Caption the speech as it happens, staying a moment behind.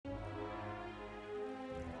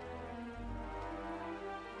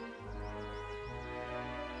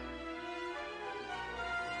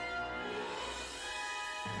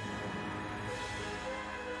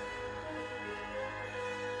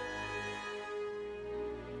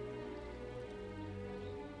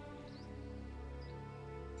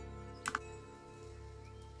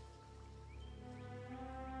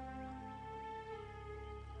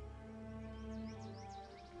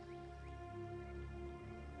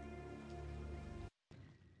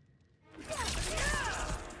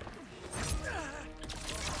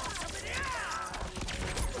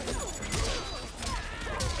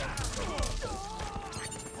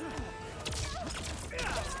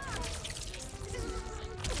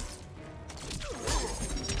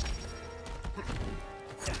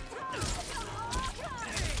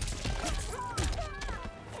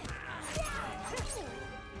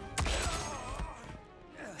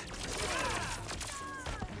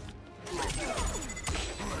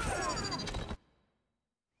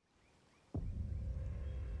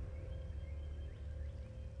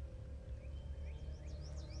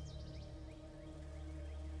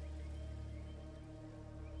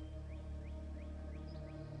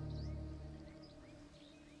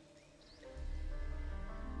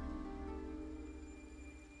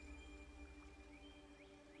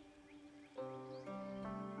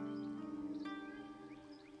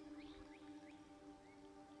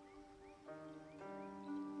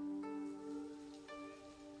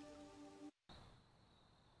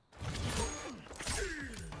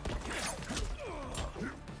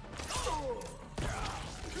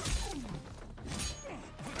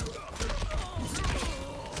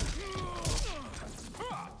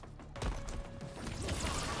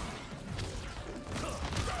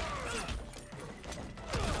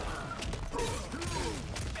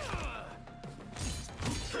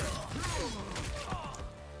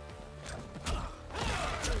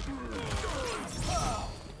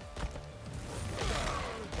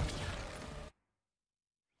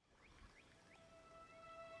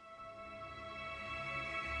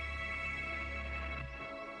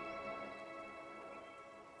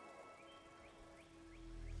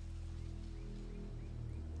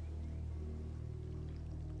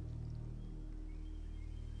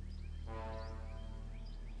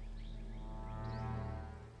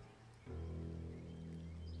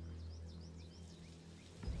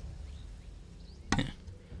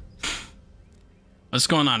What's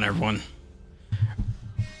going on, everyone?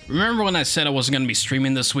 Remember when I said I wasn't going to be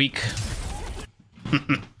streaming this week?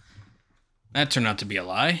 That turned out to be a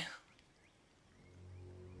lie.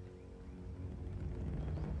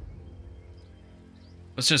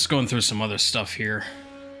 Let's just going through some other stuff here.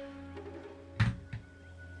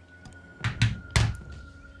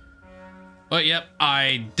 But yep,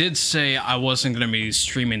 I did say I wasn't going to be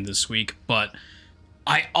streaming this week, but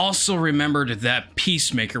I also remembered that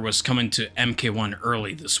Peacemaker was coming to MK1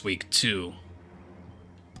 early this week too.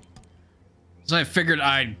 So I figured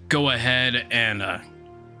I'd go ahead and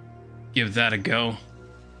give that a go.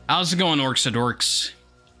 How's it going, Orcs and Dorks?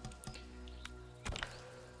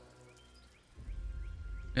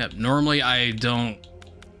 Yep, normally I don't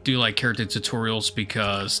do like character tutorials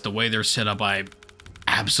because the way they're set up, I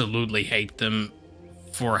absolutely hate them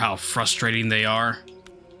for how frustrating they are.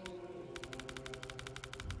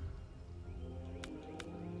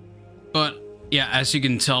 But yeah, as you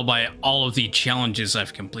can tell by all of the challenges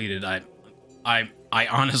I've completed, I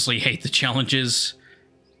honestly hate the challenges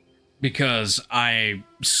because I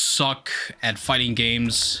suck at fighting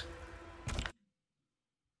games.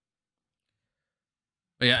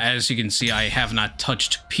 But yeah, as you can see, I have not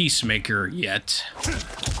touched Peacemaker yet.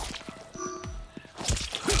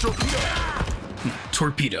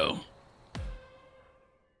 Torpedo.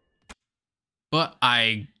 But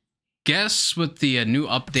I guess with the new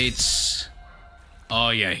updates... Oh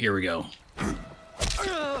yeah, here we go.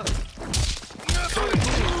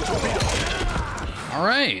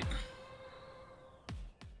 Alright.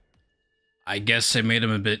 I guess they made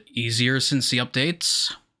them a bit easier since the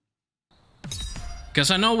updates. Because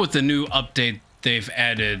I know with the new update, they've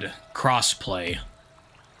added crossplay.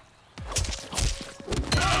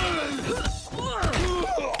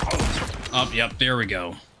 Oh, yep, there we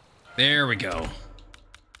go. There we go.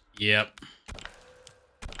 Yep.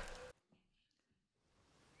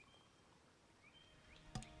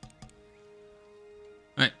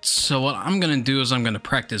 Alright, so what I'm gonna do is I'm gonna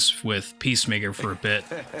practice with Peacemaker for a bit.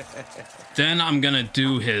 Then I'm gonna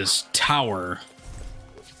do his tower.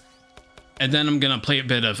 And then I'm gonna play a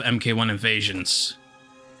bit of MK1 Invasions.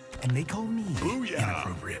 And they call me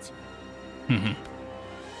inappropriate.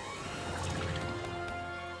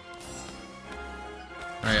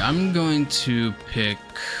 Alright, I'm going to pick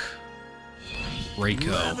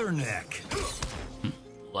Reiko. Leatherneck.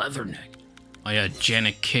 Leatherneck. Oh yeah,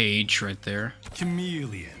 Janet Cage right there.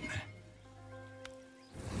 Chameleon.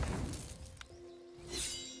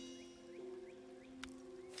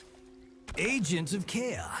 Agent of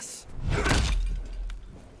Chaos.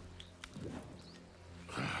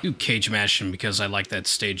 Do Cage Mansion because I like that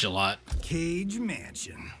stage a lot. Cage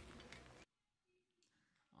Mansion.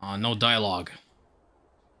 No dialogue.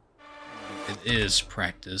 It is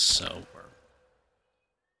practice, so we're...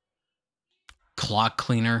 Clock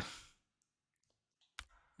Cleaner.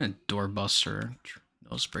 And Doorbuster.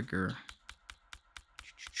 Nosebreaker.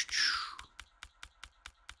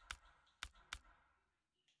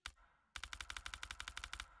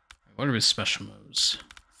 What are his special moves?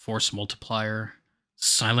 Force Multiplier.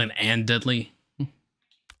 Silent and Deadly.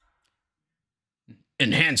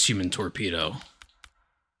 Enhanced Human Torpedo.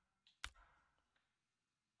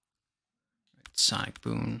 Sonic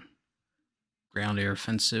Boom. Ground Air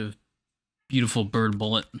Offensive. Beautiful Bird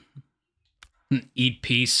Bullet. Eat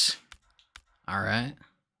Peace. Alright.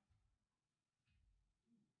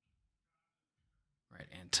 Right,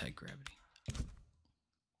 Anti-Gravity.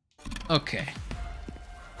 Okay.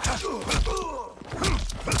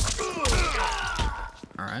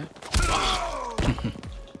 Alright.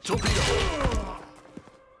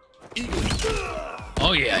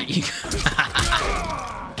 Oh yeah.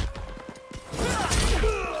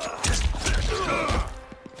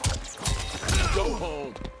 Go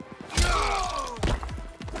home.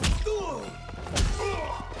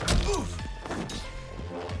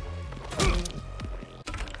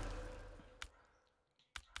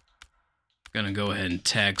 Gonna go ahead and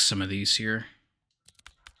tag some of these here.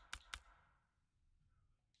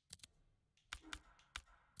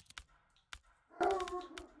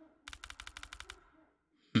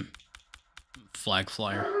 Flag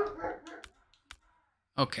Flyer.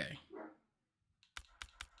 Okay.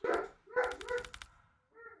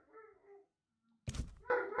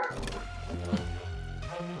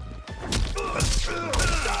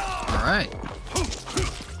 All right.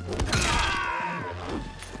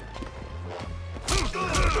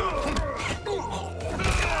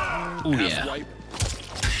 Oh yeah.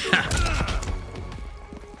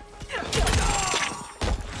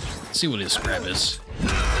 Let's see what his grab is.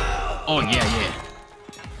 Oh yeah, yeah.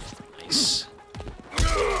 Nice.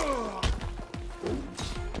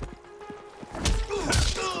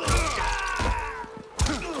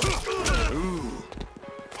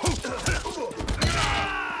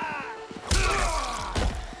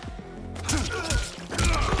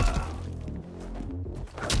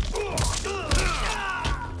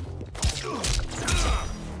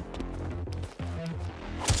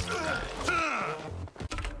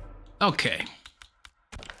 Okay.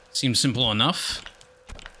 Seems simple enough.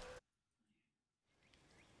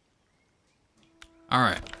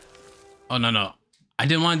 Alright. Oh, no. I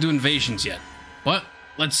didn't want to do invasions yet. But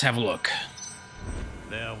let's have a look.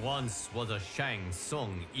 There once was a Shang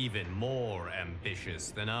Tsung even more ambitious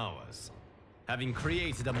than ours. Having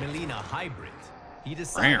created a Melina hybrid, he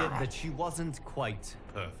decided that she wasn't quite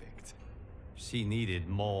perfect. She needed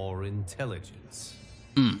more intelligence.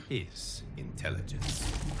 His intelligence.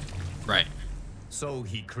 Right. So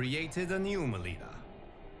he created a new Melina.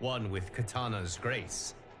 One with Katana's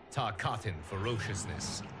grace, Tarkatan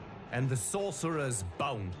ferociousness, and the sorcerer's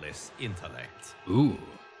boundless intellect. Ooh.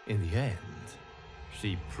 In the end,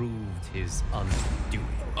 she proved his undoing.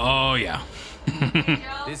 Oh, yeah.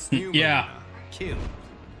 This new Yeah. Melina killed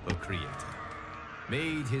her creator.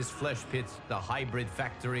 Made his flesh pit the hybrid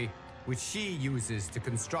factory, which she uses to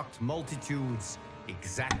construct multitudes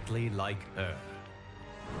exactly like her.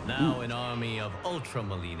 Now an army of Ultra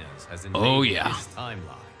Melinas has invaded this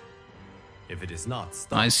timeline. If it is not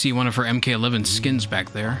stopped, I see one of her MK11 skins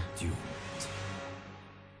back there. doomed.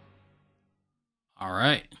 All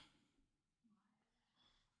right.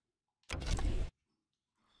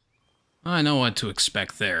 I know what to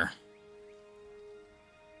expect there.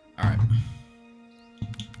 All right.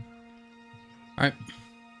 All right.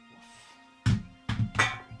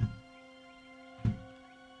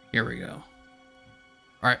 Here we go.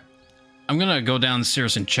 All right. I'm going to go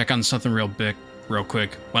downstairs and check on something real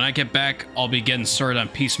quick. When I get back, I'll be getting started on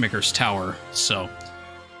Peacemaker's tower. So,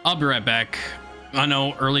 I'll be right back. I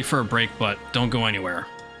know, early for a break, but don't go anywhere.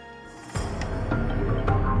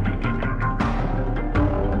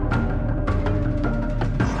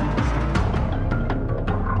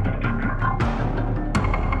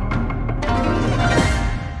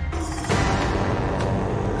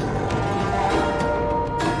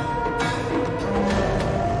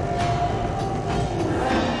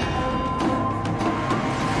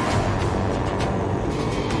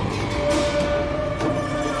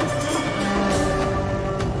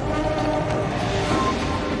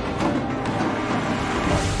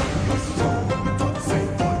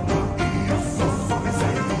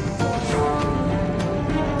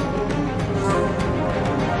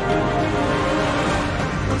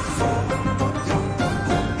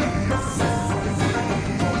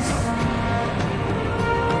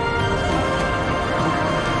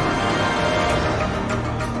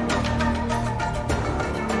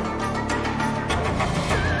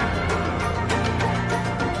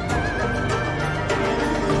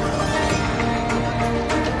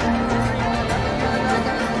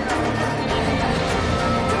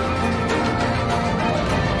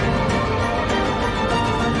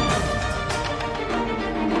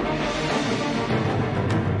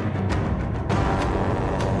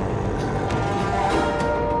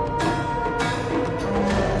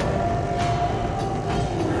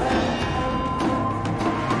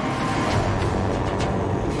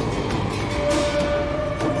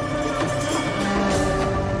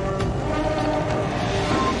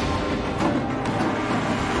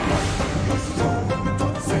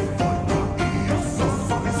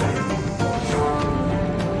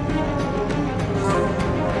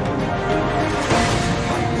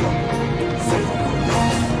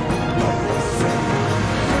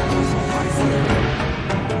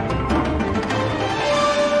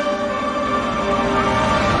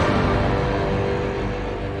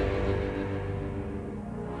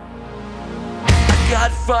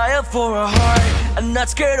 Fire for a heart, I'm not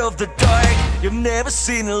scared of the dark. You've never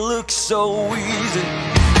seen it look so easy.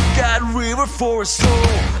 Got river for a soul,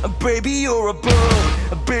 baby you're a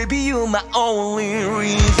bird, baby you're my only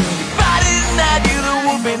reason. If I didn't have you, there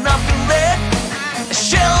would be nothing left. A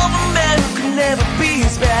shell of a man who could never be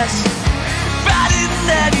his best. If I didn't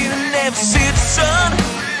have you, I'd never see the sun.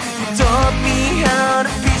 You taught me how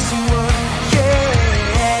to be someone, yeah.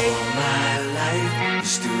 My life, you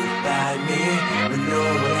stood by me when no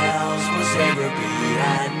one else was ever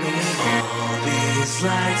behind me. All these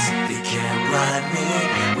lights, they can't blind me.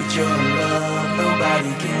 With your love,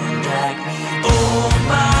 nobody can drag me. All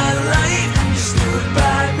my life, you stood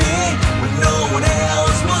by me when no one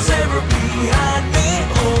else was ever behind me.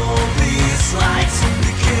 All these lights,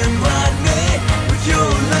 they can't blind me. With your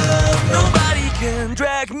love, nobody can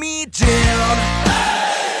drag me down.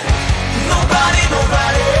 Nobody,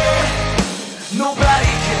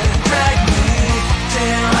 nobody can drag me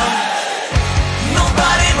down.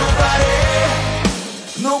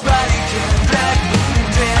 Nobody can drag me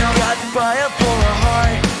down. Got fire for a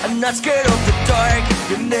heart, I'm not scared of the dark.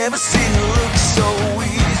 You've never seen it look so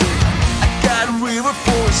easy. I got river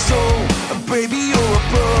for a soul, baby you're a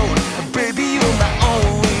boat, baby you're my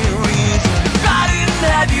only reason.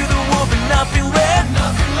 nothing left.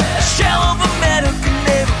 A shell of a man who can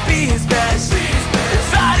never be his best.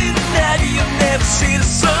 If I didn't have you, you'd never see the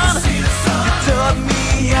sun. You taught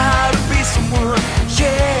me how to be someone,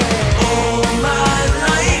 yeah. All my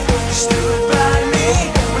life you stood by me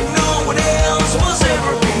when no one else was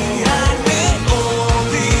ever behind me. All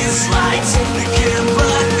these lights, they can't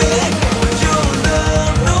blind me. With your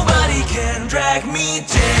love, nobody can drag me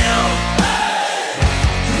down.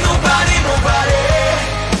 Nobody, nobody,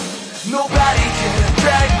 nobody can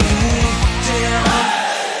drag me down. Nobody,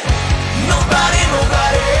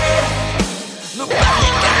 nobody,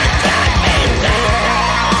 nobody can drag me down.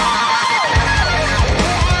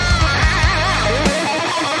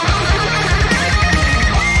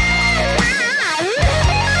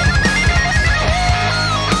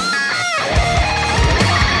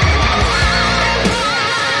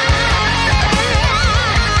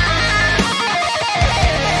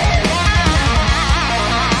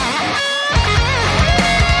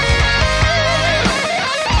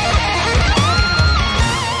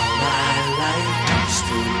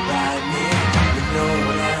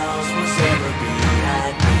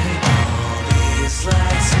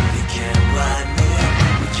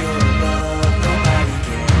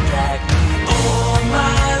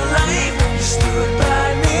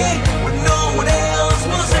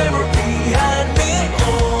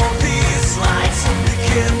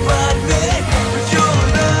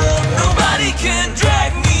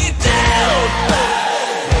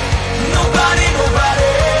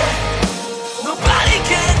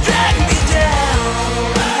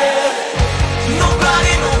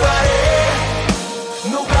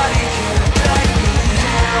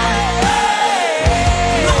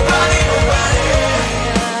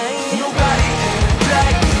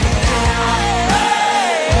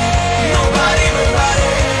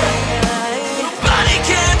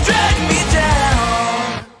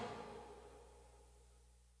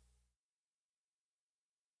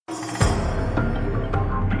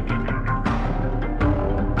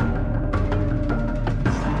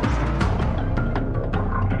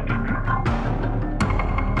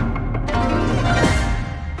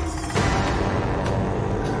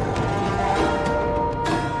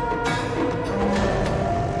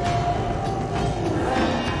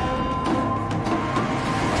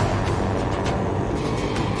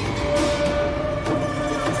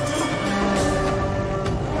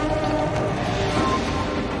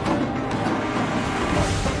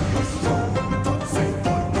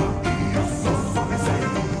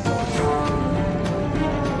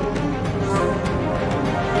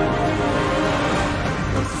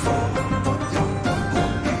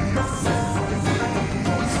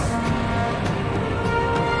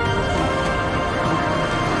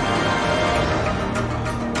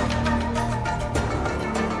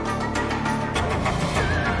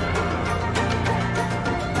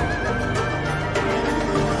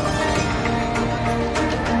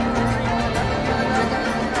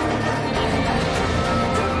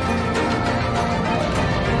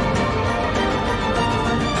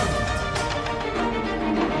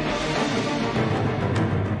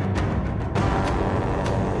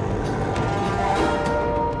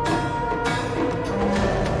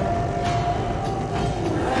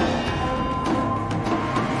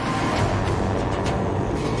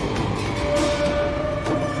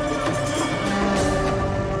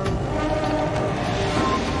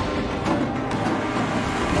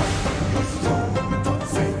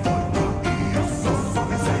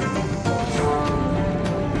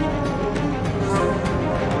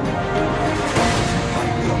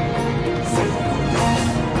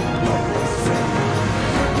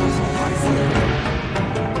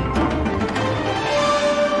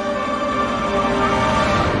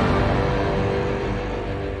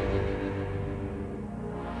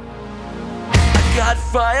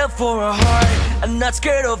 Fire for a heart, I'm not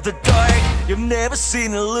scared of the dark. You've never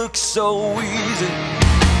seen it look so easy.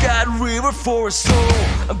 Got river for a soul,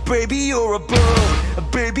 baby you're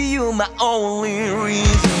above, baby you're my only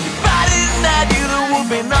reason. If I didn't have you, there would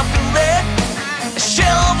be nothing left. A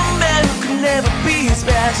shell of a man who could never be his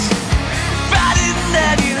best. If I didn't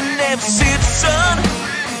have you, I'd never see the sun.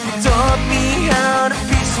 You taught me how to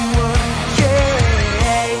be someone,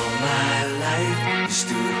 yeah. My life, you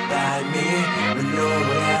stood by me when no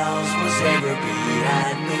one else was ever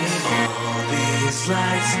behind me. All these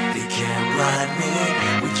lights, they can't blind me.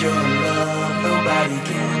 With your love, nobody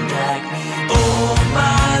can drag me. All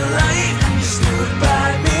my life, you stood by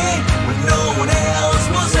me when no one else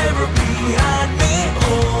was ever behind me.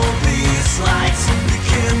 All these lights, they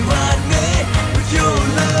can't blind me. With your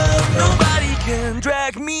love, nobody can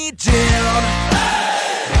drag me down.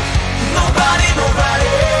 Nobody, nobody,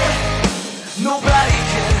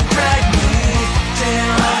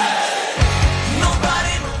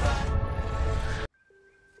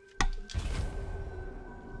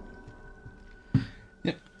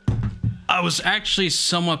 I was actually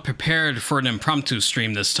somewhat prepared for an impromptu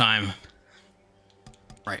stream this time.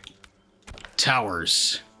 Right.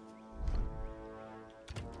 Towers.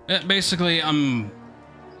 Basically, I'm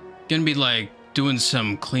gonna be like doing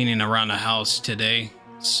some cleaning around the house today,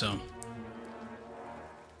 so.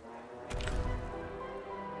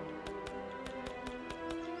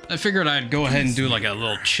 I figured I'd go ahead and do like a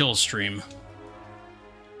little chill stream.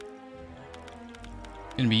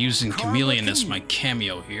 Gonna be using Chameleon as my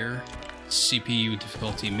cameo here. CPU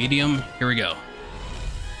difficulty medium. Here we go.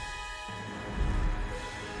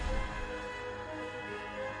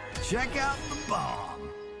 Check out the bomb.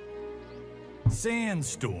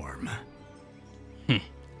 Sandstorm.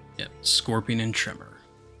 Yep, Scorpion and Tremor.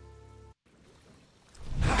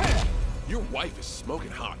 Your wife is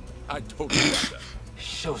smoking hot. I totally got that.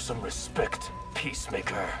 Show some respect,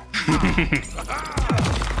 Peacemaker.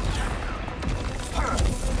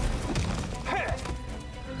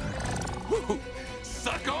 Woo-hoo.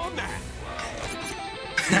 Suck on that.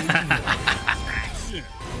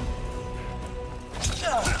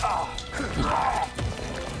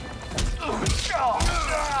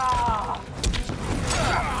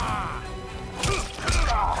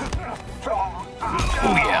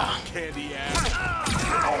 Oh yeah. Candy ass.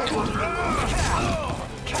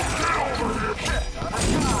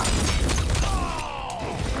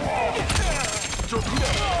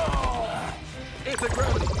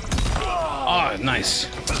 Anti-gravity. Oh, nice.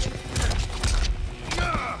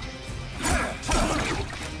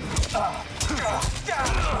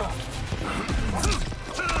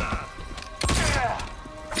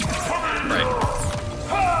 Right.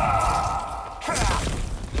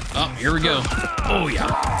 Oh, here we go. Oh yeah.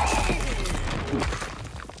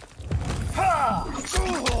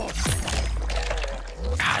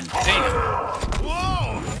 God damn.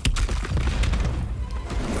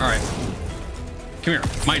 All right. Come here.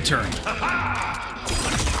 My turn.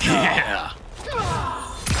 Yeah.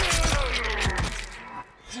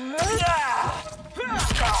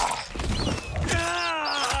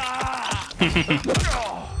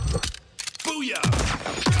 Booyah!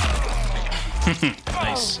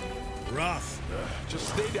 Nice. Rough. Just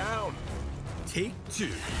stay down. Take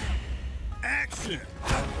two. Action.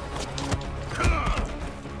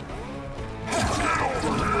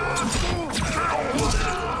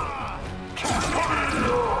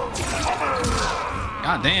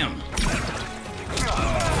 God damn.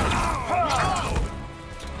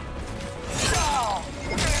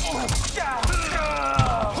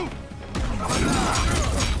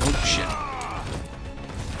 Oh shit.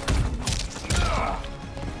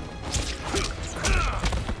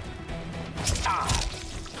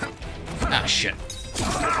 Ah shit.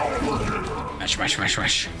 Mash, mash, mash,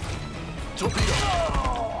 mash.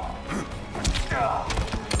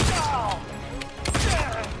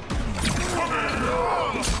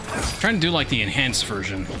 Trying to do like the enhanced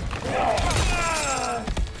version.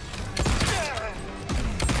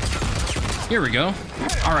 Here we go.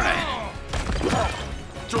 All right.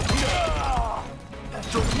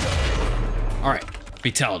 All right.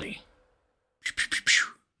 Fatality.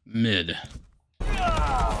 Mid.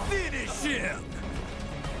 Finish him.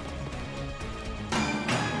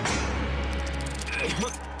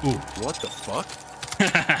 Ooh, what the fuck?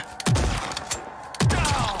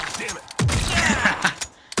 Damn it.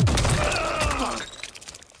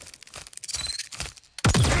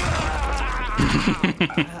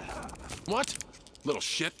 What? Little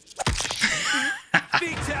shit.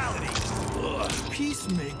 Fatality.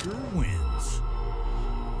 Peacemaker wins.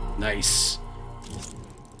 Nice.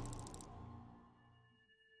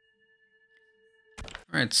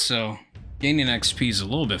 Alright, so gaining XP is a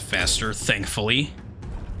little bit faster, thankfully.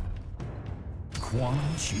 Quan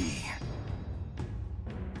Chi.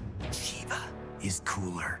 Shiva is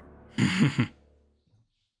cooler. I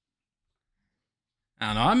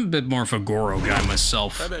don't know, I'm a bit more of a Goro guy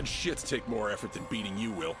myself. I've had shits take more effort than beating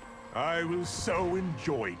you, Will. I will so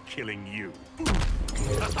enjoy killing you.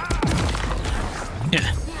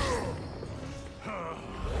 Yeah.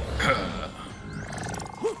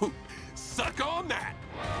 Suck on that.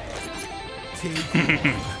 Take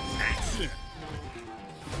action.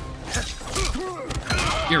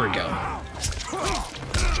 Here we go.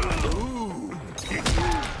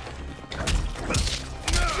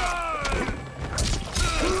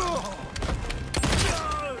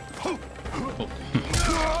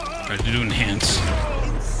 Try to do enhance.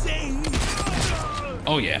 Insane.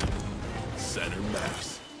 Oh yeah. Center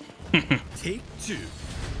maps. Take two.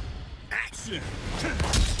 Action.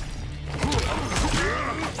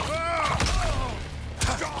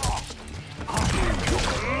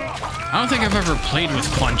 I don't think I've ever played with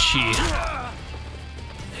Quan Chi.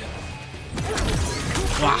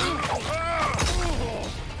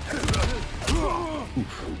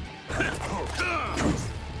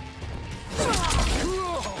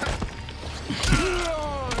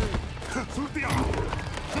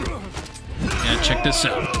 Yeah, check this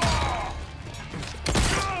out.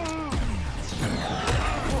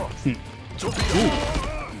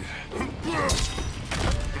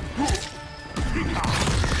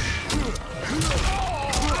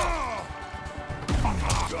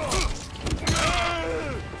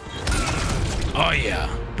 Oh yeah,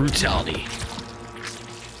 brutality.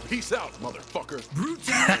 Peace out, motherfucker.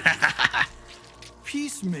 Brutality.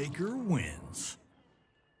 Peacemaker wins.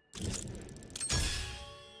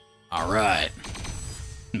 All right.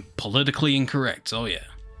 Politically incorrect. Oh yeah.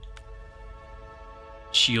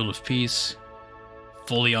 Shield of Peace.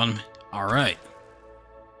 Fully on. All right.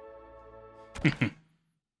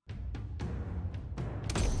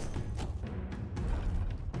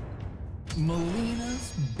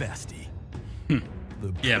 Melina's bestie.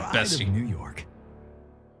 The Yeah, pride bestie. of New York.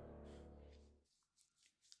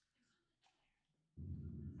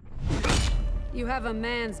 You have a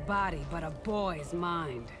man's body, but a boy's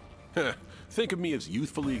mind. Think of me as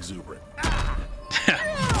youthfully exuberant.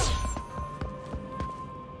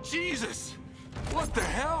 Jesus! What the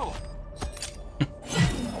hell?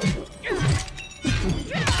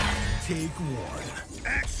 Take one.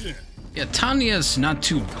 Action. Yeah, Tanya's not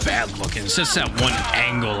too bad looking. It's just that one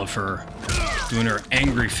angle of her doing her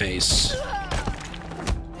angry face.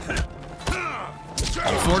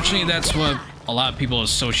 Unfortunately, that's what a lot of people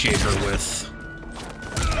associate her with.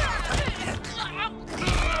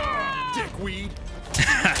 Dickweed.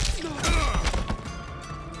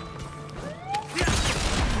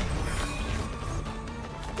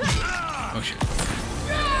 Oh shit.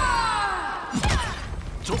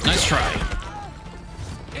 Nice try.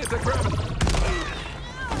 Anti-gravity.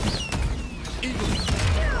 Eagle.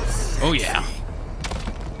 Oh yeah.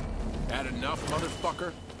 Had enough,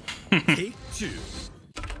 motherfucker? Take two.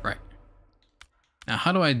 Right. Now,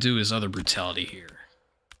 how do I do his other brutality here?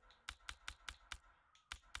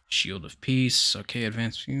 Shield of Peace. Okay,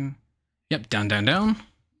 advanced view. Yep, down, down, down.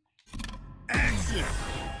 Action.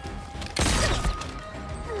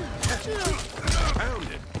 Pound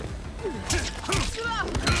it.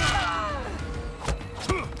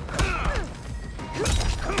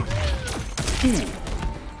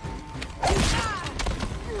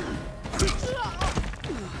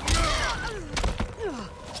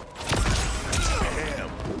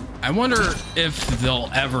 I wonder if they'll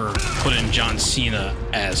ever put in John Cena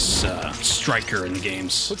as Stryker in the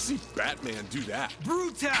games. Let's see Batman do that.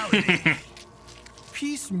 Brutality.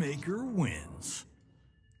 Peacemaker wins.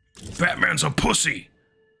 Batman's a pussy.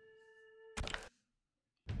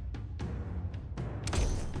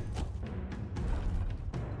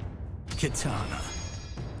 Katana.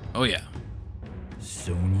 Oh yeah.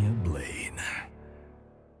 Sonya Blade.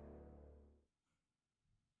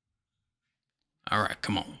 All right,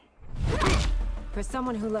 come on. For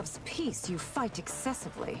someone who loves peace, you fight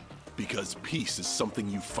excessively. Because peace is something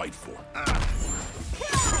you fight for.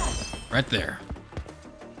 Right there.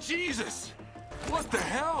 Jesus! What the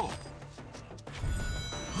hell?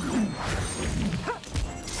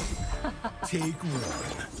 Take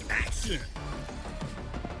one. Action.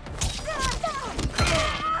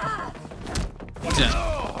 Yeah.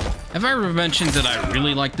 Have I ever mentioned that I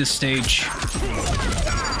really like this stage?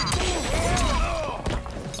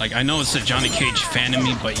 Like, I know it's a Johnny Cage fan of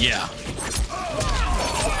me, but yeah.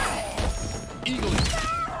 Eagle.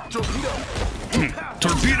 Torpedo.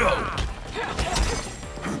 Torpedo!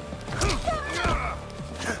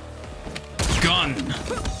 Gun!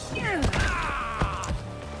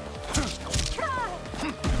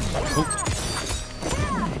 Oh.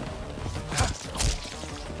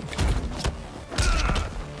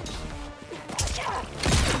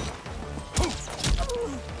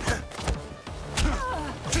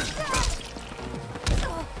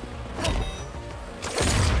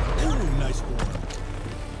 Nice one.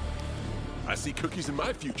 I see cookies in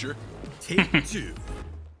my future. Take two.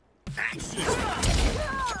 Action.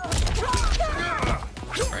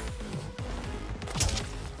 Right.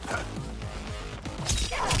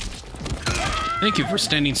 Thank you for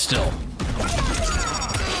standing still.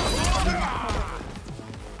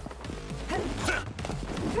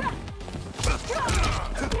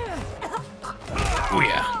 Oh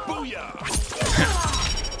yeah. Booyah!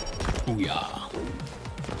 Booyah.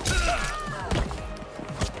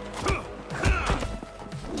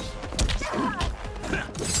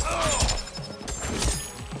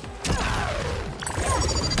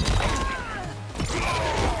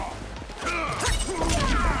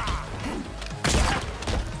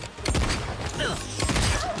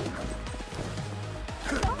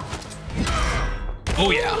 Oh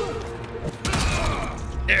yeah.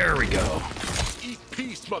 There we go. Eat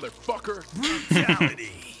peace, motherfucker.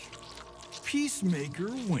 Brutality. Peacemaker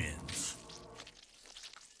wins.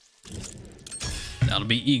 That'll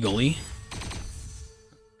be eagerly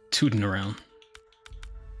tooting around.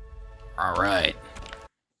 All right.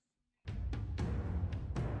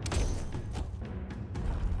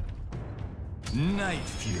 Night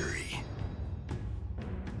Fury.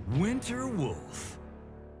 Winter Wolf.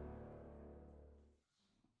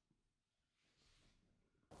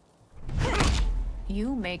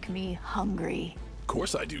 You make me hungry. Of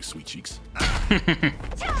course I do, sweet cheeks.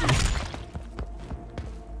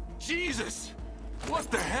 Jesus! What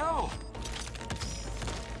the hell?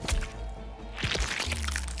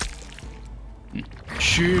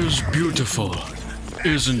 She is beautiful,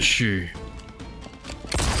 isn't she?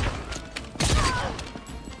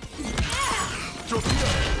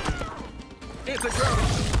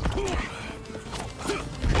 Anti-gravity!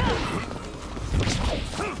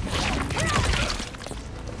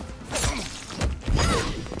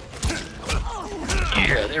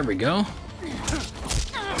 Yeah, there we go.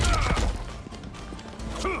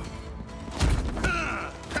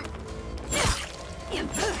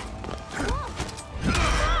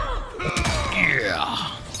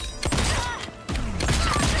 Yeah.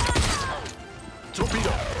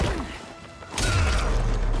 Torpedo!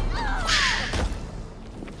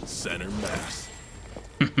 Center mass.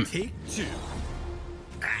 Take two.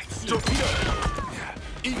 Action. Torpedo!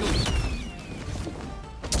 Eagle!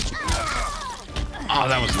 Oh,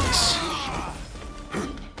 that was nice.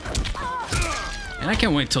 And I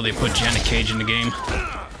can't wait till they put Janet Cage in the game.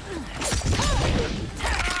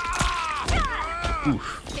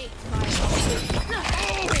 Oof.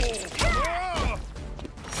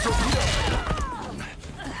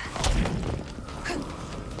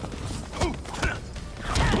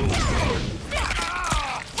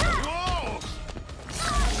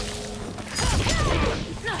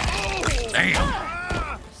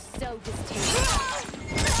 Damn. So distasteful.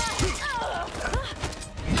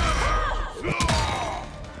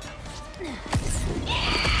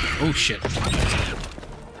 Oh shit.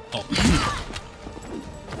 Oh.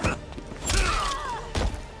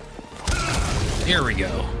 Here we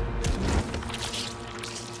go.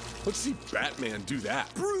 Let's see Batman do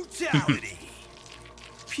that. Brutality.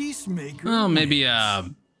 Peacemaker. Well, maybe wins.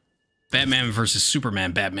 Batman versus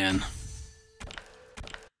Superman Batman.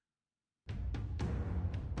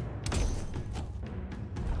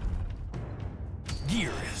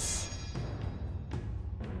 Gearus.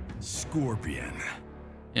 Scorpion.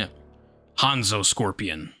 Yeah. Hanzo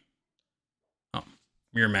Scorpion. Oh,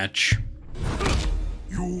 mirror match.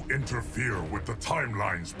 You interfere with the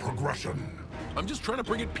timeline's progression. I'm just trying to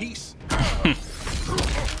bring it peace.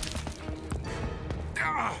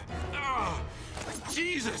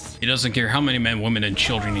 Jesus! He doesn't care how many men, women, and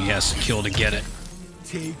children he has to kill to get it.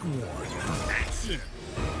 Take one. Action.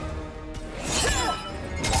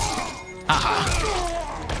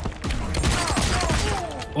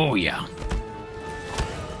 Oh yeah.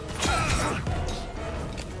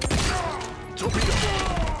 Torpedo!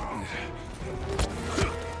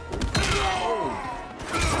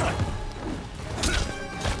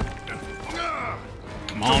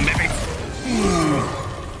 Come on, baby.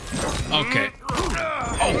 Okay.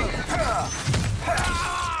 Oh.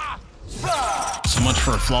 So much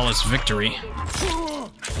for a flawless victory.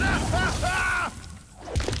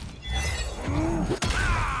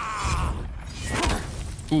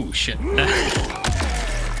 Ooh, shit.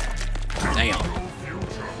 Damn.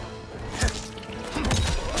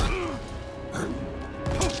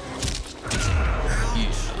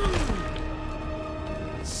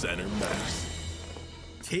 Center mass.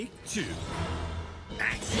 Take two.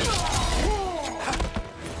 Action.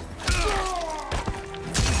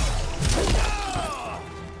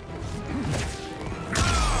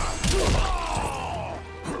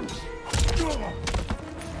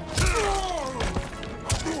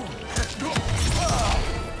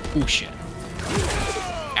 Ooh, shit.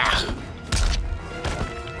 Ah.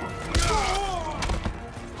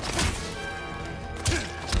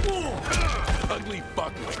 Ugly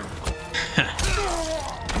fuckling.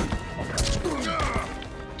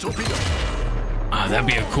 Torpedo! Ah, that'd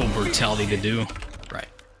be a cool brutality to do. Right.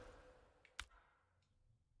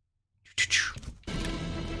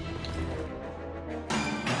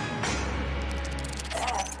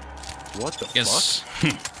 What the Guess,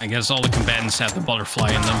 I guess all the combatants have the butterfly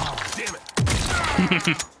in them. fuck? Damn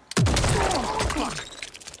it!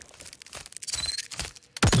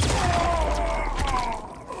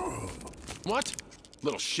 What?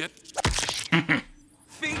 Little shit.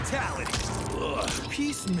 Fatality.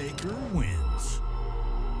 Peacemaker wins.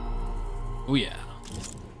 Oh yeah.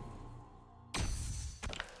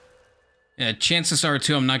 Yeah, chances are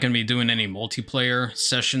too I'm not going to be doing any multiplayer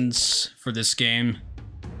sessions for this game.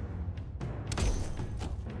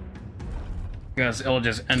 Because it'll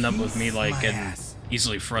just end up with me like getting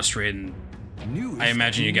easily frustrated. And I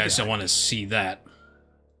imagine you guys don't want to see that.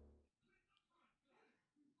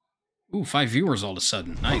 Ooh, 5 viewers all of a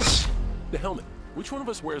sudden. Nice. The helmet. Which one of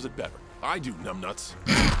us wears it better? I do, numbnuts.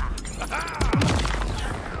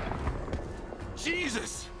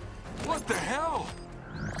 Jesus! What the hell?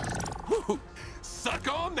 Woo, suck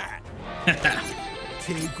on that!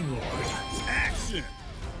 Take one. Action!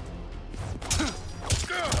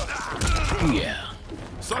 Oh yeah.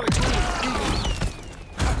 Sonic Boom, Eagle.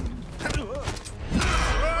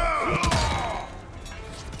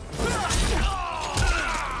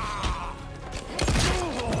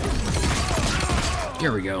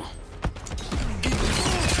 Here we go.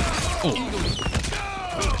 Oh.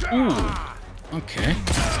 Ooh. Okay.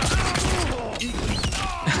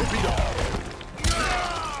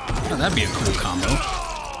 Oh, that'd be a cool combo.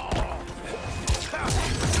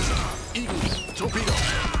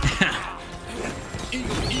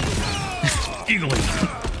 Eagle.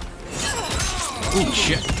 Ooh,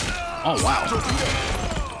 shit. Oh, wow.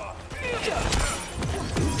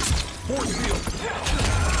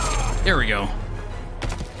 There we go.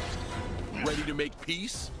 Ready to make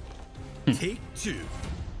peace? Take two.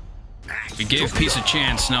 We gave peace a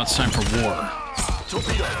chance, now it's time for war.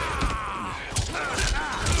 Torpedo.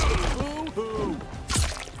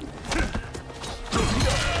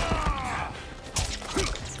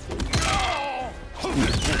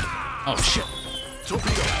 Oh shit.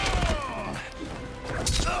 Torpedo.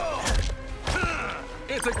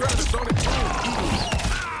 Anti-gravity sonic boom.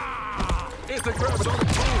 Anti-gravity sonic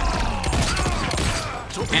boom.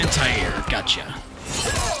 Anti-air, gotcha.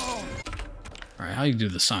 Alright, how do you do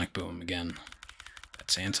the sonic boom again?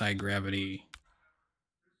 That's anti-gravity.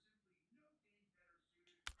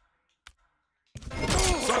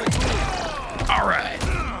 Sonic boom. Alright.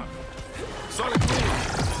 Sonic boom.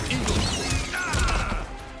 Eagle.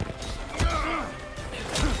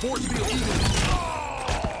 Force field eagle.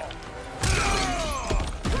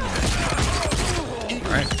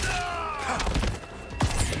 Alright.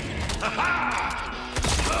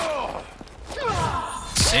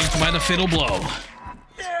 Saved by the fatal blow.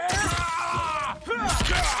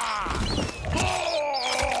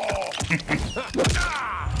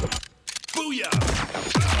 Booyah!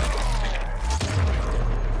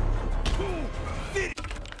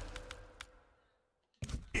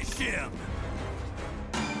 Finish him.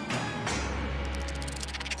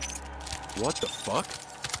 What the fuck?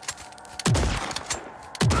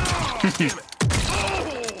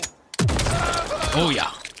 Oh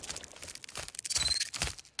yeah.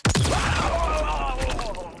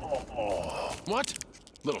 What?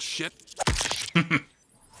 Little shit.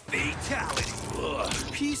 Fatality.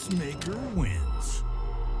 Peacemaker wins.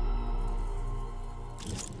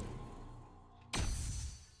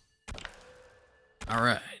 All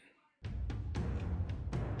right.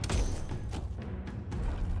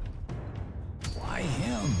 Why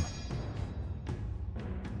him?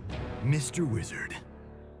 Mr. Wizard.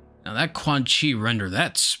 Now that Quan Chi render,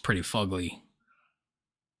 that's pretty fugly.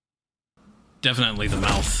 Definitely the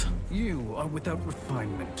mouth. You are without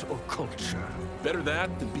refinement or culture. Better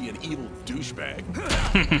that than be an evil douchebag.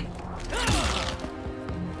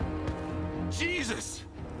 Jesus!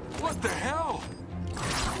 What the hell?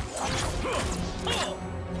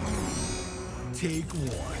 Take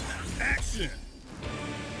one. Action!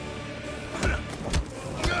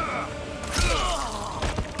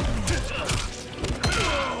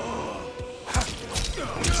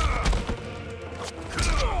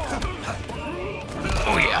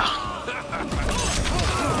 Oh yeah.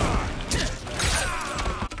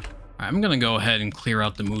 I'm gonna go ahead and clear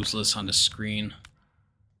out the moves list on the screen.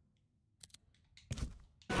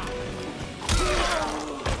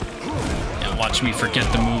 And watch me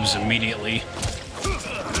forget the moves immediately.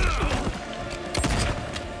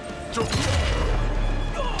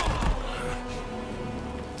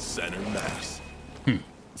 Center mass.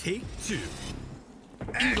 Take two.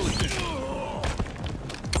 Damn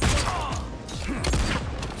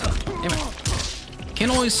it.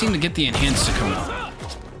 Can't always seem to get the enhanced to come out.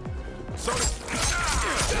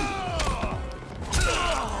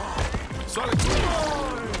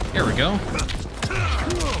 There we go.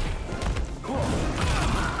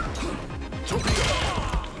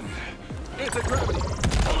 Anti-gravity.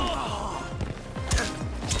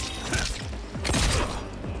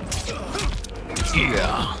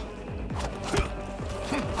 Yeah.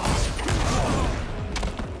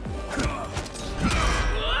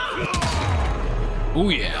 Oh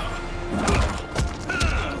yeah.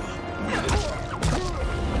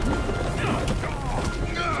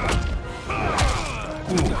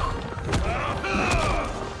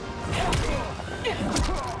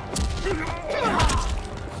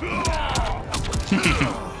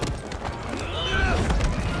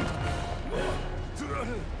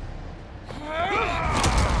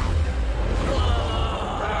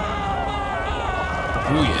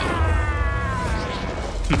 Oh yeah.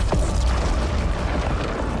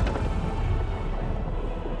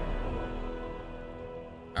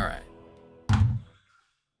 All right.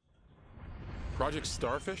 Project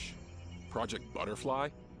Starfish? Project Butterfly?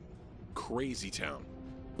 Crazy Town.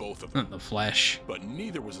 Both of them. The Flash. But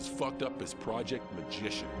neither was as fucked up as Project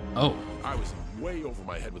Magician. Oh. I was way over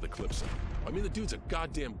my head with Eclipse. I mean, the dude's a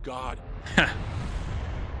goddamn god.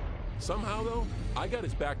 Somehow, though, I got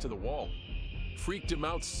his back to the wall. Freaked him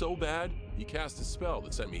out so bad, he cast a spell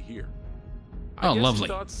that sent me here. I guess lovely. He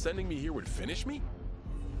thought sending me here would finish me?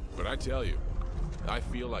 But I tell you, I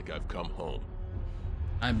feel like I've come home.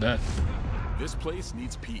 I bet. This place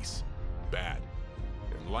needs peace. Bad.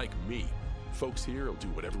 And like me, folks here will do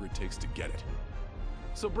whatever it takes to get it.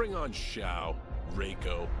 So bring on Shao,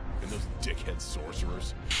 Reiko, and those dickhead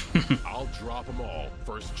sorcerers. I'll drop them all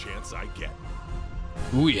first chance I get.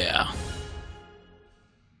 Oh yeah.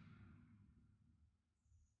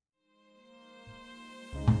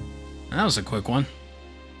 That was a quick one.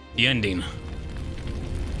 The ending.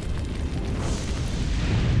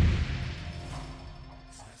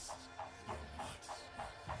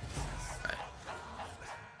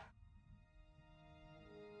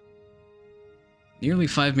 Nearly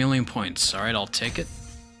 5 million points. Alright, I'll take it.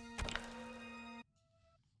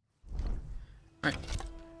 Alright.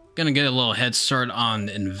 Gonna get a little head start on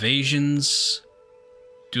invasions.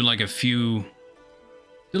 Do like a few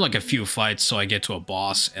fights so I get to a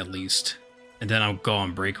boss at least. And then I'll go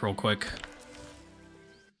on break real quick.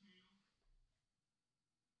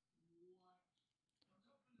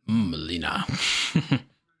 Melina.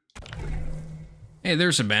 Hey,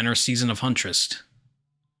 there's a banner. Season of Huntress.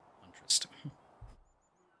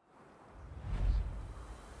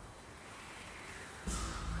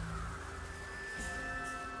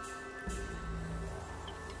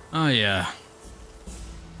 Oh yeah.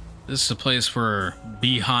 This is the place where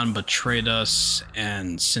Bihan betrayed us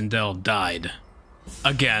and Sindel died.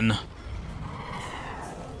 Again.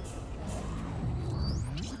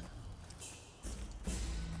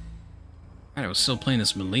 I was still playing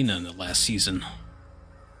as Melina in the last season.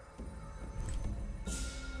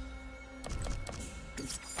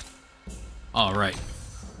 Alright.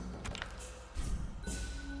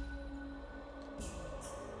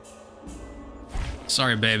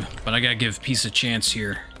 Sorry, babe, but I gotta give Peace a chance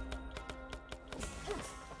here.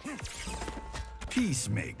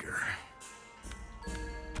 Peacemaker.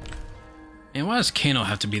 And why does Kano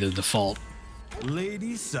have to be the default?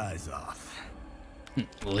 Lady Size-Off.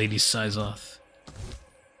 Lady Size-Off.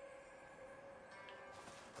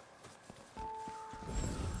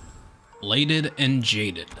 Bladed and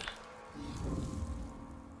Jaded.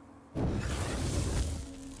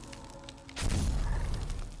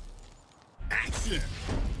 Action.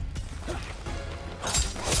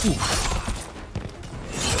 Oof.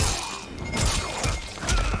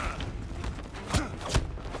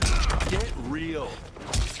 Get real.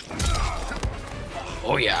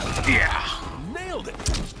 Oh yeah, yeah. Nailed it.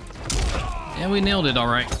 Yeah, we nailed it, all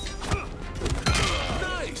right.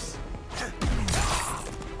 Nice.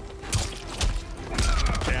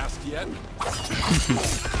 Cast yet?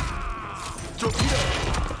 Torpedo.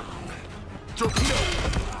 Torpedo.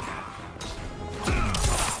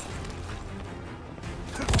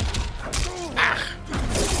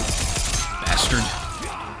 Bastard.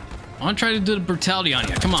 I want to try to do the brutality on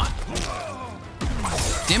you. Come on.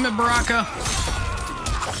 Damn it, Baraka.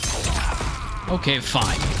 Okay,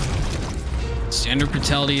 fine. Standard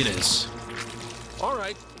brutality it is. All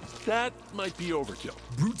right, that might be overkill.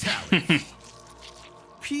 Brutality.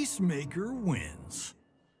 Peacemaker wins.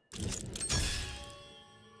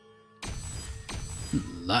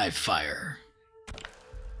 Live fire.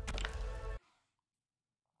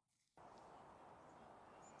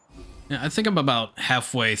 Yeah, I think I'm about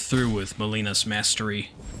halfway through with Melina's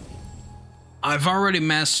mastery. I've already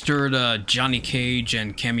mastered Johnny Cage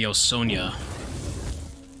and Cameo Sonya.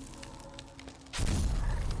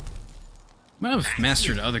 Might have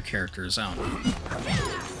mastered other characters, I don't know.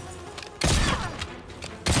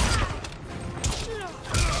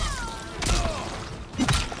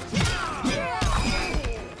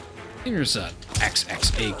 Here's a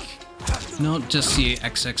XXA. No, just the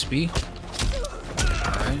XXB.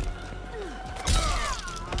 Alright.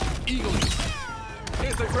 Eagle.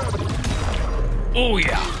 Oh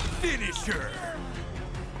yeah. Finisher.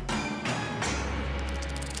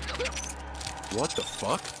 What the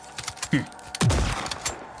fuck?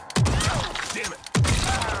 Damn it.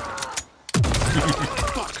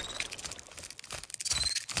 Fuck.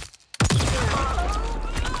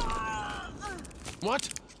 What?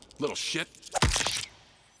 Little shit.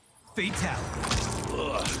 Fatality.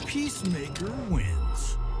 Ugh. Peacemaker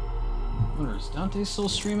wins. Where is Dante still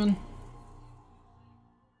streaming?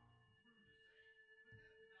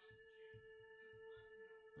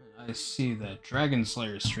 I see that Dragon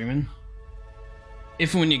Slayer is streaming.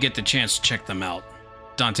 If and when you get the chance to check them out.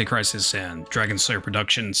 Dante Crisis and Dragon Slayer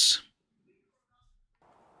Productions.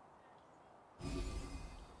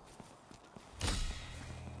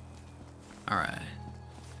 Alright.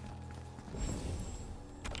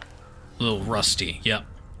 A little rusty, yep.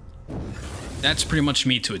 That's pretty much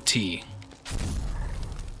me to a T.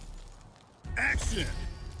 Action.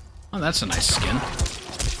 Oh, that's a nice skin.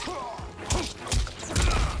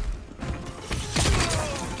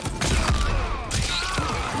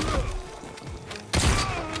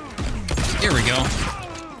 Here we go.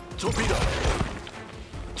 Torpedo.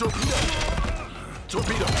 Torpedo.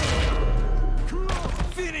 Torpedo.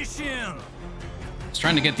 Finish him. I was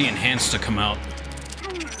trying to get the enhanced to come out.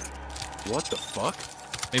 What the fuck?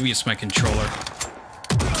 Maybe it's my controller.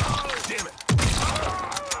 Damn it.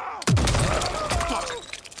 Fuck.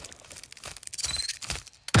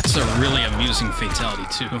 That's a really amusing fatality,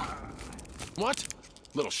 too. What?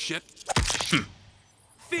 Little shit.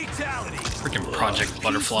 Fatality. Freaking Project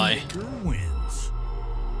Butterfly. Peacemaker wins.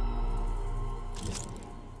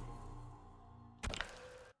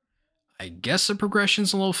 I guess the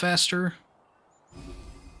progression's a little faster.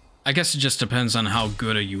 I guess it just depends on how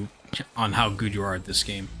good you are at this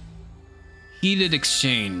game. Heated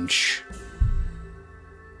exchange.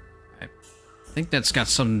 I think that's got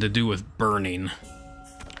something to do with burning.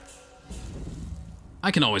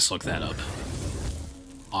 I can always look that up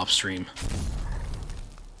off stream.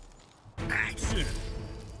 Action.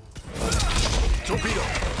 Torpedo.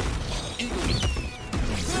 Eagle.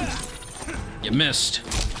 You missed.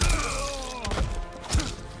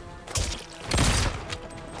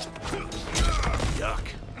 Yuck.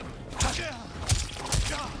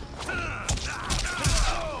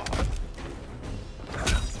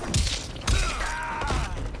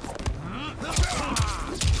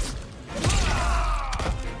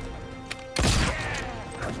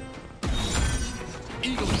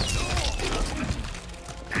 Eagle.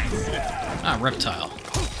 Ah, reptile.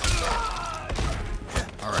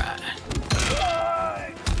 Alright.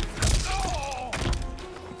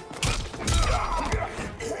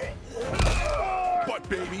 Butt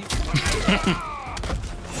baby.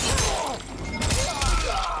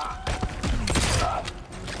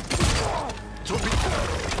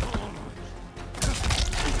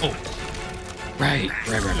 Oh. Right.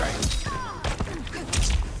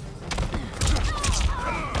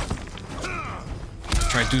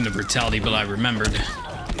 Tried doing the brutality, but I remembered.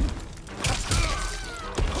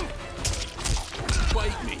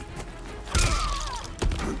 Bite me.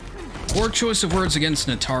 Poor choice of words against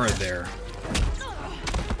Natara there.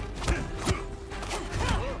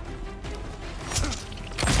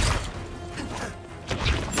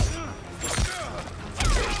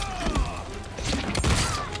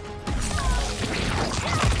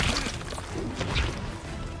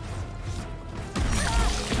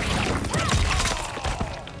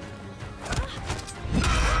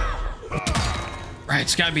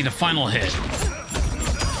 It's gotta be the final hit.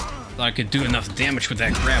 Thought I could do enough damage with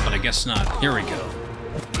that grab, but I guess not. Here we go.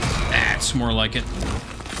 That's more like it.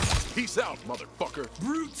 Peace out, motherfucker.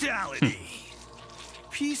 Brutality.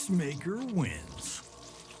 Peacemaker wins.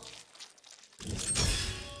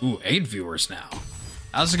 Ooh, 8 viewers now.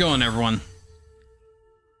 How's it going, everyone?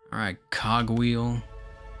 Alright, Cogwheel.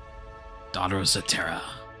 Daughter of Zatera.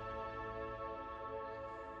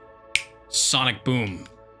 Sonic Boom.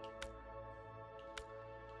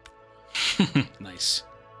 Nice.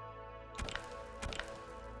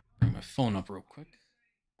 Bring my phone up real quick.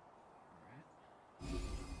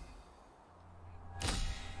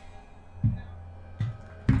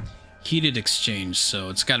 Right. Heated exchange, so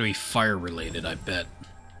it's got to be fire related, I bet.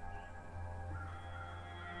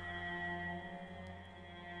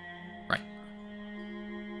 Right.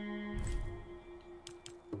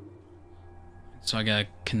 So I gotta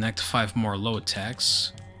connect 5 more low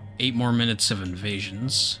attacks, 8 more minutes of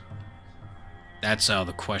invasions. That's out of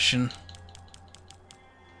the question.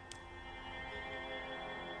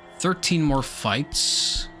 13 more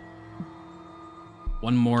fights.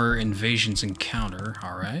 1 more invasions encounter.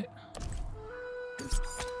 Alright.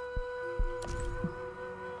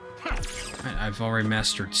 Right, I've already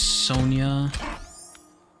mastered Sonya.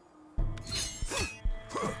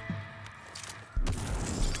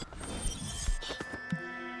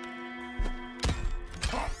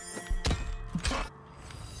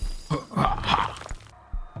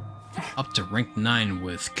 Up to rank 9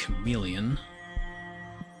 with Chameleon.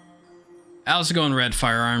 How's it going, Red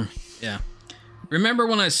Firearm? Yeah. Remember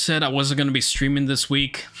when I said I wasn't going to be streaming this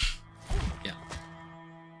week? Yeah.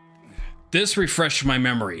 This refreshed my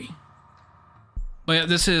memory. But yeah,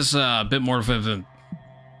 this is a bit more of an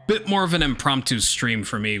impromptu stream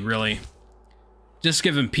for me, really. Just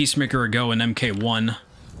giving Peacemaker a go in MK1.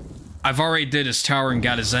 I've already did his tower and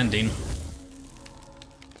got his ending.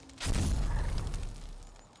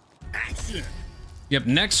 Yep,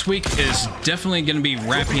 next week is definitely going to be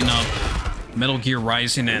wrapping up Metal Gear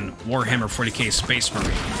Rising and Warhammer 40k Space Marine.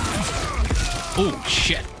 Oh,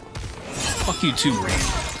 shit. Fuck you too, Rain.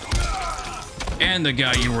 And the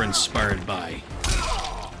guy you were inspired by.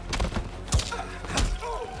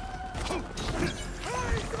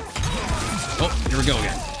 Oh, here we go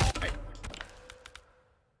again. Right.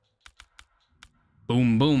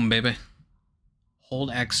 Boom, boom, baby.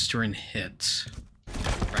 Hold X during hit.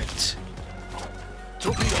 Right.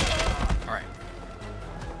 Alright.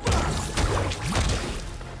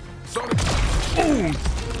 Boom!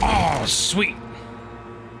 Oh, sweet.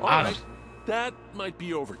 Alright, that might be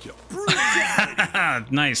overkill.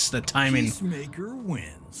 Nice, the timing. Peacemaker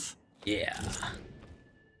wins. Yeah.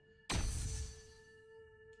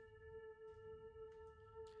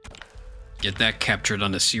 Get that captured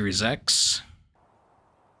on the Series X.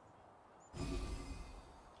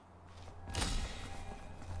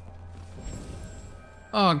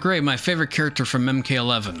 Oh, great, my favorite character from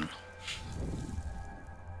MK11.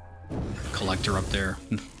 Collector up there.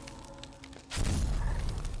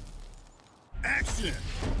 Action!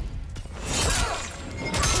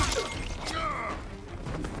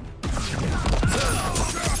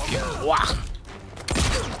 Wow.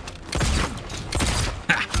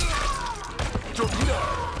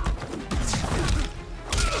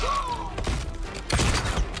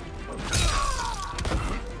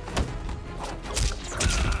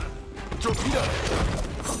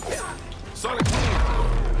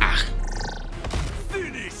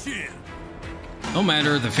 Finish him! No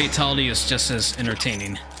matter, the fatality is just as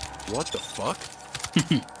entertaining. What the fuck?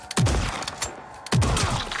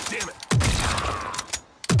 Damn it!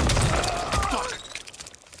 Fuck!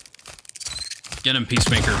 Get him,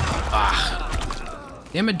 Peacemaker. Ah.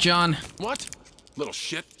 Damn it, John. What? Little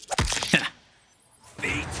shit.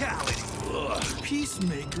 Fatality. Ugh.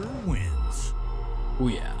 Peacemaker wins. Oh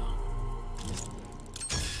yeah.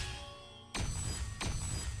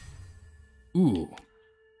 Ooh.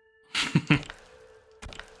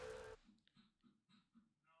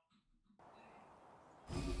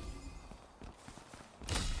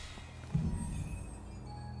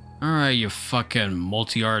 Alright, you fucking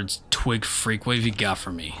multi-yards twig freak, what have you got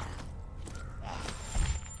for me?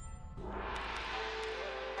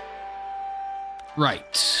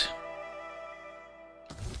 Right.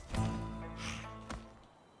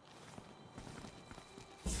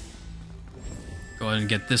 Go ahead and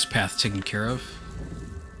get this path taken care of.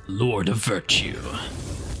 Lord of Virtue.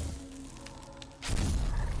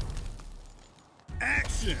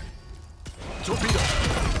 Action! Torpedo!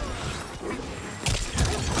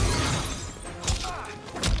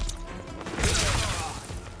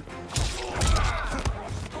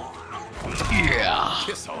 Yeah!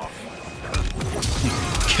 Kiss off.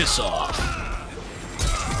 Kiss off.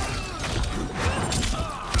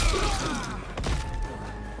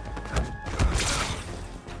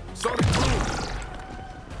 Sonic boom!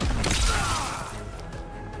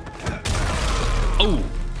 Oh!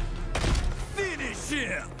 Finish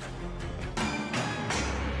him!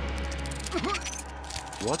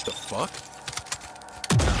 What the fuck?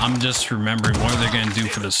 I'm just remembering what are they gonna do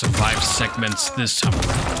for the survive segments this time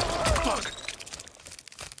around. Fuck!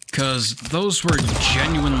 Because those were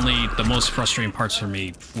genuinely the most frustrating parts for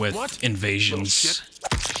me with What? invasions.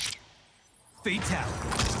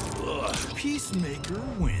 Fatality. Ugh. Peacemaker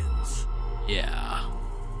wins. Yeah.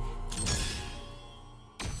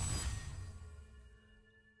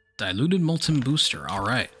 Diluted molten booster,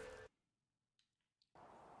 alright.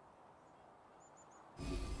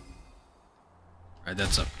 Alright,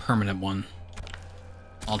 that's a permanent one.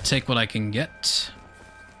 I'll take what I can get.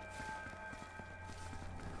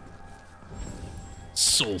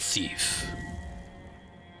 Soul Thief.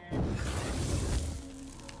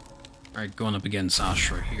 Alright, going up against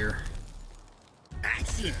Ashra here.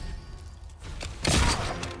 Action!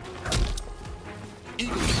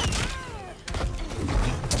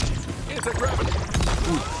 Anti-gravity!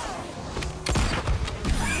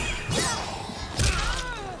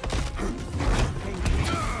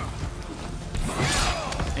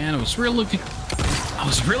 was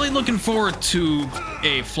really looking forward to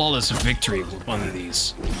a flawless victory with one of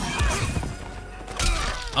these.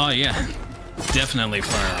 Oh yeah, definitely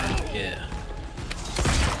firearm. Yeah.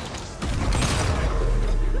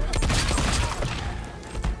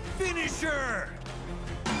 Finisher.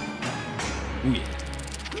 Ooh, yeah.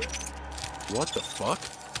 What the fuck?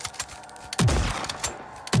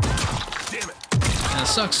 Damn it. And it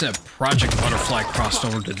sucks that Project Butterfly crossed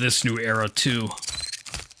over to this new era too.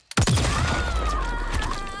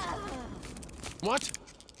 What?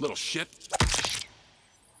 Little shit.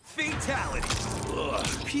 Fatality.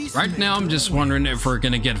 Ugh. Right now, I'm just wondering if we're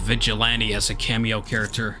gonna get Vigilante as a cameo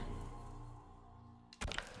character.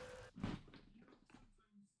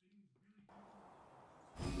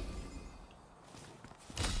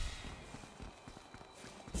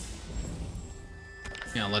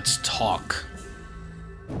 Yeah, let's talk.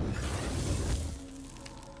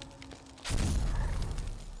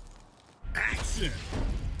 Action.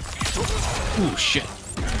 Ooh, shit.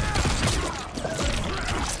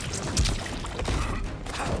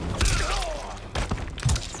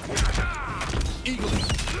 Eagle.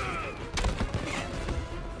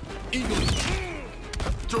 Eagle.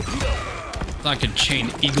 Torpedo. Thought I could chain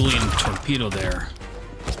Eagly and Torpedo there.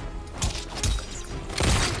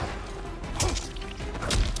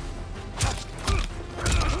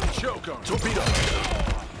 Choke on. Torpedo.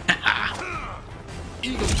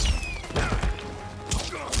 Eagle.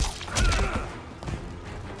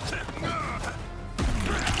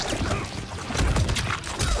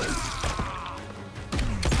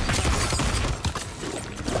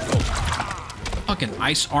 Fucking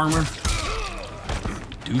ice armor.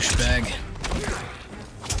 Douchebag.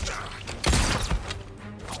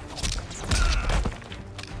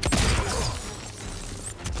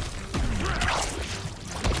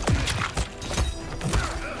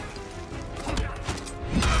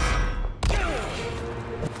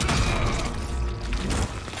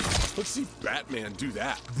 Let's see Batman do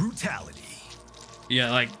that. Brutality.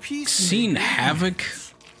 Yeah, like, seeing Havoc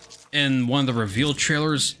in one of the reveal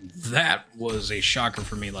trailers, that was a shocker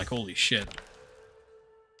for me. Like, holy shit.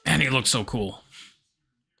 And he looks so cool.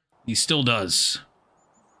 He still does.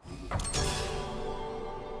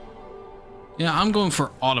 Yeah, I'm going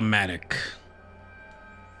for automatic.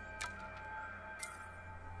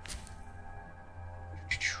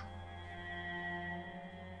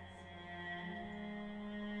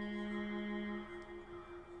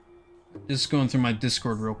 Just going through my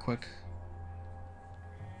Discord real quick.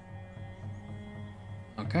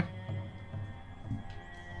 Okay.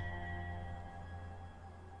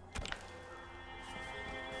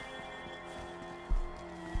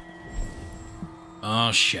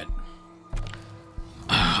 Oh shit.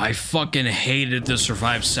 I fucking hated the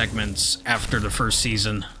survive segments after the first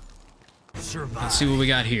season. Survive. Let's see what we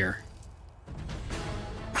got here.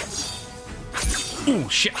 Oh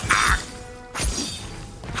shit. Ah.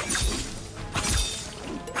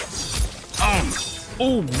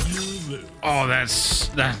 Oh, oh, that's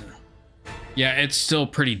that. Yeah, it's still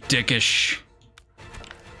pretty dickish.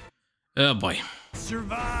 Oh boy.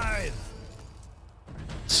 Survive.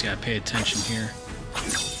 Just gotta pay attention here.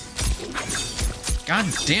 God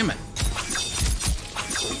damn it.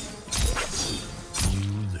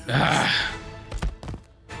 Ah.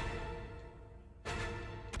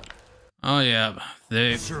 Oh yeah,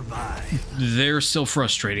 they're still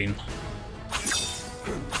frustrating.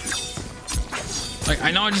 Like,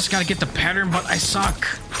 I know I just gotta get the pattern, but I suck.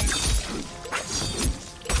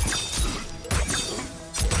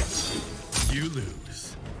 You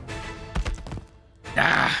lose.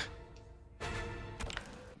 Ah.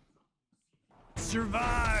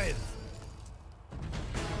 Survive.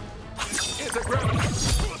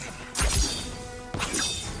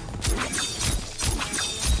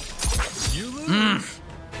 You lose.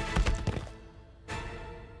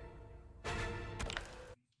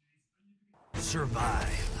 Survive.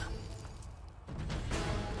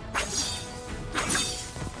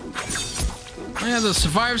 Yeah, the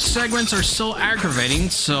survive segments are still aggravating,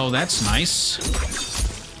 so that's nice.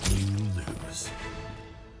 You lose.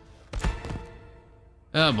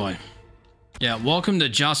 Oh boy. Yeah, welcome to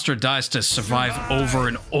Joster Dies to survive over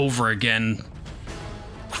and over again.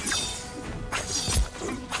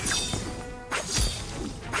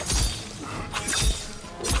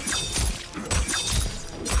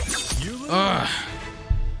 Ugh.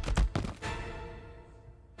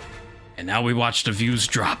 And now we watch the views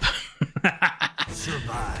drop.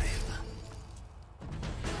 Survive.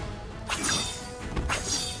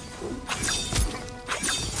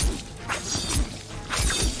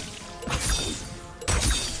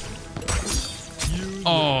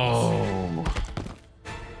 Oh.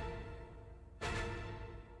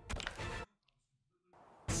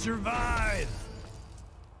 Survive!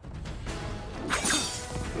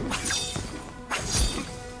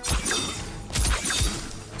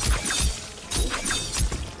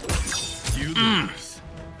 You lose.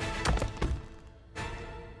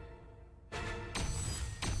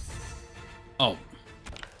 Oh.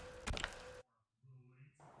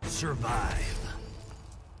 Survive.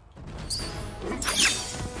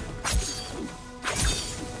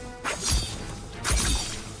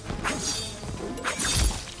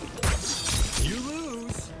 You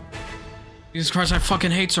lose. Jesus Christ, I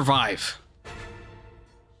fucking hate Survive.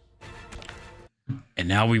 And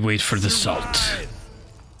now we wait for the salt.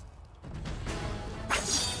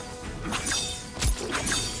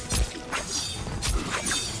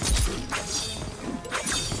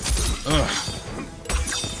 Ugh.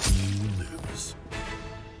 You lose.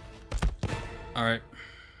 Alright.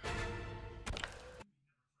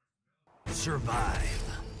 Survive.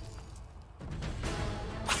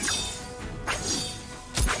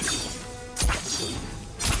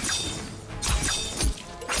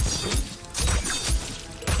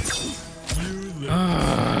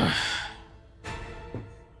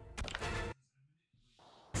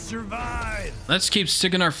 Survive. Let's keep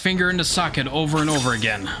sticking our finger in the socket over and over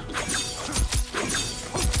again.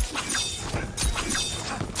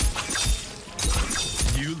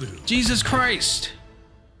 You lose. Jesus Christ!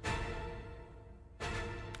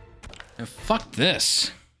 And fuck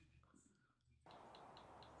this.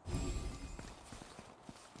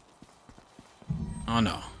 Oh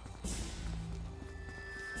no.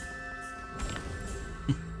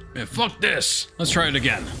 Man, fuck this. Let's try it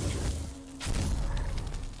again.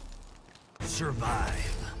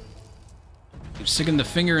 Survive. Keep sticking the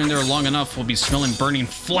finger in there long enough, we'll be smelling burning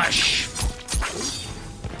flesh.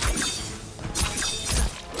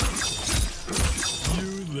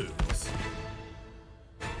 You lose.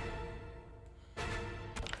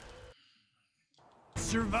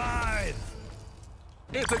 Survive.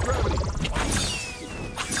 Anti-gravity.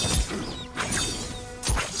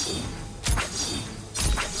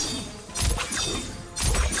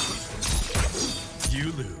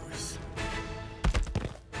 You lose.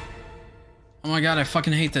 Oh my god, I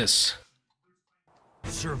fucking hate this.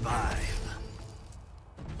 Survive.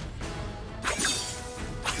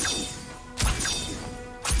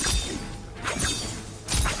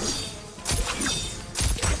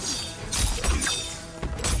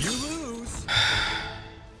 You lose.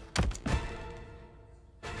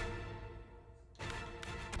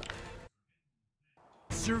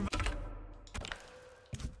 Survive.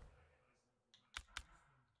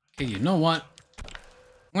 Okay, you know what?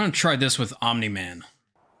 I'm gonna try this with Omni-Man.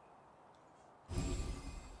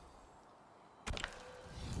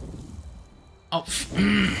 Oh,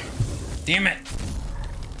 damn it.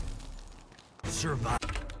 Survive.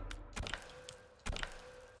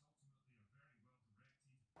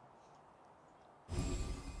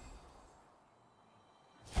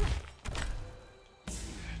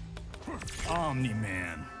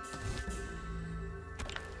 Omni-Man.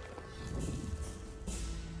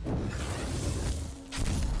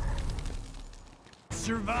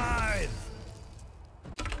 Survive.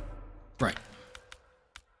 Right.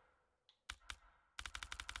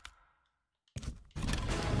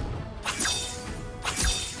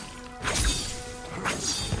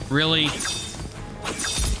 Really?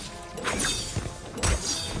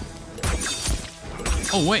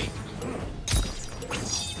 Oh, wait.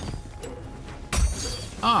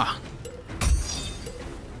 Ah.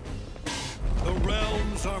 The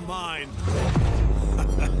realms are mine.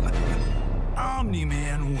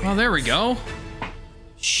 Omni-Man wins. Well, there we go.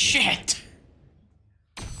 Shit.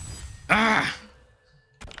 Ah.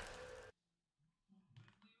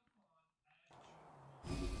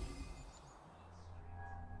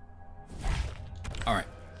 All right.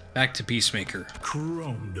 Back to Peacemaker.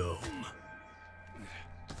 Chrome Dome.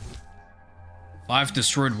 5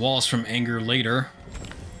 destroyed walls from anger later.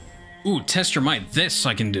 Ooh, test your might. This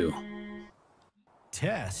I can do.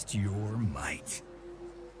 Test your might.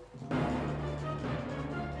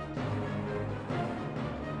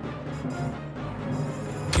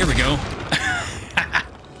 Here we go.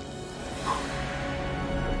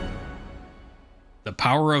 The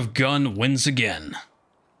power of gun wins again.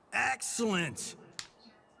 Excellent.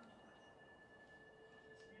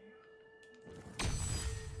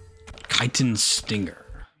 Chitin Stinger.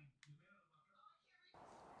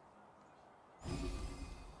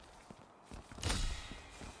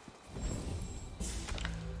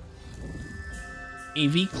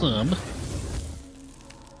 AV Club.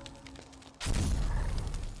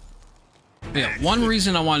 Yeah, one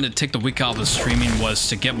reason I wanted to take the week off of streaming was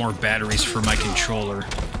to get more batteries for my controller.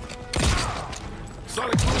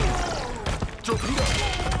 Sonic Boom. Torpedo.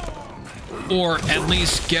 Or at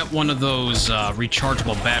least get one of those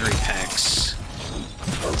rechargeable battery packs.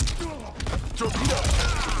 Torpedo.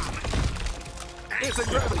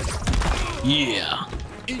 Anti-gravity. Yeah.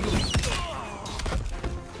 Eagle.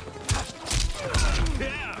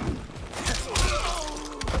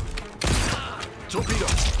 Torpedo.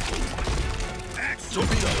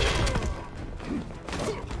 Torpedo.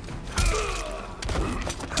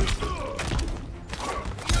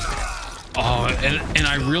 Oh, and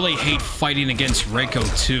I really hate fighting against Reiko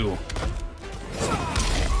too.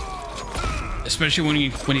 Especially when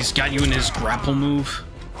he's got you in his grapple move.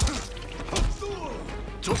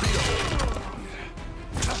 Torpedo.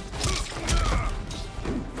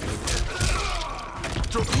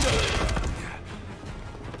 Torpedo.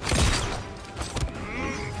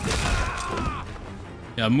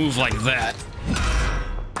 Yeah, move like that.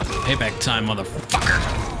 Payback time, motherfucker.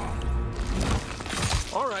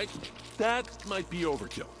 All right, that might be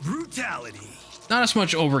overkill. Brutality. Not as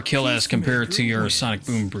much overkill as compared to your Sonic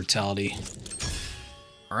Boom brutality.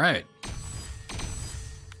 All right.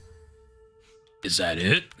 Is that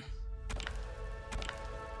it?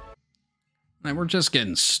 And we're just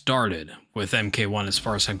getting started with MK1 as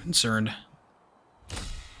far as I'm concerned.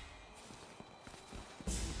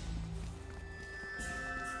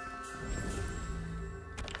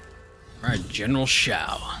 All right, General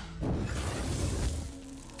Shao.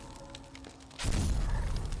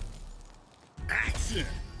 Action.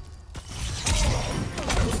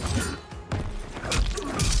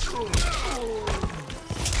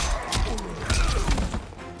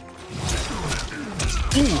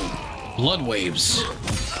 Ooh, blood waves.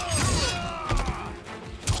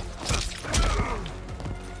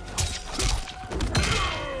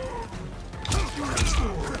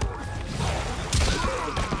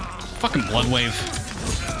 Fucking blood wave.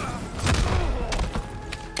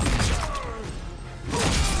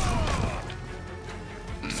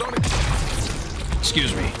 Sonic.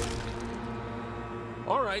 Excuse me.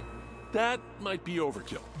 All right, that might be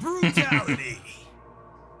overkill. Brutality.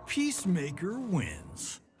 Peacemaker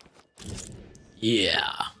wins.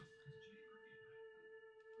 Yeah.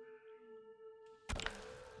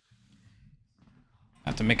 I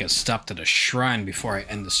have to make a stop to the shrine before I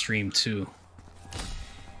end the stream too.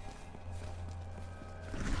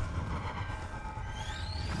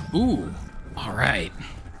 Ooh, all right.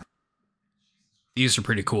 These are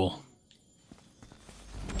pretty cool.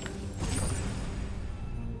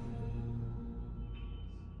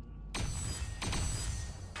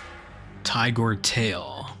 Tiger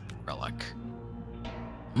Tail relic.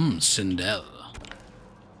 Sindel.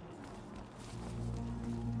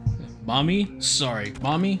 Mommy? Sorry,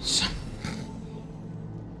 mommy?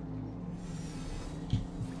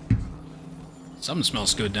 Something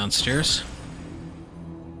smells good downstairs.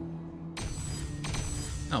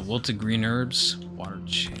 Oh, wilted green herbs, water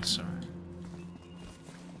chaser.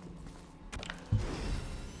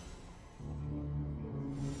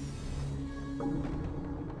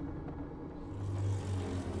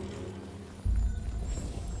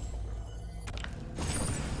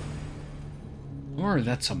 Or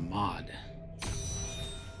that's a mod.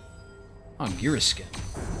 Oh, gear skin.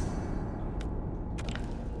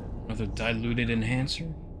 Another diluted enhancer.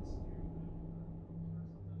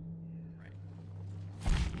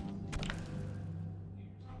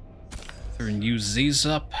 And use these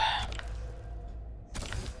up.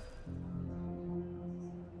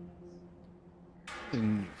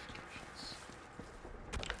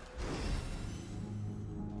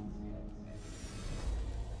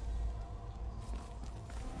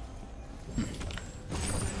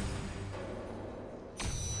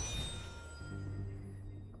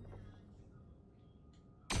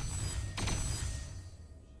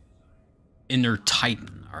 Inner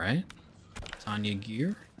Titan, alright. Tanya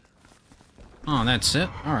gear. Oh, that's it?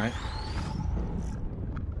 Alright.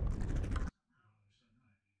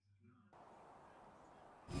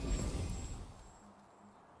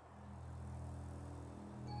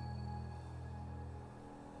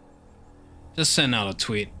 Just send out a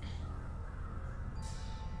tweet.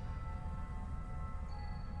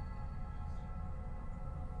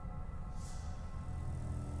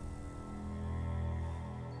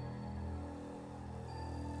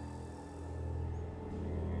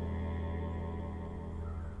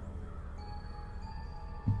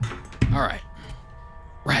 Alright.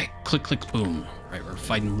 Right. Click, click, boom. Right, we're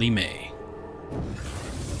fighting Li Mei.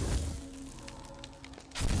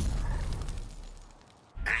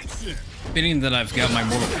 Fitting that I've got my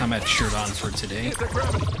Mortal Kombat shirt on for today.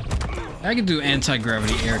 I can do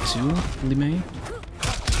anti-gravity air too, Li Mei.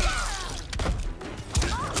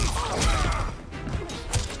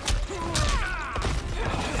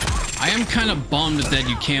 I am kind of bummed that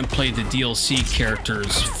you can't play the DLC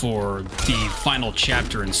characters for the final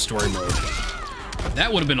chapter in story mode.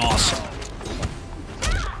 That would have been awesome.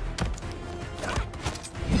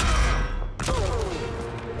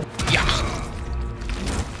 Yeah.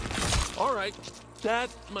 All right, that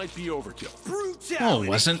might be overkill. Brutality. Oh, it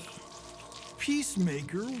wasn't.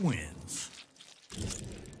 Peacemaker wins.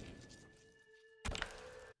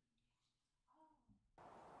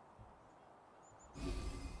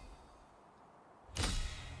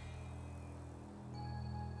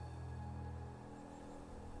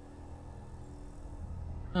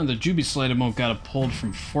 Oh, the Jubislated mode got pulled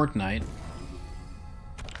from Fortnite.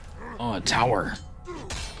 Oh, a tower.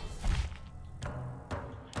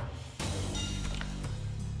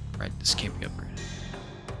 Right, this can't be upgraded.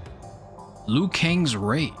 Liu Kang's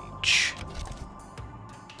Rage.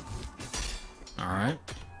 Alright.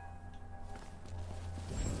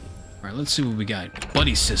 Alright, let's see what we got.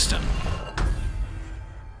 Buddy system.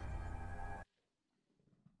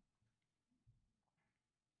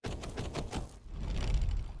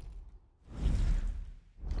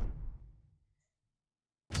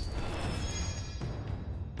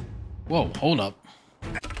 Whoa, hold up.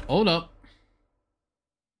 Hold up.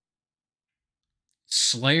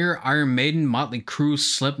 Slayer, Iron Maiden, Motley Crue,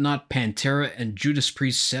 Slipknot, Pantera, and Judas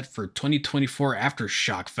Priest set for 2024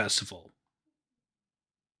 Aftershock Festival.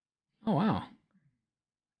 Oh, wow.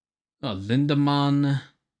 Oh, Lindemann,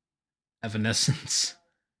 Evanescence.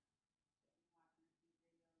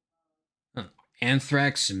 Oh,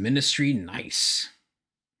 Anthrax, Ministry, nice.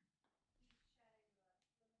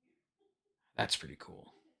 That's pretty cool.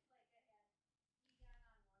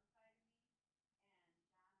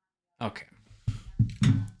 Okay.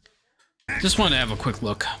 Just wanted to have a quick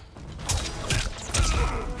look.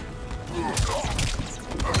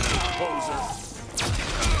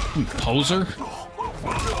 Poser?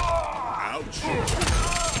 Ouch.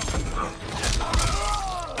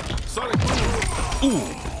 Sonic. Ooh.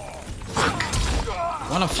 Fuck.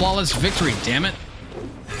 What a flawless victory, damn it.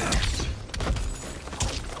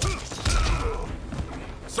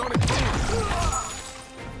 Sonic.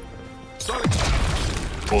 Sonic.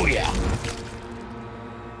 Oh, yeah.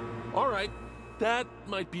 All right, that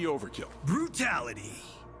might be overkill. Brutality.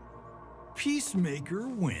 Peacemaker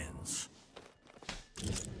wins.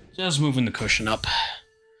 Just moving the cushion up.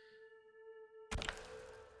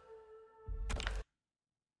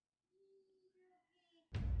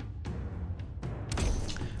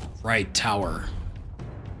 Right tower.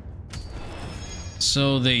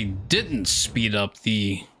 So they didn't speed up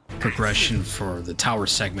the progression for the tower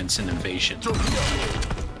segments in Invasion.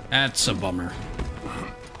 That's a bummer.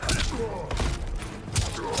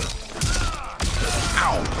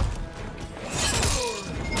 Ow!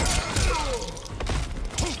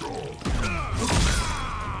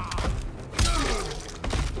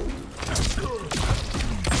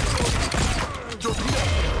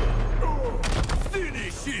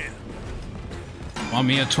 Finish him. Want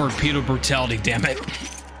me a torpedo brutality, damn it.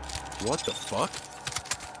 What the fuck?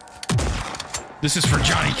 This is for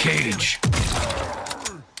Johnny Cage.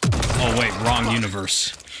 Oh wait, wrong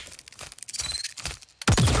universe.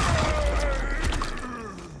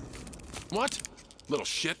 What? Little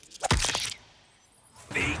shit.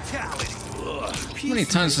 Fatality. How many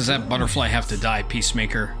times does that butterfly have to die,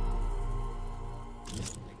 Peacemaker?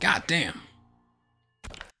 God damn.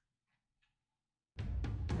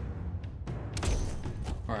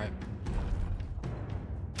 Alright.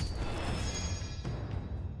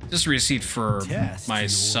 Just a receipt for my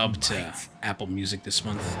sub to Apple Music this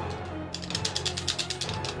month.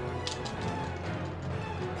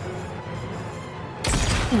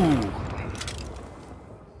 Ooh.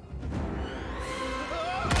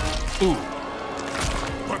 Ooh.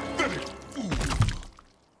 Pathetic.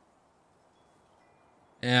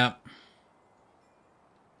 Yeah.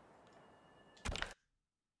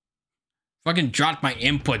 Fucking dropped my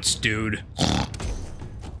inputs, dude.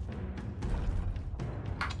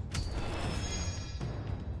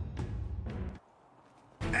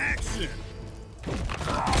 Action.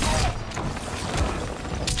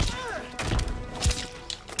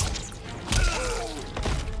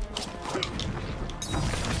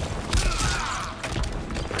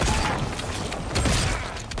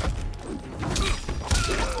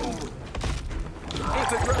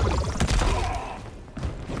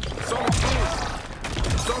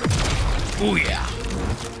 Oh yeah.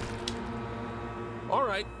 All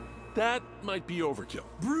right, that might be overkill.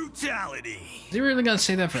 Brutality. Is he really gonna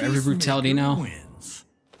say that for every brutality now? Wins.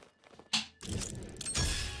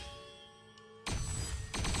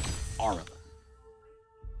 Alright.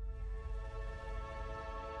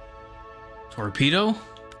 Torpedo?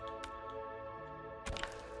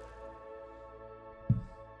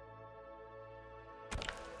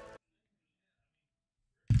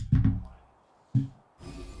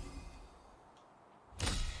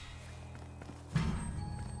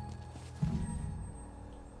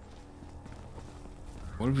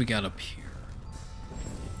 What have we got up here?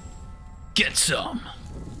 Get some!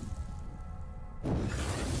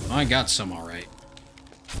 I got some, alright.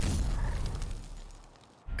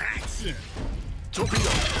 Action!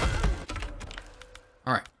 Torpedo!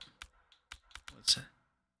 Alright. What's that?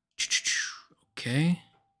 Okay.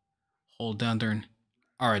 Hold down during...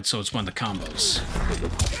 Alright, so it's one of the combos.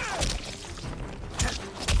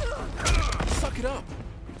 Suck it up!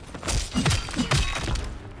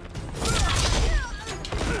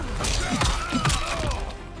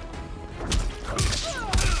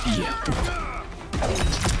 Yeah.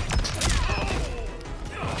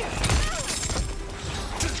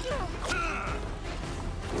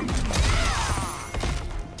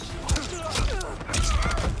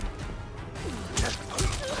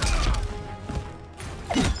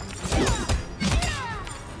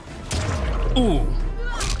 Ooh.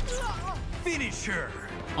 Finish her.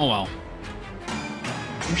 Oh well.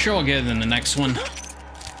 I'm sure I'll get it in the next one.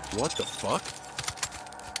 What the fuck?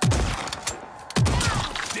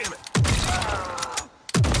 Damn it!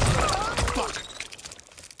 Fuck!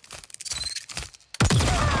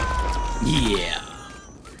 Yeah.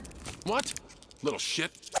 What? Little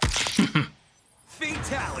shit.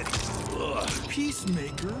 Fatality. Ugh.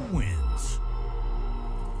 Peacemaker wins.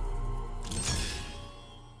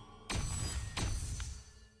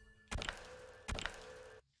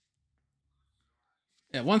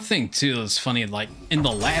 Yeah, one thing too that's funny, like in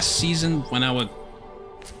the last season when I would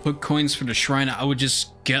put coins for the shrine, I would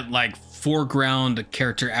just get like foreground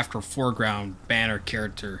character after foreground banner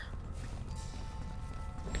character.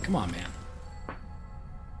 Come on, man.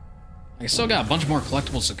 I still got a bunch more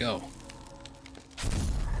collectibles to go.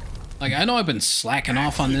 Like, I know I've been slacking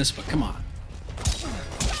off on this, but come on.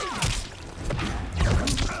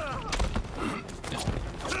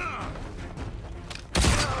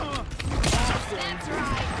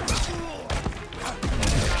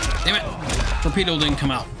 Damn it! Torpedo didn't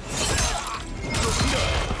come out.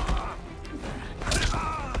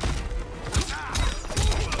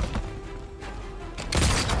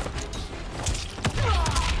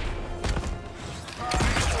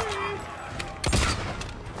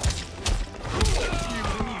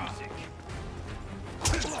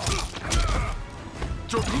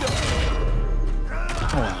 Torpedo! Oh,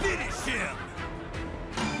 wow. Finish him.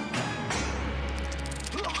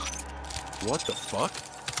 What the fuck?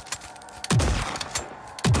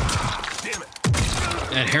 Damn it!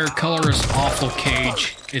 That hair color is awful,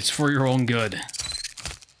 Cage. It's for your own good.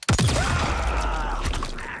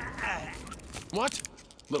 What?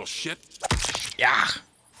 Little shit. Yeah.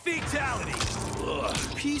 Fatality. Ugh.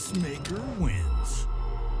 Peacemaker wins.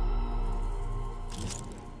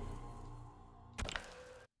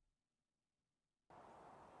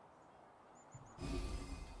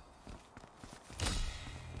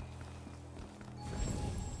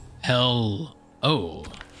 Hell. Oh.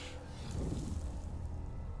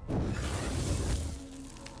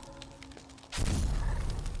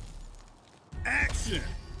 Action.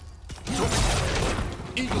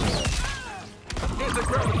 Eagle.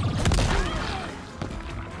 Anti-gravity.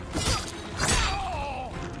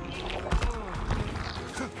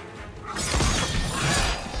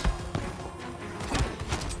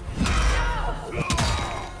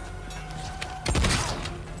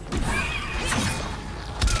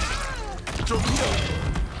 Torpedo.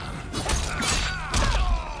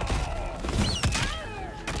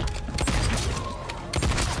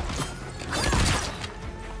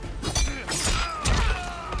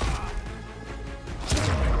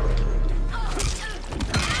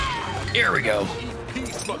 Here we go.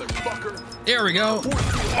 Peace, motherfucker. There we go.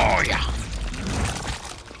 Oh, yeah.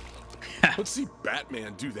 Let's see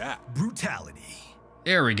Batman do that. Brutality.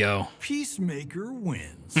 There we go. Peacemaker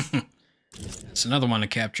wins. That's another one to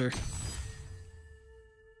capture.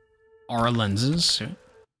 Aura lenses. That's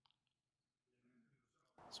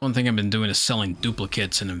one thing I've been doing is selling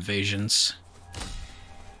duplicates and invasions.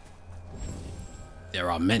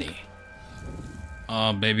 There are many.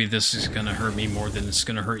 Oh, baby, this is gonna hurt me more than it's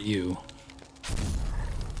gonna hurt you.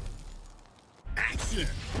 Action.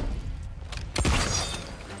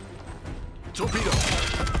 Torpedo.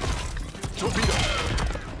 Torpedo.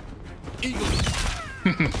 Eagle.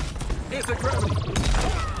 Anti-gravity.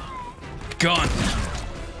 Gun.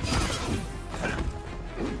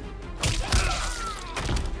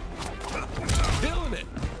 Killing it.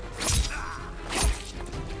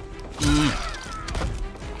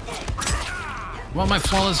 Want my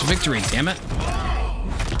flawless victory, damn it.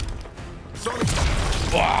 Sorry.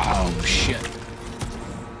 Wow, shit.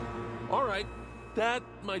 All right. That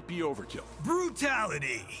might be overkill.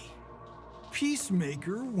 Brutality.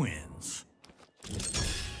 Peacemaker wins.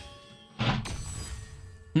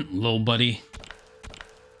 Little buddy.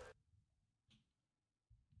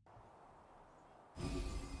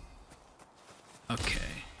 Okay.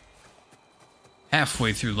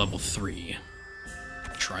 Halfway through level 3.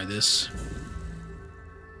 Try this.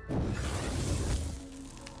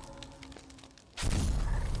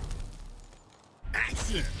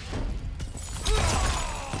 Action!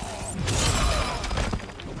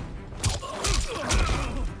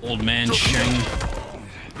 Old man Sheng.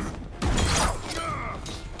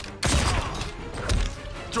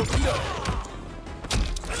 Torpedo!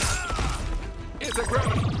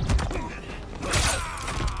 Anti-gravity!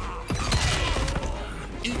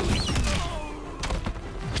 Eagle!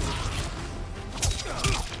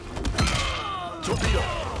 Torpedo!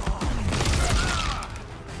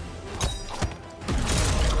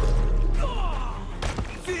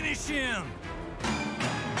 Finish him!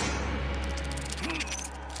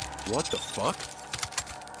 What the fuck?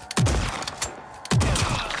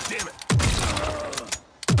 Damn it!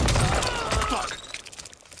 Fuck!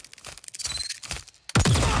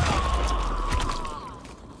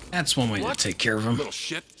 That's one way to take care of him. Little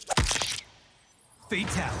shit.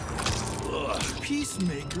 Fatality.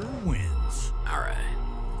 Peacemaker wins. Alright.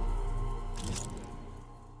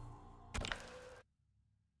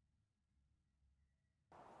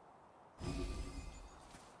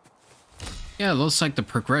 Yeah, it looks like the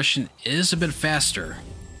progression is a bit faster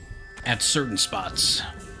at certain spots.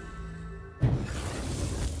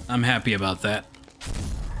 I'm happy about that.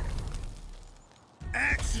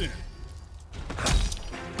 Action!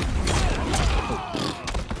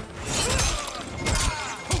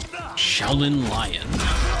 Shaolin Lion.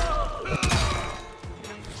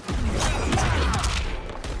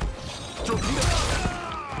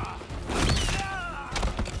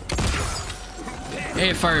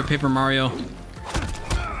 Hey, Fire Paper Mario.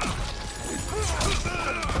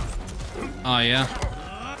 Oh, yeah.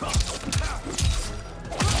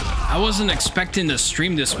 I wasn't expecting to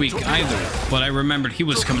stream this week either, but I remembered he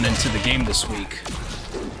was coming into the game this week.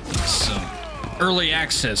 So, early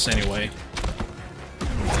access anyway.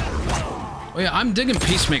 Oh yeah, I'm digging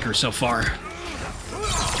Peacemaker so far.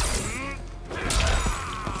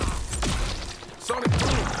 Sonic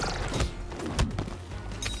Boom!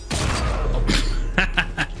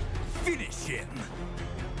 Finish him!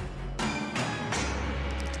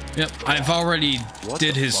 Yep, I've already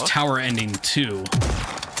did his fuck? tower ending too.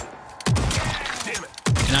 Damn it!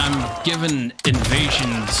 And I'm giving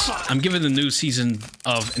the new season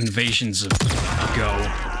of Invasions a go.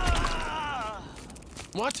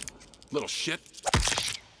 What? Little shit.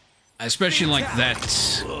 I especially like that.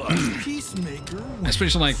 Peacemaker I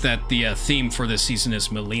especially like that the theme for this season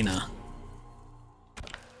is Melina.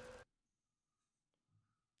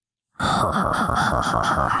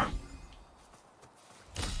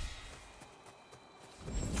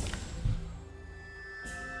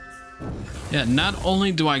 Yeah, not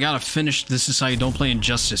only do I gotta finish This Is How You Don't Play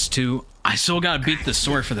Injustice 2, I still gotta beat the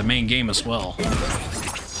story for the main game as well.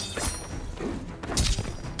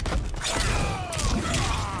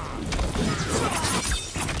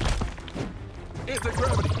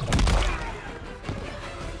 Anti-gravity!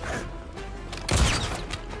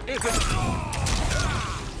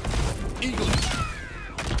 Eagle!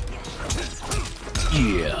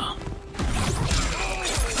 Yeah.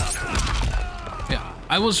 Yeah,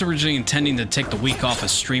 I was originally intending to take the week off of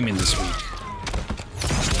streaming this week.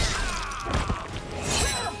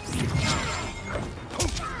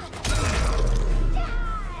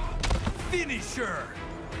 Finisher!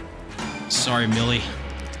 Sorry, Millie.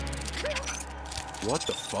 What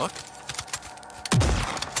the fuck?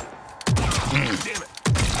 Damn it!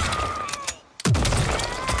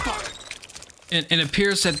 It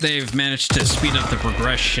appears that they've managed to speed up the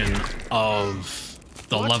progression of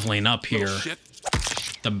the leveling up here. Shit.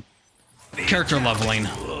 The character leveling.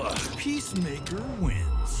 Peacemaker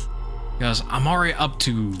wins. Because I'm already up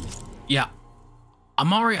to... Yeah.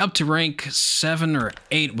 I'm already up to rank 7 or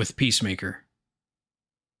 8 with Peacemaker.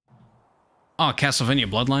 Oh, Castlevania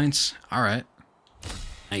Bloodlines? Alright.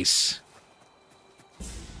 Nice.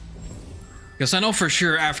 Because I know for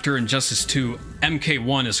sure after Injustice 2,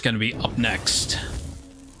 MK1 is going to be up next.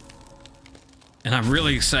 And I'm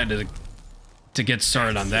really excited to get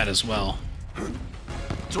started on that as well.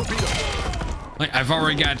 Torpedo! Like, I've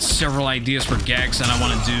already got several ideas for gags that I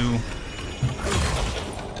want to do.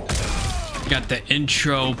 Got the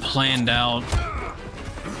intro planned out.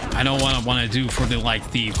 I know what I want to do for the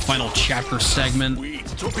final chapter segment.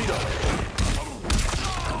 Torpedo!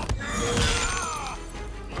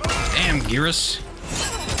 Damn, Gearus.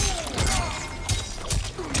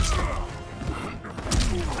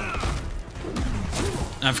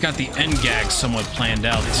 I've got the end gag somewhat planned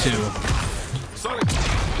out too. Sonic.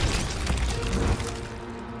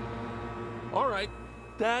 All right,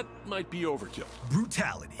 that might be overkill.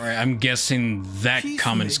 Brutality. All right, I'm guessing that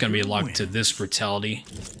comment is going to be locked to wins. this brutality.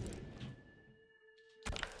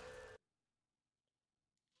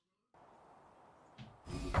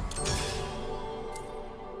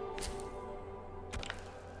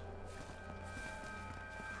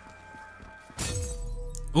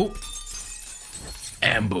 Oh.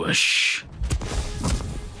 Ambush.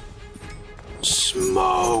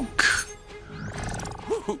 Smoke.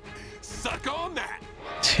 Woo-hoo. Suck on that.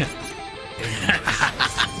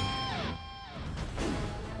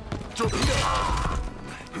 Torpedo.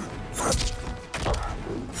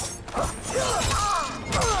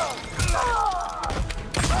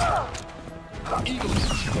 Eagle.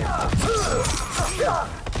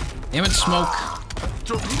 Damn it, Smoke.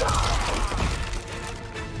 Torpedo.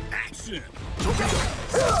 Action. Torpedo.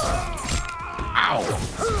 Ow.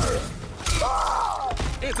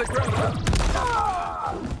 It's a ground.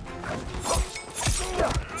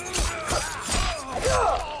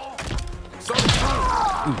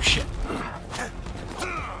 Ooh, shit.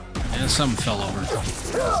 And something fell over.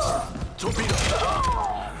 Torpedo.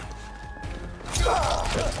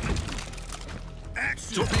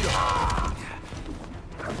 Torpedo.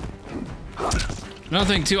 Another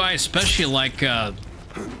thing too, I especially like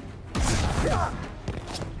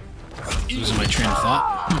losing my train of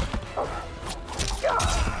thought.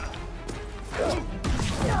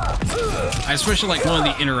 I especially like one of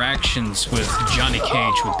the interactions with Johnny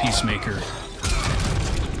Cage with Peacemaker.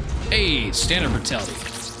 Hey, standard brutality.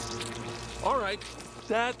 All right,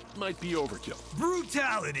 that might be overkill.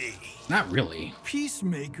 Brutality. Not really.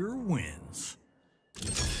 Peacemaker wins.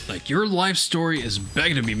 Like, your life story is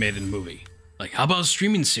begging to be made in a movie. Like, how about a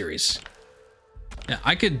streaming series? Yeah,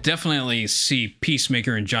 I could definitely see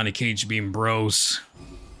Peacemaker and Johnny Cage being bros.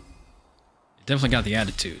 Definitely got the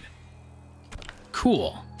attitude.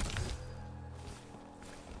 Cool.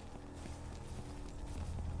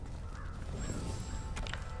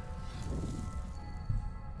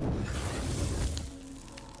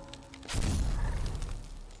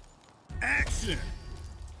 Action.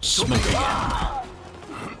 Smoke again.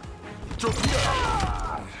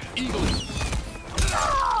 Torpedo. Eagle.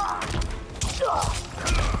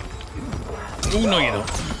 Oh, no, you don't.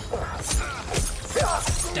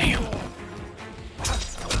 Damn.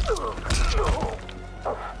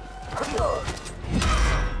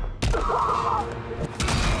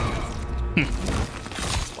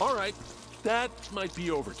 All right, that might be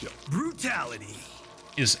overkill. Brutality.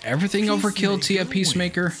 Is everything overkill to you,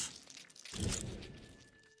 Peacemaker?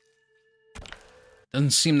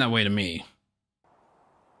 Doesn't seem that way to me.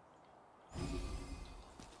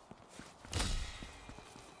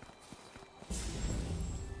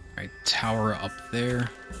 Alright, tower up there.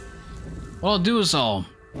 What I'll do is I'll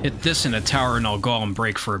hit this in a tower and I'll go on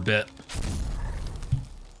break for a bit.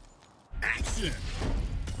 Action.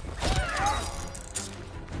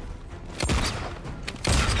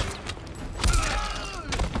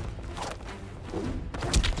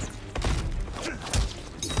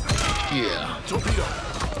 Yeah. Torpedo.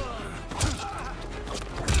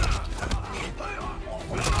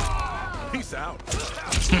 Peace out.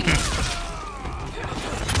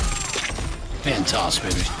 Fantastic,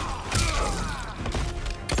 baby.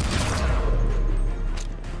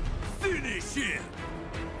 Finish him.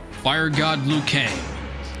 Fire God Liu Kang.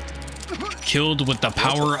 Killed with the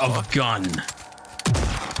power of a gun.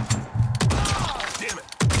 Damn it.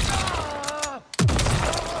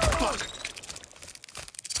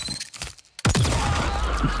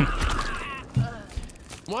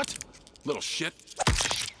 What? Little shit.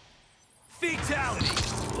 Fatality.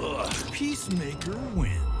 Ugh. Peacemaker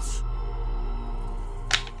wins.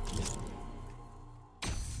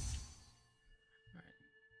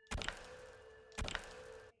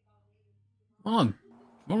 Well,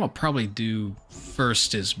 what I'll probably do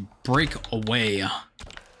first is break away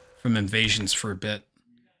from invasions for a bit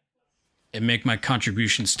and make my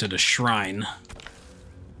contributions to the shrine.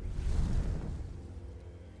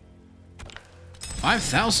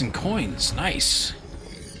 5,000 coins, nice.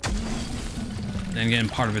 Then again,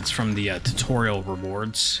 part of it's from the tutorial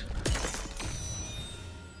rewards.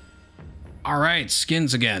 Alright,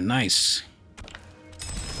 skins again, nice.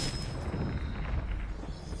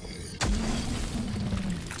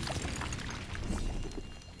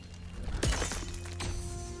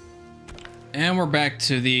 And we're back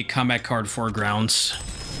to the combat card foregrounds.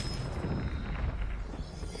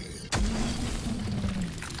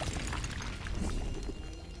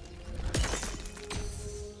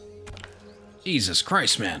 Jesus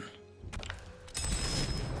Christ, man.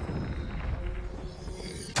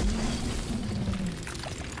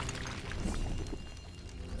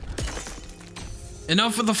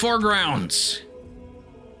 Enough of the foregrounds.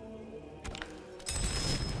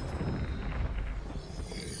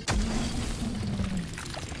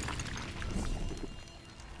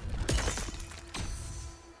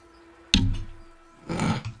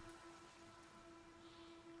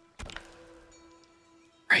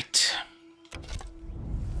 Right.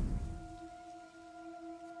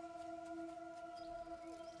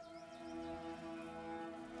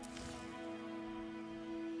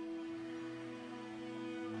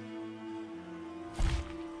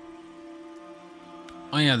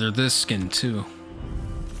 Oh yeah, they're this skin too.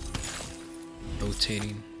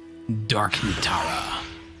 Rotating. Dark Nitara.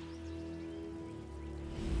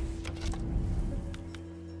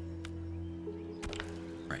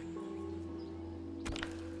 Right.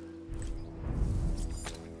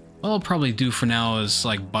 What I'll probably do for now is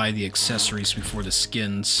like buy the accessories before the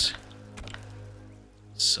skins.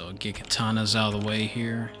 So get katanas out of the way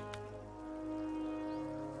here.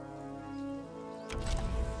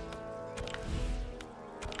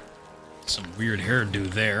 Some weird hairdo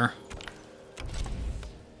there.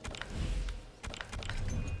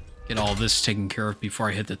 Get all this taken care of before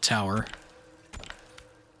I hit the tower.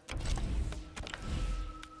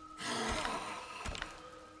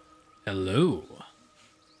 Hello.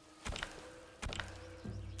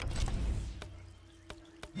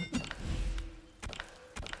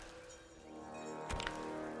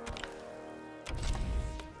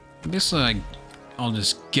 I guess I'll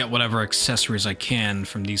just get whatever accessories I can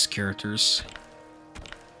from these characters.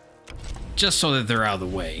 Just so that they're out of the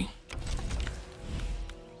way.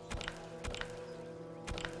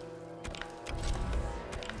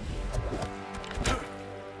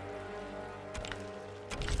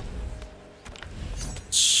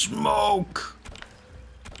 Smoke!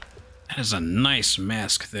 That is a nice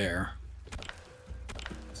mask there.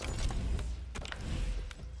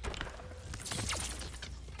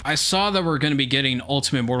 I saw that we're going to be getting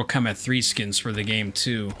Ultimate Mortal Kombat 3 skins for the game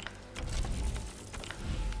too.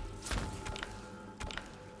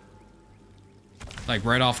 Like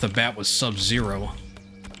right off the bat with Sub-Zero.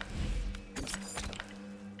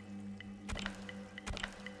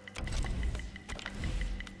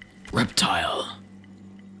 Reptile.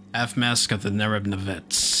 Half mask of the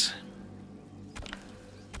Nerebnevets.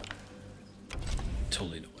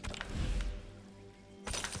 Totally know what that is.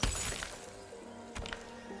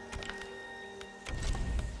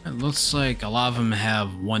 It looks like a lot of them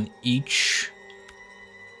have one each.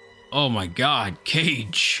 Oh my god,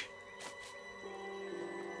 Cage.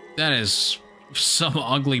 That is some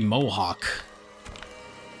ugly mohawk.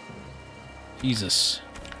 Jesus.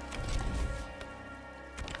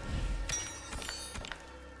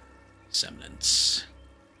 Semblance.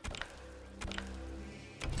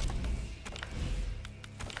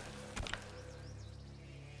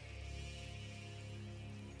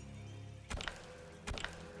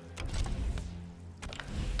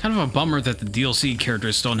 Kind of a bummer that the DLC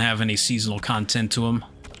characters don't have any seasonal content to them.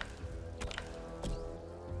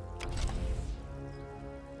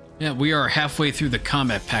 Yeah, we are halfway through the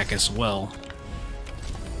combat pack as well.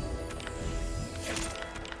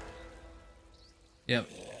 Yep.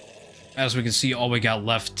 As we can see, all we got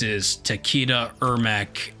left is Takeda,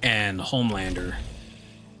 Ermac, and Homelander.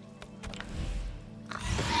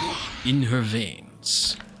 In her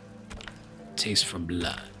veins. Taste for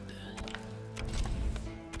blood.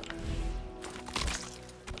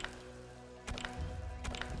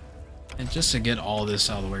 And just to get all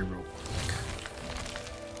this out of the way real quick.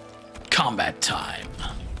 Combat time.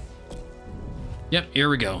 Yep, here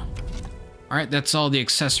we go. Alright, that's all the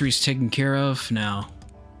accessories taken care of. Now,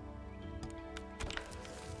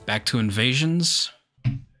 back to invasions.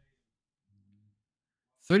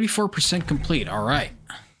 34% complete, alright.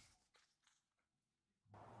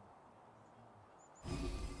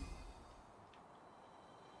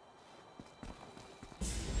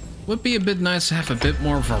 Would be a bit nice to have a bit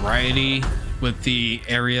more variety with the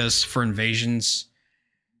areas for invasions,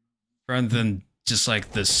 rather than just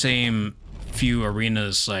like the same few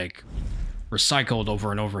arenas like recycled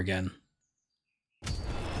over and over again.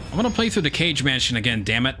 I'm gonna play through the Cage Mansion again,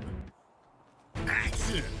 damn it.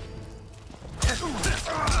 Action.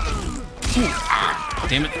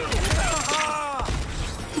 Damn it.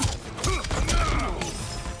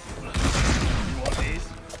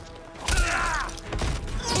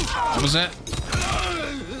 What was that?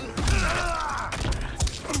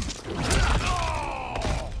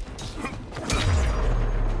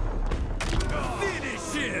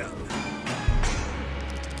 Finish him.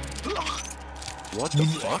 What the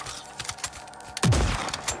fuck?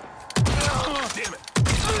 Damn it.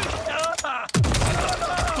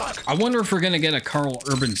 I wonder if we're gonna get a Carl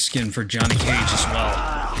Urban skin for Johnny Cage as well.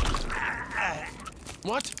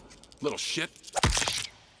 What? Little shit.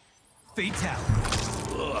 Fatality.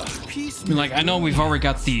 I mean, like, I know we've already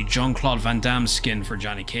got the Jean-Claude Van Damme skin for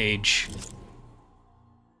Johnny Cage.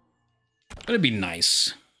 But it'd be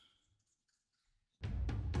nice.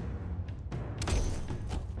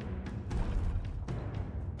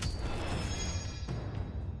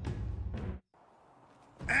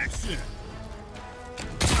 Action.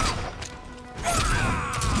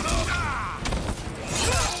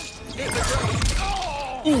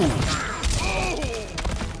 Ooh.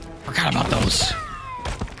 Forgot about those.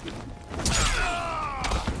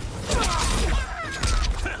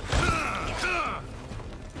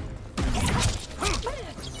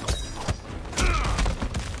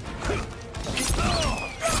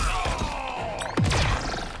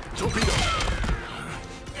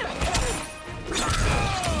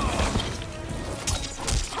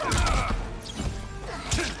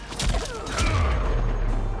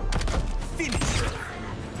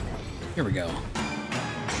 Here we go.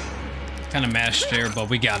 Kind of mashed there, but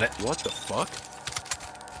we got it. What the fuck?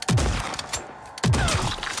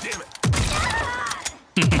 Damn it.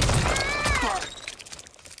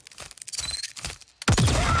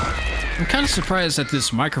 I'm kind of surprised that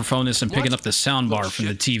this microphone isn't picking up the soundbar from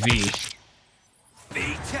the TV.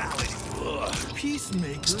 Fatality.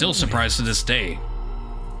 Peacemaker. Still surprised to this day.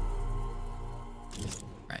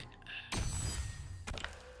 Right.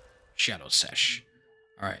 Shadow Sesh.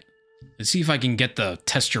 Alright. Let's see if I can get the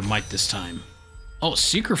test your might this time. Oh,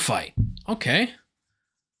 secret fight. Okay.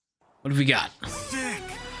 What have we got? Sick.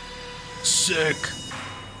 Sick.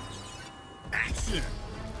 Action.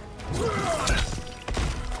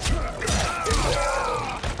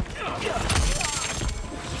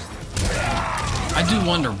 I do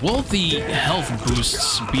wonder, will the health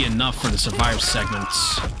boosts be enough for the survive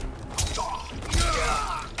segments?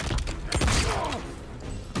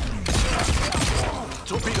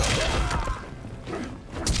 Torpedo.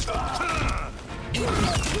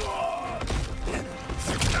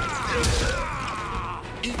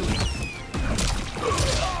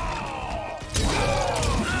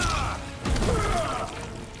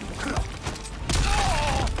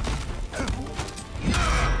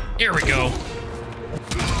 Here we go.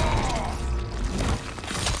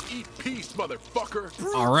 Eat peace, motherfucker.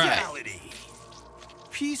 All right. Brutality.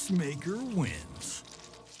 Peacemaker wins.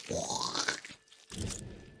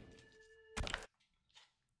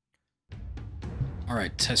 All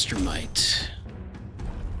right, test your might.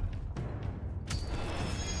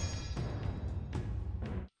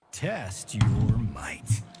 Test your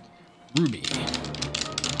might. Ruby.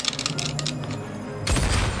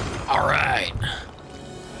 All right.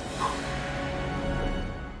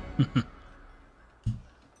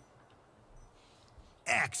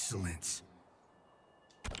 Excellent.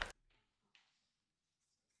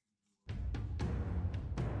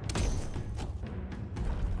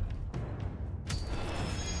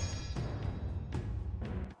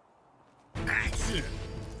 Action.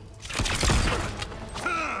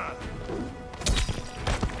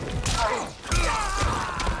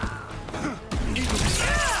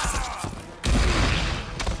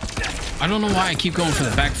 I don't know why I keep going for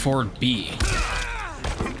the back forward B.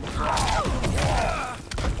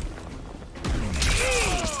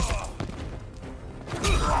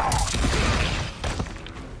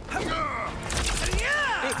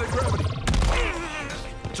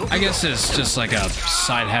 I guess it's just like a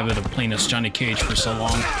side habit of playing as Johnny Cage for so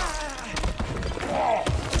long.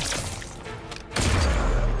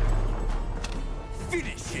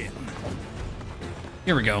 Finish him.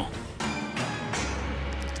 Here we go.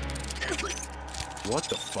 What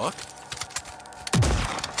the fuck?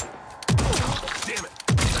 Damn it.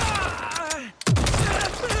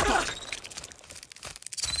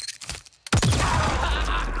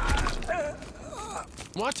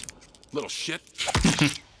 What? Little shit.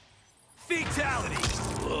 Fatality.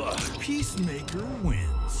 Peacemaker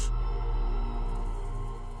wins.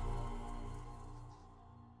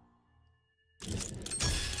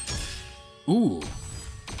 Ooh,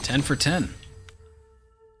 10 for 10.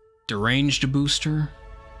 Deranged booster.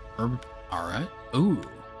 All right. Ooh.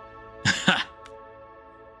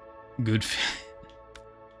 Good.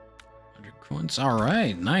 100 coins. All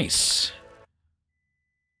right. Nice.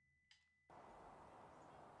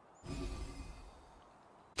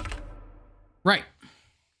 Right.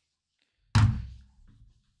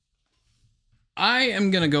 I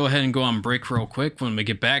am going to go ahead and go on break real quick. When we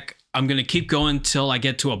get back, I'm going to keep going till I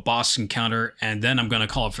get to a boss encounter, and then I'm going to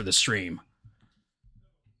call it for the stream.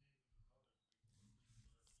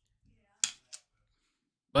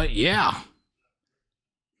 But yeah.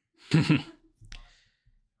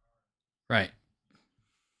 Right.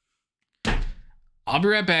 I'll be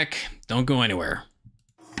right back. Don't go anywhere.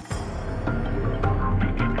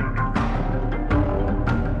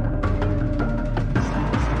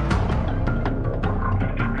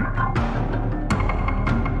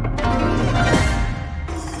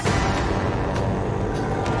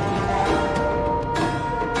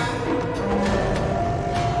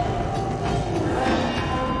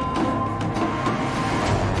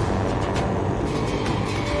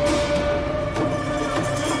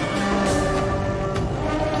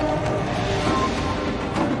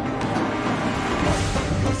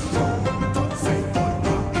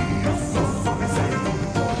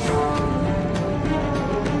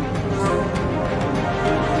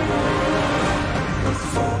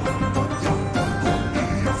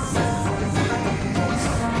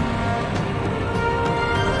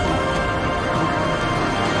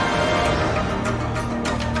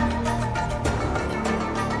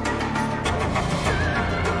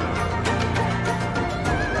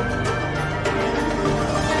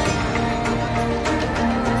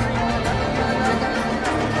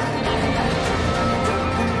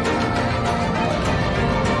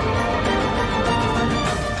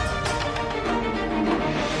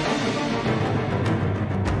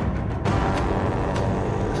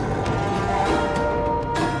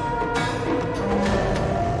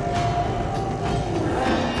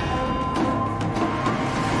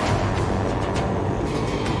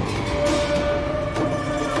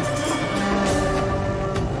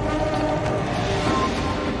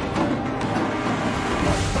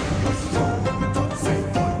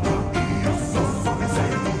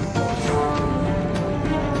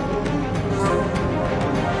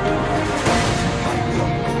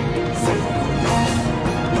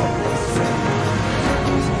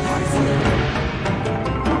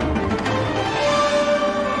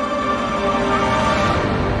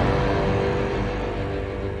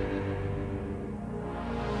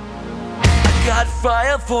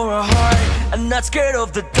 Fire for a heart, I'm not scared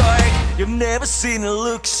of the dark. You've never seen it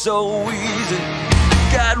look so easy.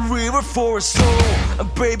 Got river for a soul,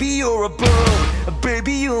 baby you're a bird,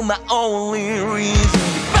 baby you're my only reason.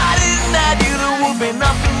 If I didn't have you, there would be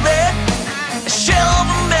nothing left. A shell of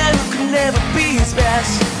a man who could never be his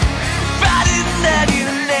best. If I didn't have you,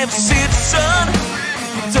 I'd never see the sun.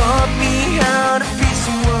 You taught me how to be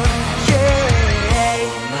someone, yeah.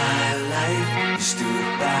 My life, you stood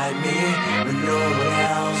by me when no one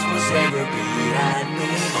else was ever behind me.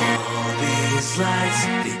 All these lights,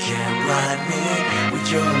 they can't blind me. With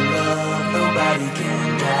your love, nobody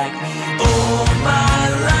can drag me. All my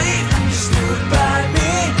life, you stood by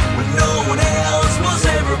me when no one else was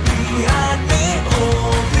ever behind me.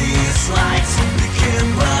 All these lights, they can't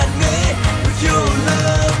blind me. With your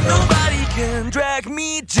love, nobody can drag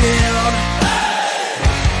me down.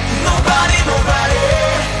 Nobody, nobody,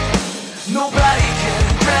 nobody can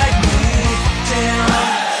drag me down.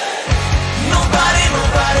 Nobody,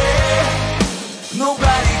 nobody,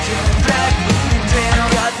 nobody can drag me down. I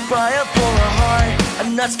got fire for a heart,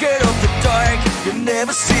 I'm not scared of the dark. You've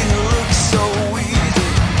never seen it look so easy.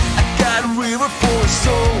 I got a river for a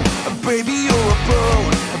soul, baby you're a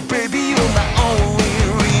boat, baby you're my only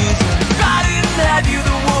reason. If I didn't have you,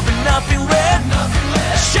 there would be nothing left.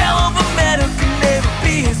 A shell of a man who could never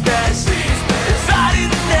be his best. If I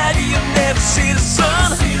didn't have you, you'd never see the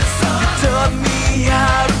sun. You taught me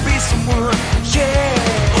how to be someone, yeah.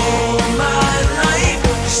 All my life,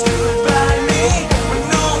 you stood by me when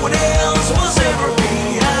no one else was ever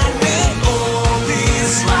behind me. All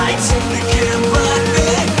these lights, they can't blind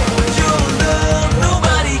me. With your love,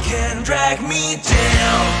 nobody can drag me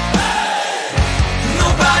down.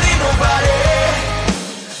 Nobody, nobody,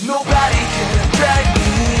 nobody can drag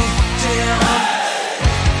me down.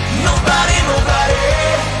 Nobody, nobody,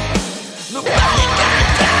 nobody can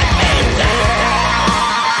drag me down.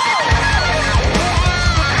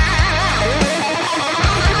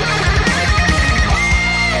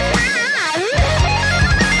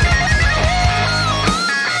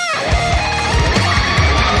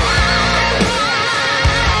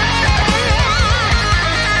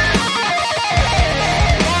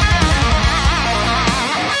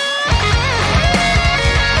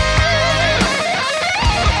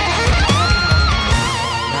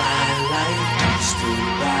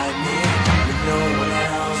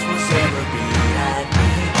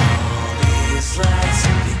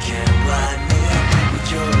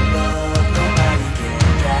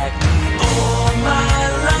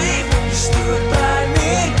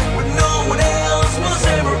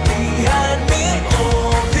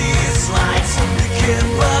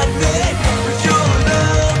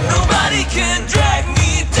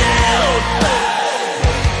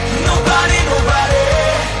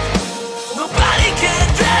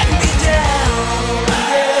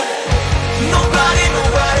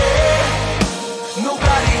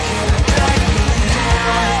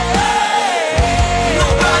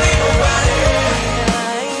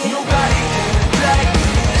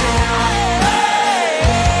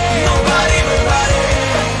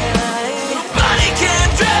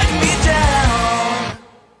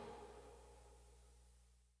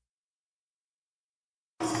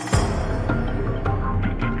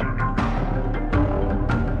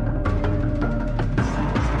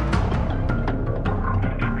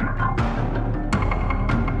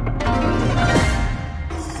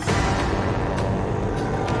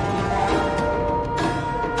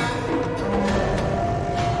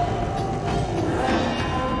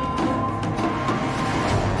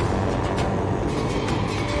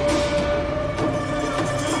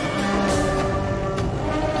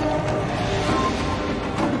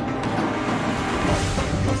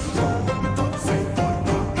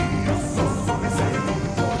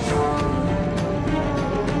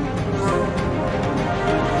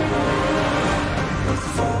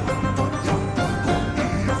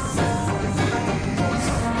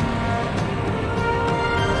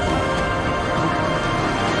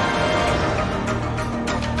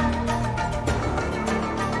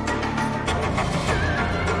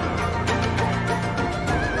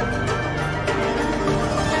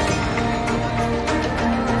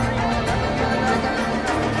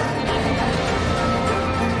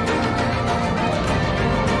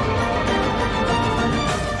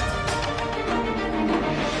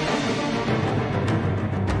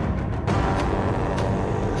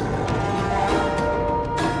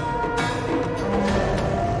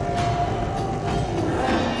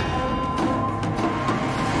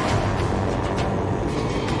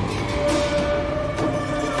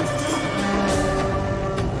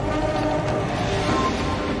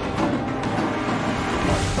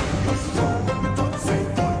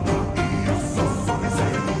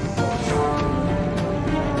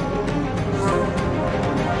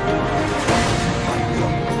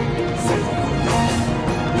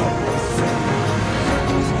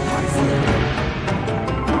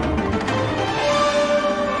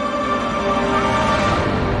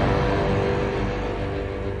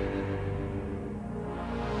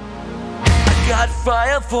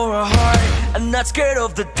 fire for a heart. I'm not scared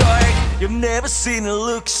of the dark. You've never seen it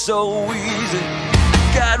look so easy.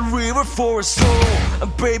 Got river for a soul.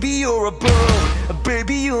 Baby, you're a boat.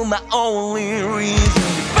 Baby, you're my only reason.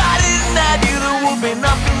 If I didn't have you, there would be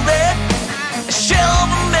nothing left. A shell of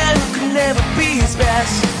a man who could never be his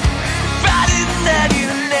best. If I didn't have you,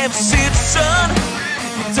 I'd never see the sun.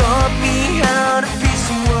 You taught me how to be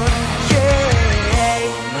someone, yeah.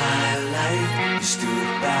 My life, you stood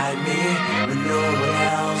by me when no one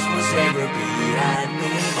else was ever behind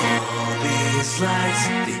me. All these lights,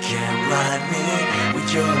 they can't blind me. With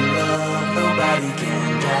your love, nobody can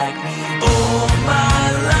drag me. All my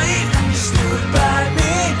life, you stood by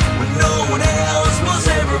me when no one else was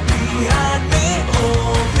ever behind me.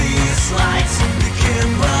 All these lights, they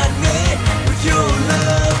can't blind me. With your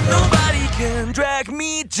love, nobody can drag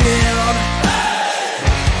me down.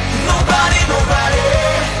 Nobody, nobody,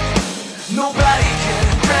 nobody can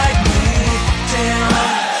drag me down.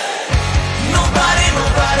 Nobody,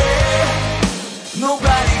 nobody,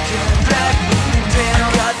 nobody can drag me down.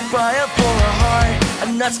 I got fire for a heart.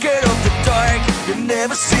 I'm not scared of the dark. You've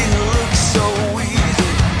never seen it look so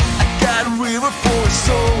easy. I got a river for a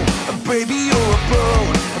soul. Baby, you're a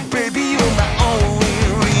boat. Baby, you're my only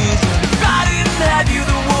reason. If I didn't have you,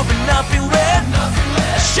 there would be nothing left.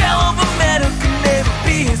 A shell of a man who could never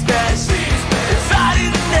be his best. If I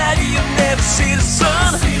didn't have you, you'd never see the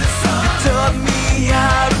sun. You taught me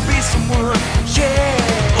how to be someone, yeah.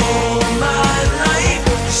 All my life,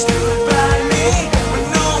 you stood by me when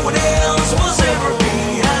no one else was ever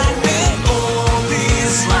behind me. All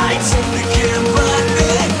these lights, they can't blind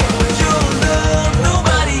me. With your love,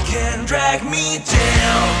 nobody can drag me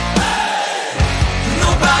down.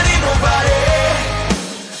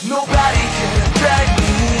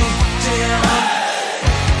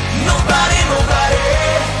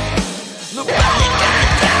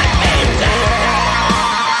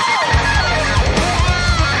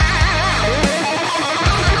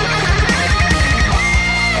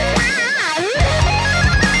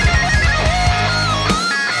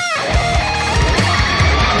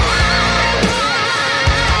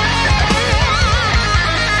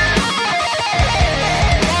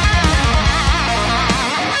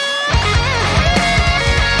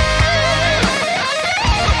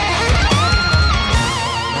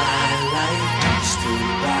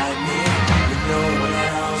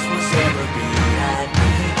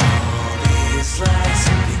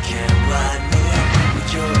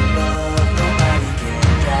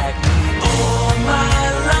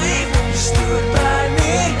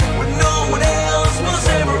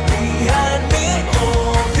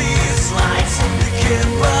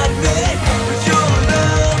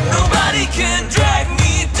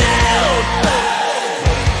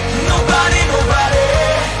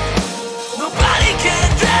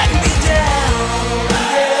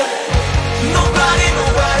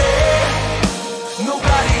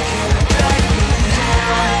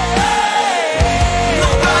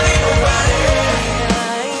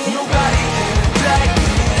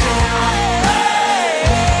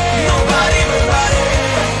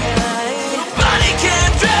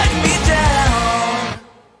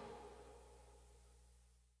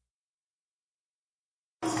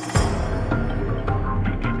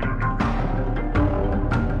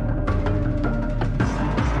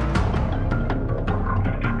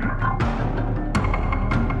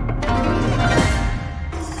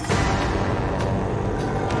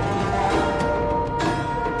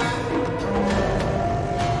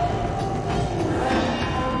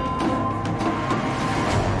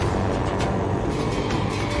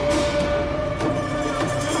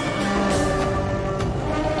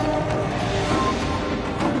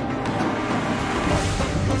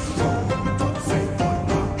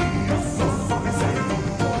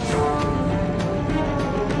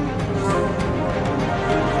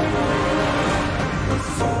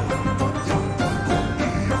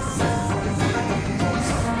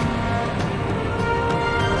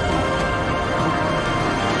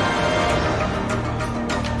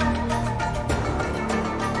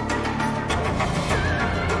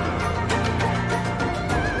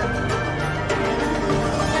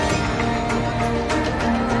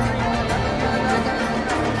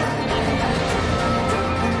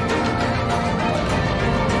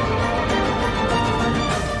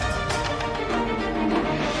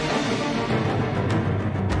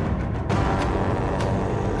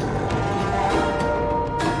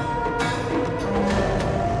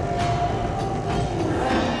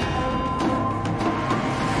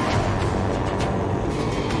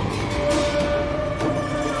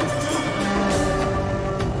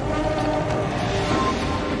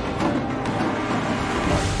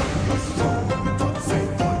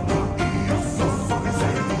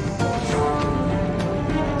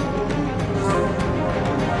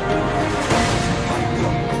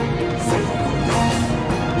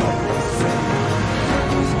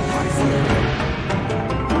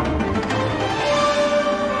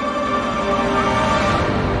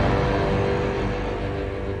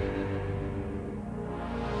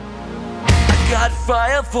 got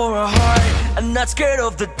fire for a heart, I'm not scared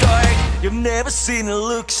of the dark. You've never seen it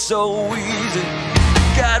look so easy.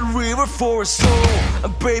 Got river for a soul,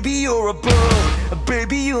 baby you're a bird,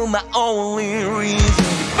 baby you're my only reason.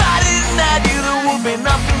 If I didn't have you, there would be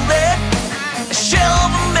nothing left. A shell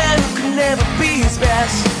of a man who could never be his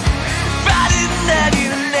best. If I didn't have you,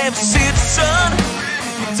 I'd never see the sun.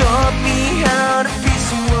 You taught me how to be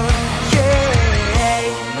someone, yeah.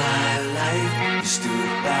 My life, you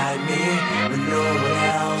stood by me when no one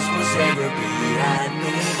else was ever behind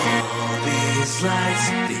me. All these lights,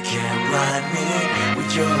 they can't blind me.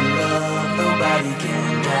 With your love, nobody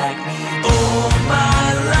can drag me. All my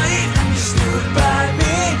life, you stood by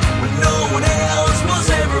me when no one else was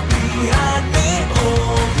ever behind me.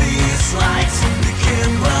 All these lights, they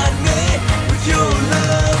can't blind me. With your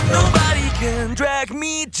love, nobody can drag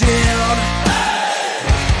me down.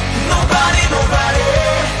 Nobody, nobody,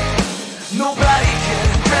 nobody can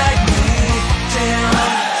drag me down.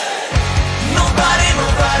 Nobody,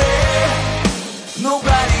 nobody,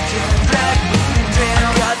 nobody can drag me down.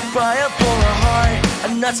 I got fire for a heart,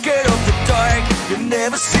 I'm not scared of the dark. You've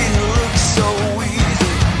never seen it look so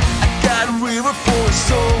easy. I got river for a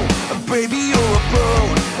soul, baby you're a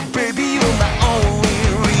boat, baby you're my only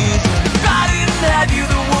reason. If I didn't have you,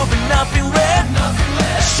 there would be nothing left.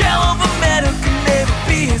 A shell of a man who can never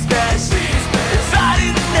be his best. If I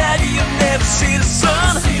didn't have you, you'd never see the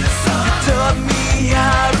sun. You taught me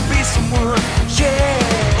how to be someone, yeah.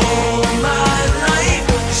 All my life,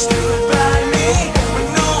 you stood by me when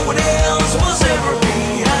no one else was ever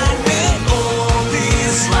behind me. All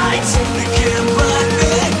these lights, they can't blind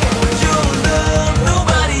me. With your love,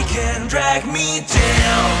 nobody can drag me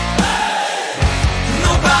down.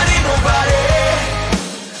 Nobody, nobody,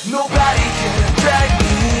 nobody can drag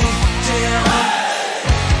me down.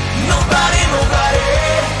 Nobody, nobody,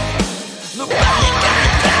 nobody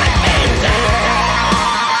can drag me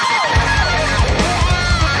down.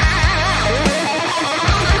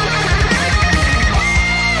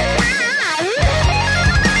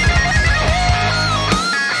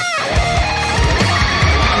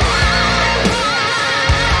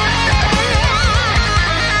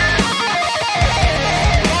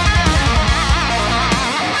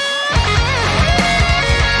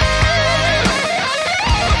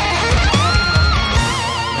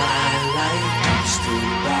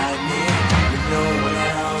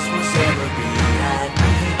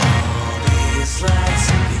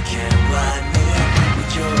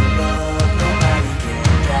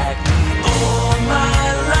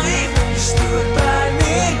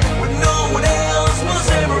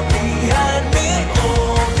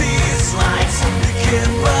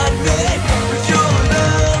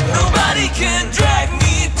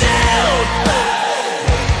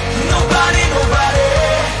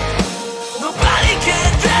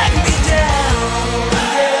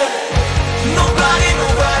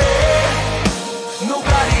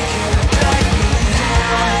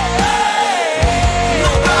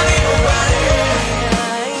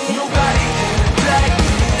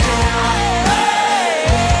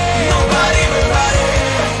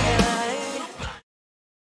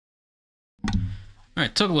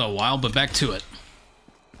 Alright, took a little while, but back to it.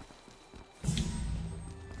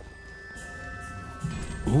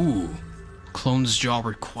 Ooh. Clone's jaw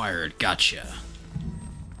required. Gotcha.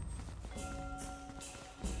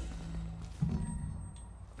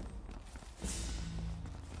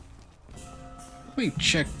 Let me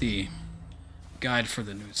check the guide for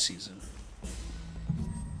the new season.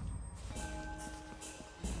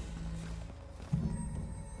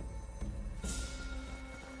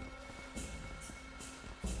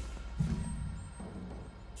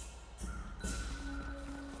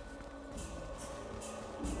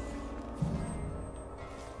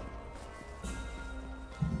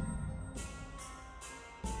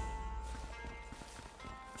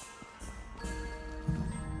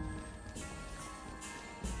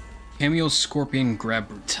 Cameo Scorpion Grab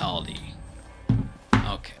Brutality.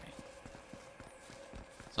 Okay.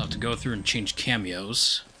 So I have to go through and change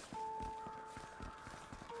cameos.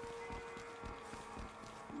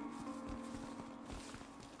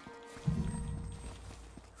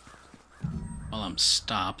 While I'm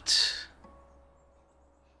stopped.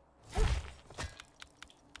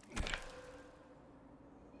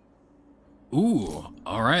 Ooh,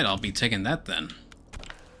 alright, I'll be taking that then.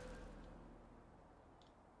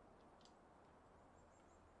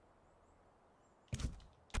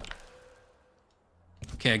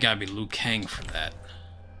 Okay, I gotta be Liu Kang for that.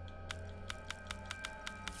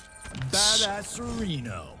 Badass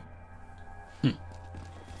Reno.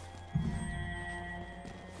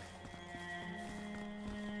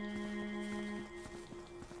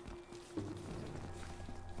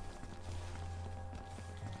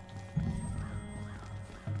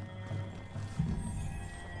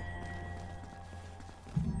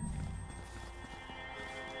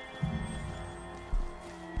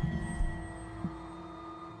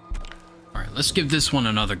 Let's give this one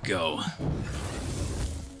another go.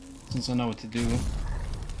 Since I know what to do.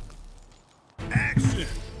 Action.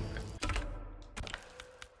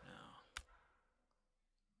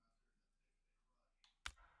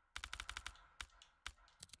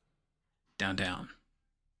 Down, down.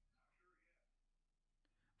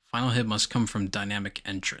 Final hit must come from dynamic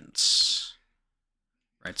entrance.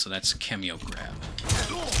 Right, so that's a cameo grab.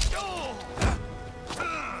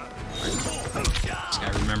 Just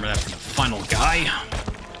gotta remember that for the final guy.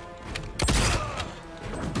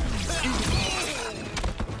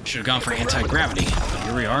 Should have gone for anti-gravity, but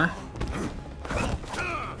here we are.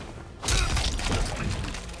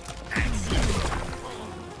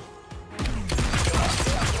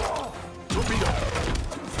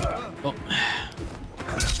 Oh.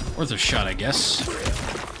 Worth a shot, I guess.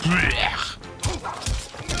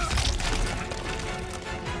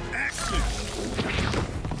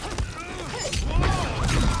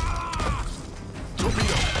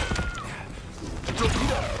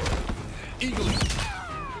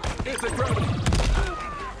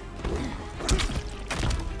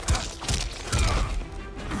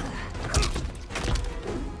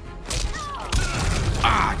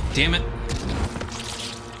 Ah, damn it.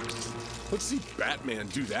 Let's see Batman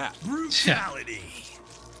do that. Brutality.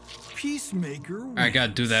 Peacemaker wins. I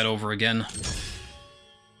gotta do that over again.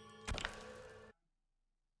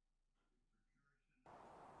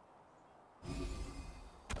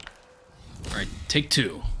 Alright, take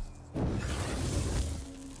two.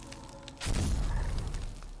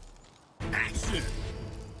 Action.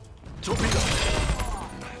 Torpedo.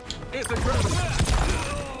 Anti-gravity.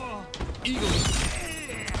 Eagle.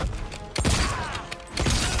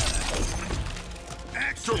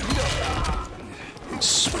 Torpedo.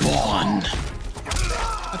 Spawn.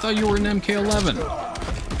 I thought you were an MK11.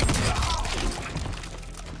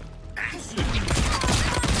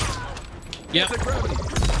 Yep.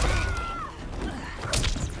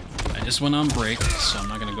 I just went on break, so I'm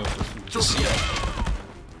not gonna go for this yet.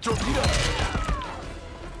 Torpedo.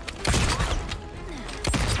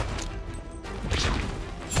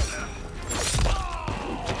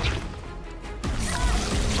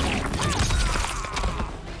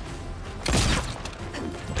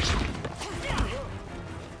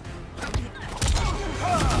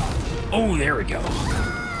 Oh, there we go.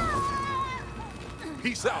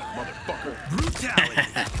 Peace out, motherfucker. Brutality.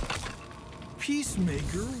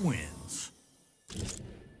 Peacemaker wins.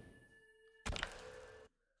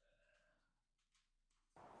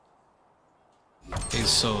 Okay,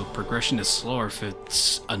 so progression is slower if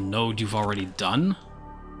it's a node you've already done.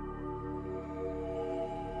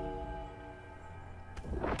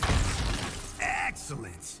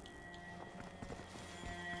 Excellent.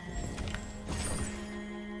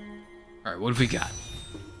 Alright, what have we got?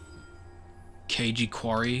 KG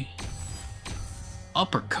Quarry.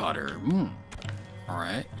 Uppercutter.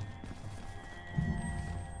 Alright.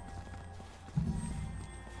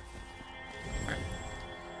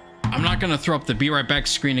 I'm not gonna throw up the be right back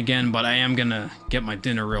screen again, but I am gonna get my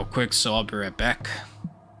dinner real quick, so I'll be right back.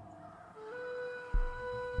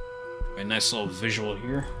 A nice little visual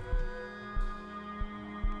here.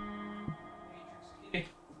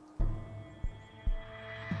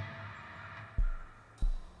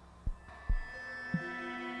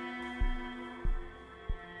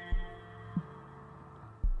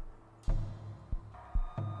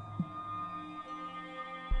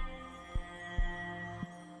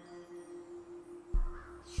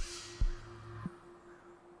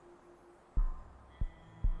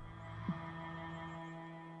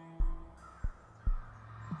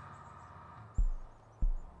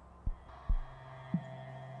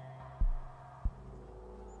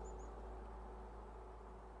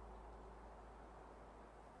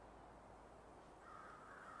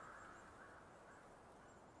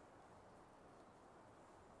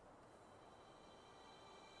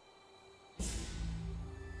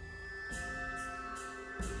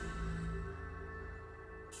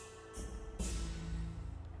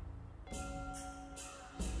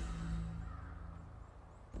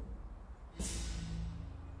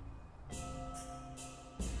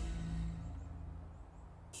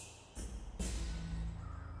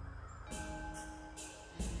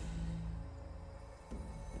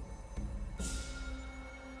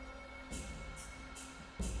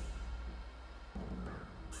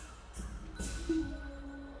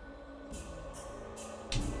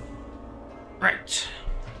 Right.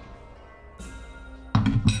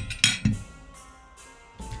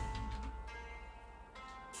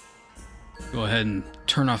 Go ahead and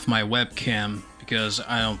turn off my webcam because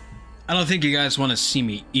I don't think you guys want to see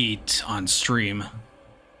me eat on stream.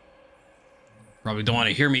 Probably don't want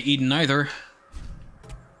to hear me eating either.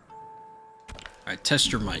 Alright,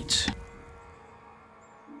 test your might.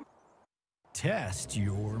 Test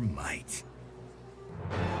your might.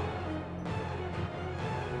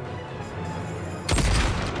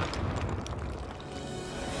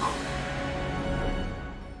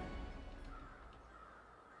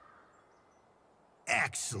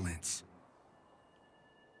 Excellent.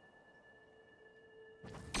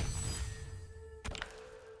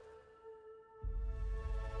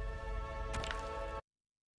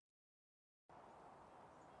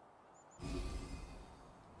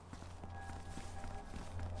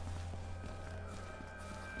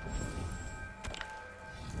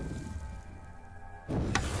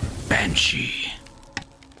 Banshee.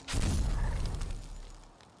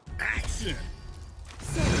 Action.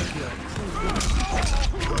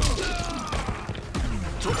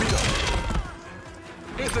 Torpedo!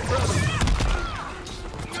 Anti-gravity!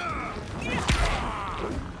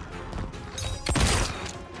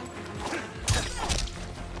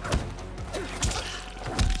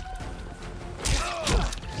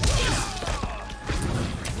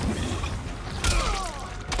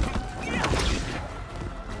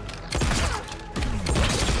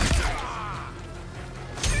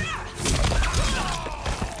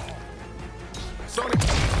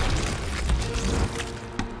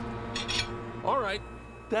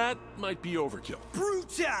 That might be overkill.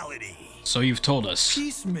 Brutality. So you've told us.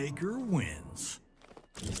 Peacemaker wins.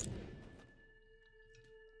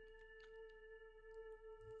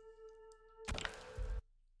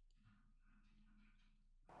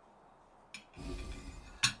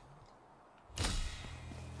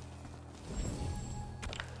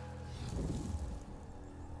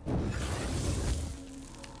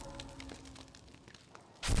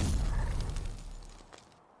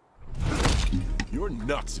 You're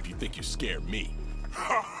nuts if you think you scare me.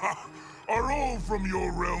 Ha ha! Are all from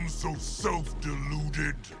your realm so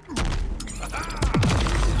self-deluded?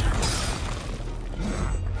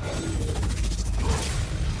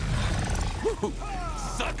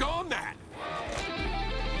 Suck on that!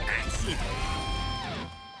 Action.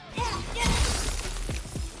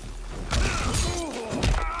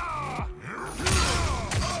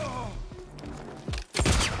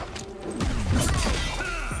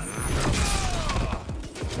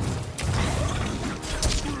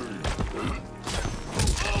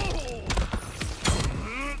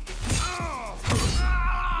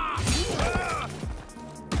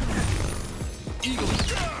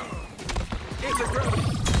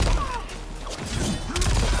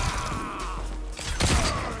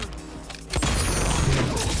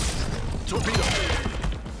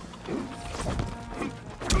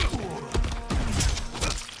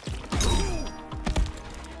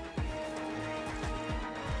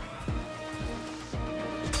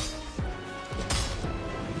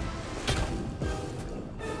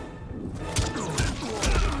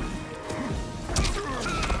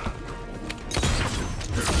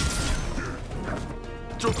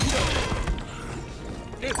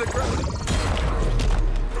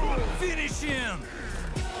 Finish him!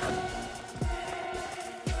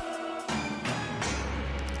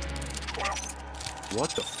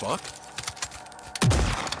 What the fuck?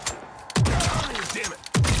 Damn it!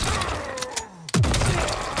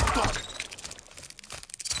 Fuck!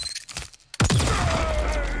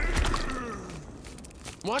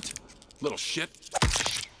 What? Little shit.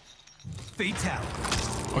 Fatality.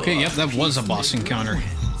 Okay, yep, that was a boss encounter.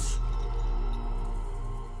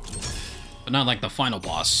 But not like the final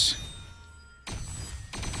boss.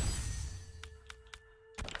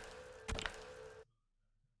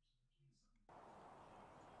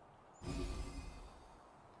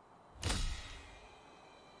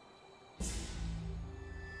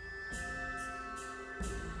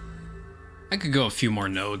 I could go a few more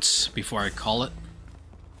nodes before I call it.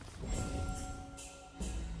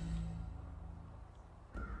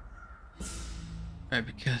 Right,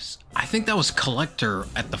 because I think that was Collector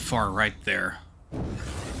at the far right there.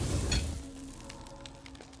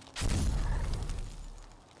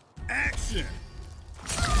 Action!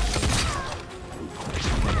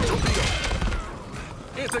 Torpedo!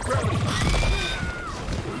 Anti-gravity!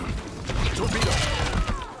 Torpedo!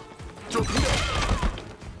 Torpedo!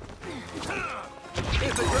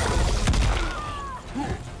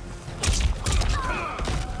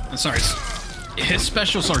 I'm sorry, his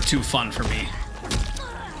specials are too fun for me.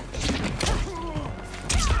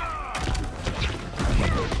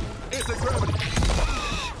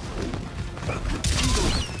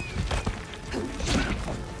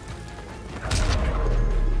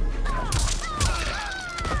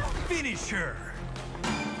 Finish her!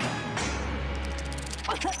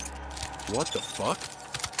 What the fuck?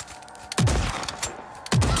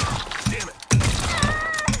 Damn it!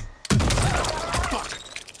 Fuck!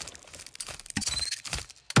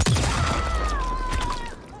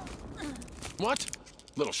 What?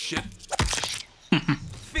 Little shit.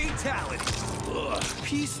 Fatality. Ugh.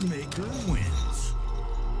 Peacemaker wins.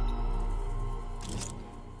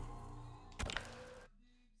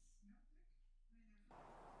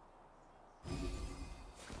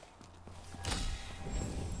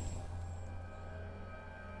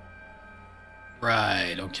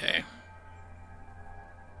 Right, okay.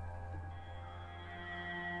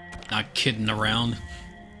 Not kidding around.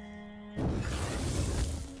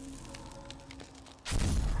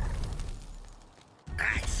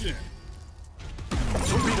 Action.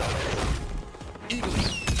 Torpedo. Eagle.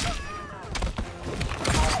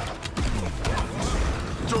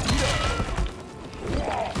 Torpedo.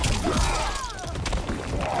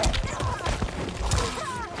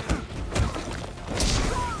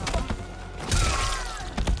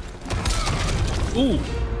 Ooh.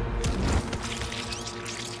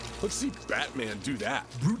 Let's see Batman do that.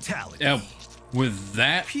 Brutality. Yeah, with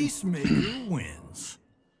that, Peacemaker wins.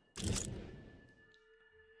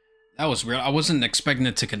 that was weird. I wasn't expecting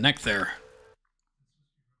it to connect there.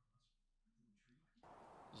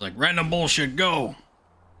 It's like random bullshit, go.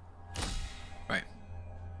 Right.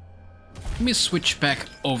 Let me switch back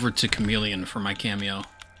over to Chameleon for my cameo.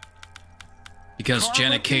 Because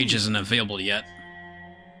Janet Cage isn't available yet.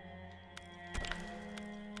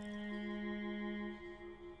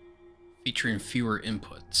 Featuring fewer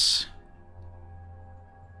inputs.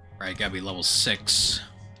 Right, gotta be level 6.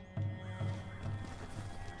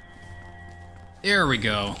 There we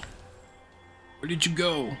go. Where did you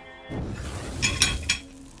go?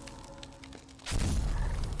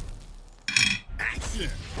 Action.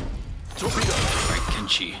 Torpedo. Right,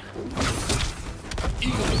 Kenshi.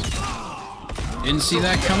 Didn't see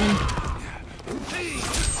that coming?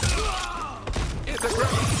 It's a grab.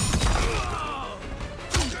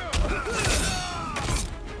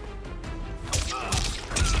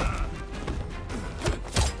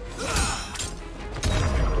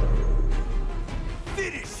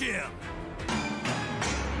 Finish him.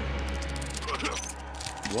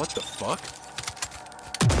 What the fuck?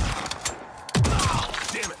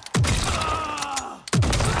 Damn it!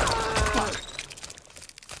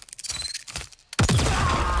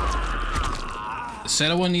 I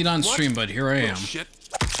said I wouldn't eat on stream, but here I am. Shit.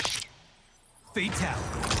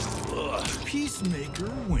 Fatality. Ugh. Peacemaker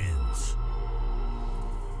wins.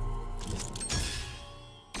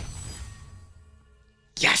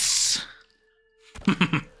 Yes!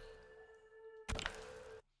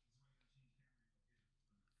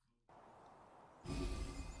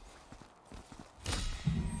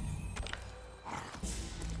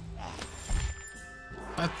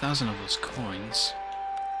 $5,000 of those coins.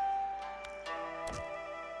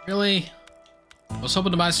 Really? I was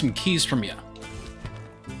hoping to buy some keys from you.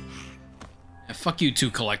 Yeah, fuck you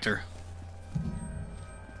too, collector.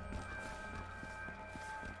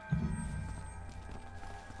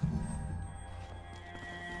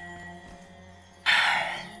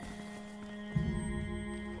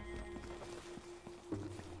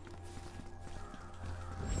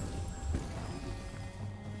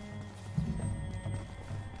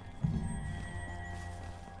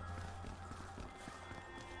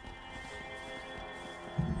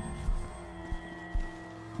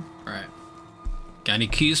 Alright. Got any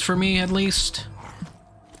keys for me, at least?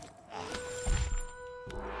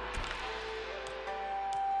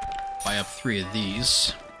 Buy up 3 of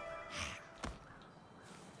these.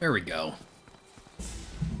 There we go.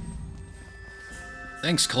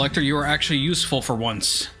 Thanks, collector. You are actually useful for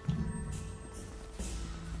once.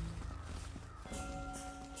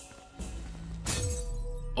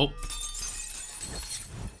 Oh.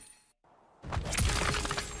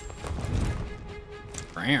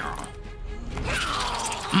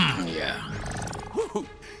 Yeah. Woo,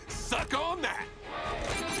 suck on that.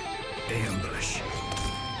 Ambush.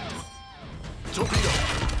 Torpedo.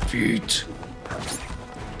 Feet.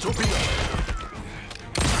 Torpedo.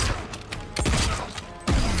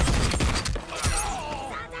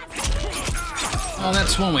 Oh,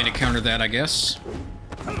 that's one way to counter that, I guess.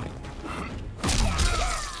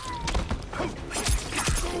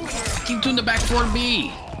 Keep doing the back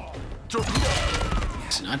 4B.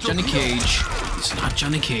 It's not Johnny Cage. It's not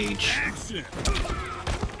Johnny Cage.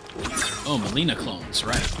 Oh, Melina clones,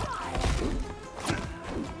 right.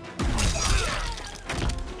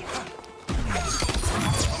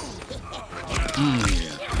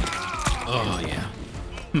 Yeah. Oh, yeah.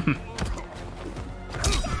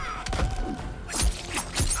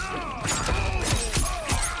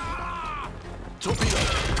 Torpedo!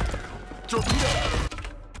 Torpedo!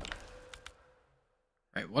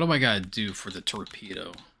 Right, what do I gotta do for the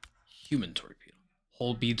torpedo? Human torpedo.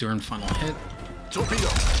 Hold B during final hit. Torpedo!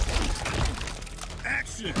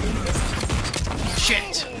 Action!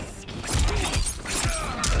 Shit!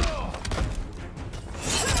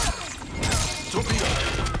 Torpedo!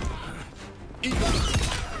 Eagle!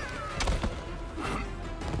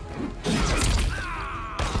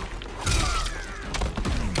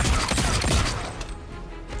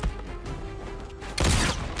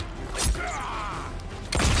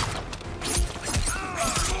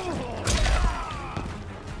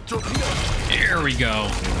 There we go.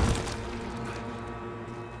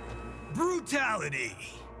 Brutality.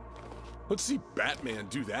 Let's see Batman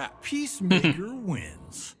do that. Peacemaker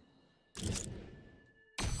wins.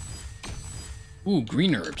 Ooh,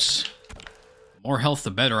 green herbs. The more health,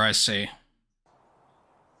 the better, I say.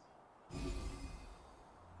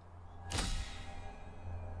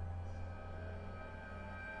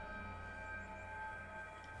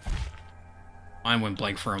 Mine went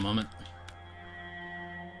blank for a moment.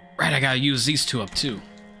 Right, I gotta use these two up too.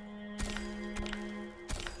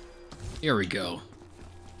 Here we go.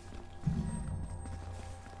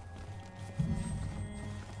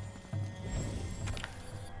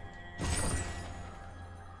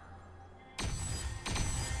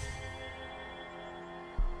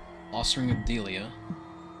 Offspring of Delia.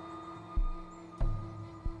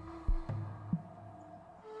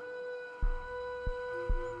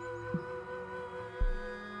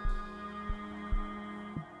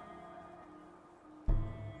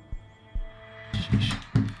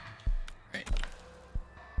 Right.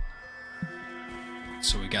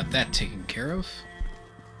 So we got that taken care of.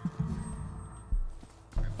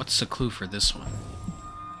 Right, what's the clue for this one?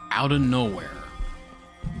 Out of nowhere.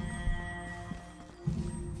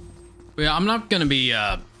 Yeah, I'm not gonna be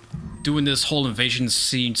doing this whole invasion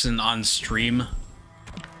season on stream.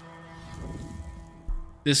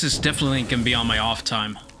 This is definitely gonna be on my off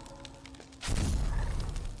time.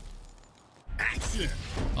 Action!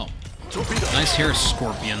 Oh, nice hair,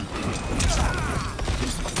 Scorpion.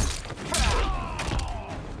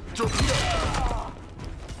 Torpedo!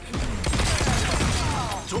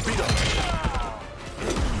 Torpedo!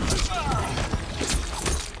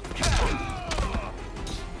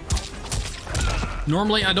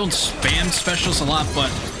 Normally, I don't spam specials a lot, but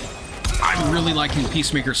I'm really liking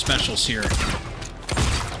Peacemaker specials here.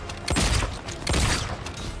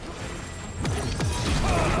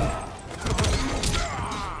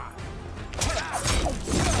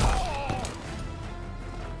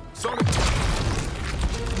 Sonic!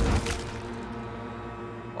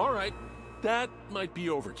 Alright, that might be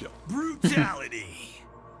overkill. Brutality.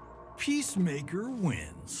 Peacemaker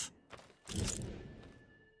wins.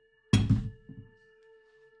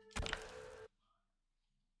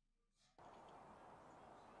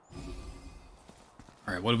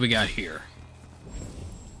 Alright, what do we got here?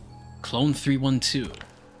 Clone 312.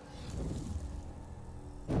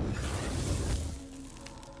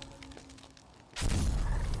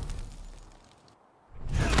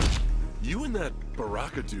 You and that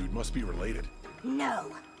Baraka dude must be related.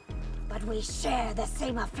 No, but we share the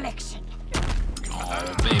same affliction.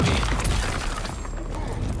 Oh, baby.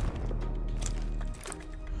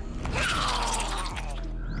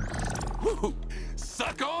 Woo-hoo.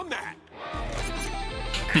 Suck on that!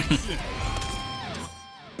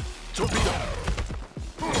 Torpedo!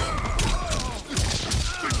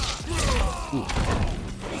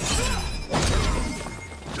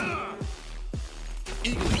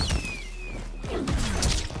 Eagle!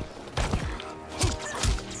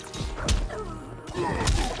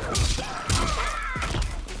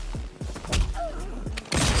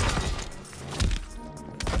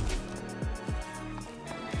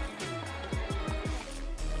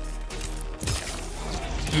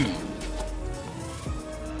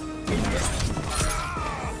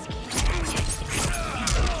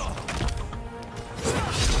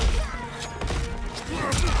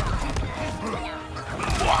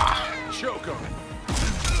 Choke on it.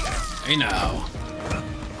 Hey now.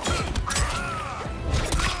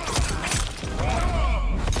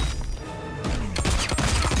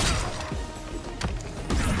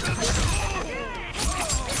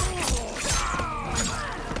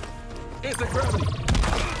 Anti-gravity.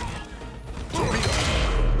 Torpedo.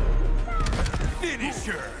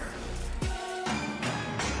 Finisher.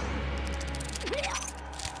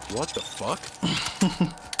 What the fuck?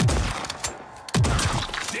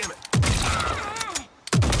 Damn it.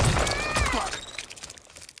 Fuck.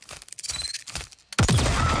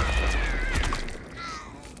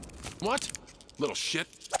 What? Little shit.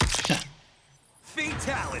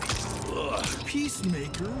 Fatality.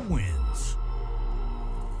 Peacemaker wins.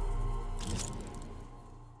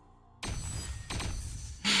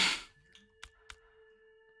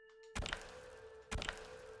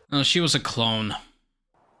 Oh, she was a clone.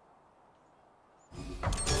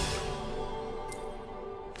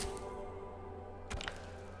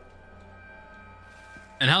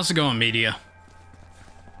 And how's it going, media?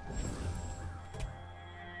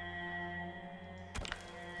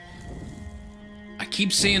 I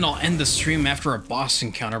keep saying I'll end the stream after a boss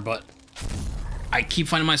encounter, but I keep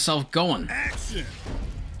finding myself going. Action.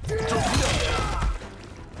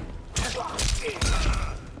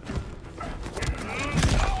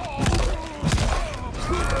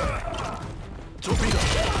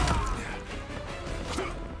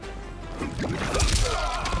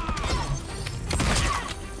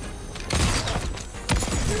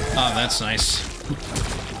 Oh, that's nice.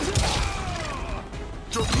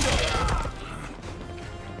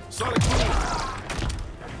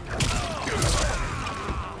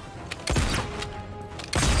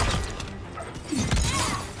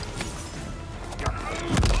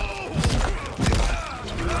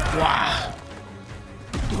 Wow.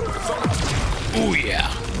 Oh,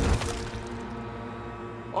 yeah.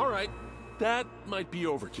 All right, that might be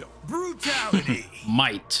overkill. Brutality.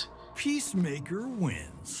 Might. Peacemaker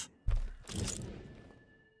wins.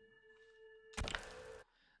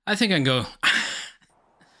 I think I can go.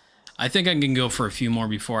 I think I can go for a few more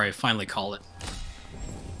before I finally call it.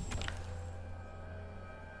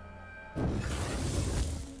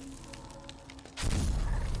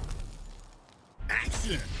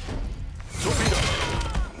 Action.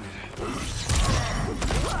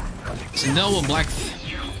 Sindel with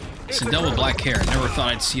black hair. Never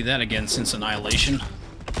thought I'd see that again since Annihilation.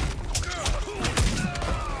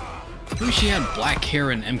 I wish she had black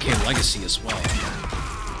hair in MK Legacy as well.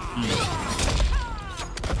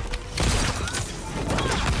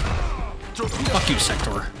 Fuck you,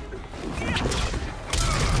 Sector.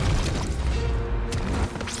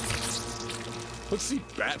 Let's see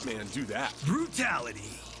Batman do that.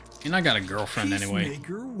 Brutality. And I got a girlfriend anyway.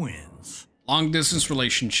 Peacemaker wins. Long distance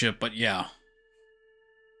relationship, but yeah.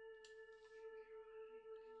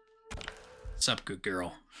 What's up, good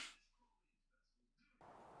girl?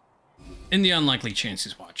 In the unlikely chance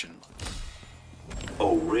he's watching.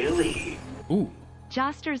 Oh, really? Ooh.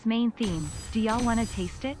 Joster's main theme. Do y'all want to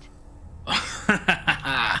taste it?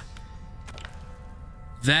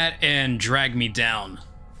 That and Drag Me Down.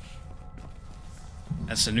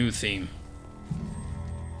 That's a new theme.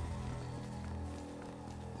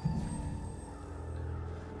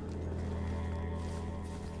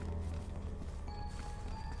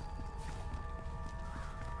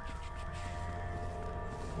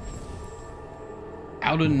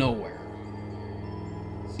 Out of nowhere.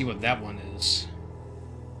 See what that one is.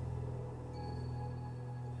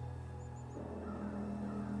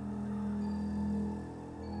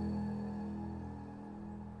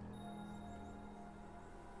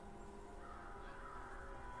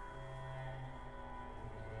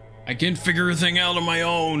 I can figure a thing out on my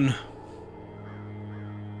own.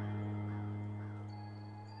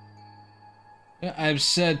 Yeah, I've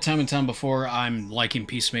said time and time before I'm liking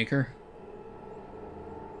Peacemaker.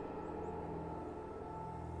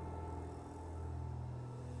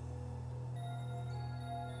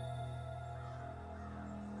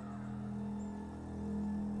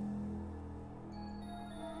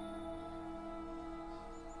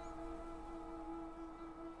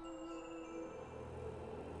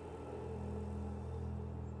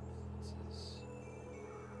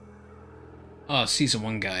 Oh, Season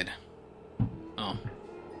 1 guide. Oh.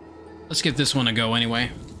 Let's give this one a go anyway.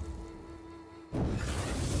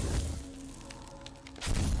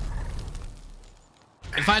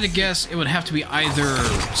 If I had to guess, it would have to be either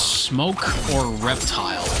Smoke or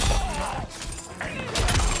Reptile.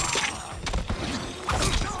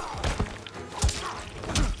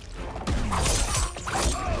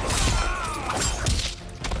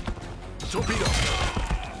 Torpedo.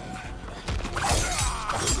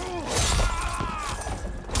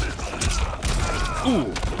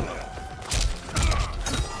 Ooh.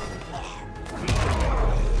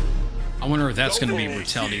 I wonder if that's going to be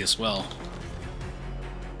brutality as well.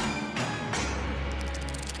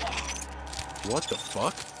 What the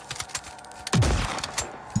fuck?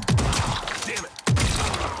 Damn it.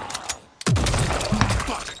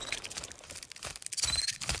 Fuck.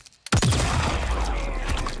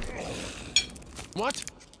 What?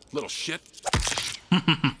 Little shit.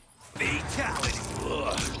 Fatality.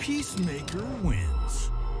 Peacemaker wins.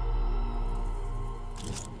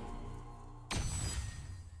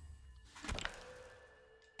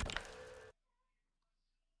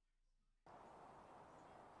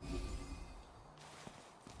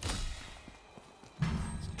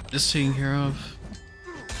 this taken care of.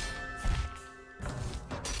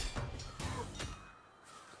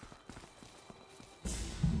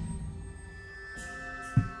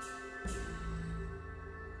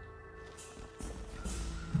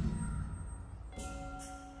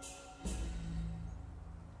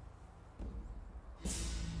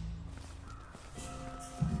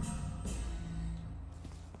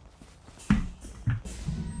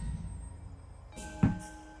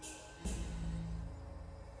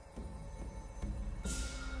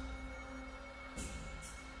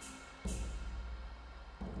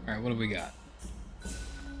 Alright, what do we got?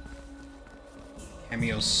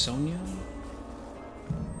 Cameo Sonya?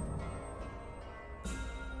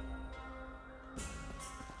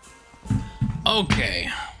 Okay.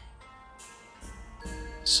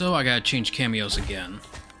 So I gotta change cameos again.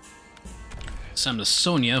 So I'm to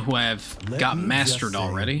Sonya, who I have got mastered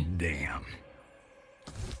already. Damn.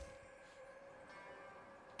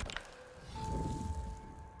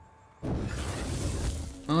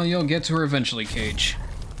 Oh, you'll get to her eventually, Cage.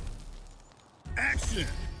 Action!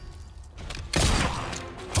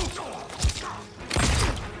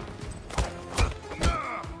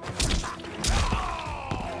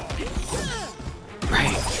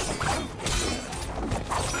 Right.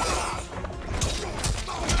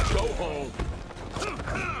 Go home.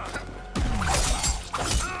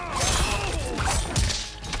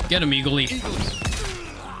 Get him, Eagle.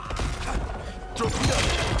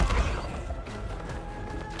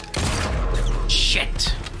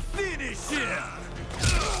 Shit. Finish him!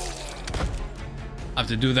 I have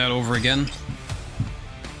to do that over again.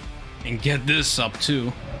 And get this up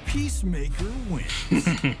too. Peacemaker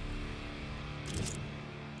wins.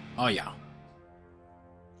 Oh yeah.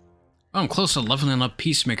 Oh, I'm close to leveling up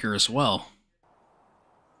Peacemaker as well.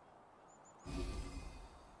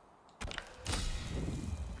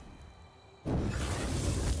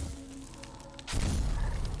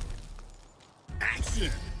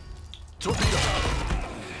 Action! Torpedo.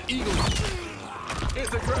 Eagle.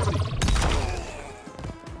 Anti-gravity.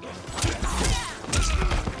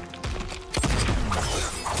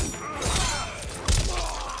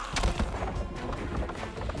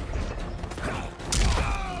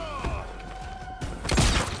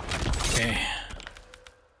 Okay.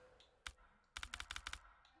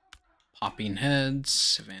 Popping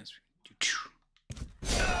heads. Advance.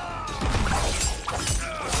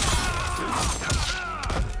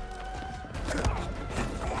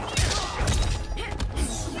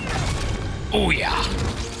 Oh yeah.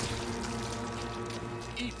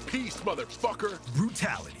 Eat peace, motherfucker.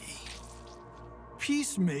 Brutality.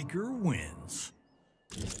 Peacemaker wins.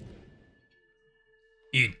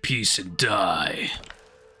 Eat peace and die.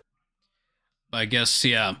 I guess,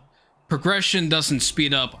 yeah. Progression doesn't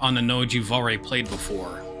speed up on a node you've already played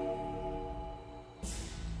before.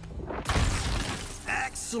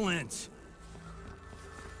 Excellent.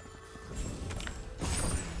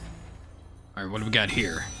 Alright, what do we got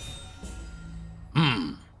here?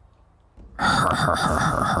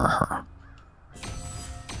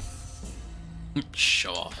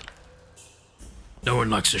 Show off. No one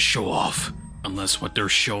likes to show off, unless what they're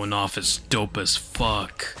showing off is dope as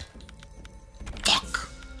fuck. Fuck.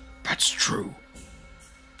 That's true.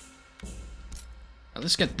 Now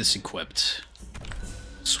let's get this equipped.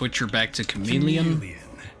 Switch her back to Chameleon.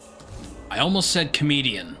 I almost said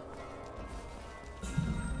Comedian.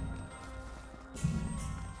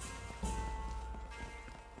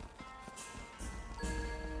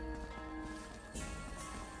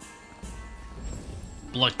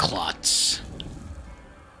 Blood clots.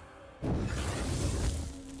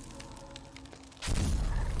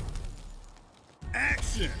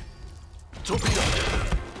 Action! Torpedo.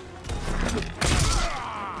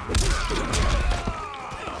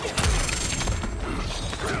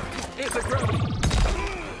 Anti-gravity.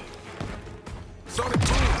 Sonic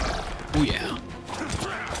boom. Oh yeah.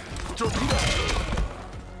 Torpedo.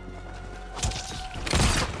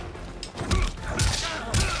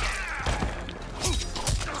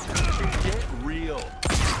 Get real.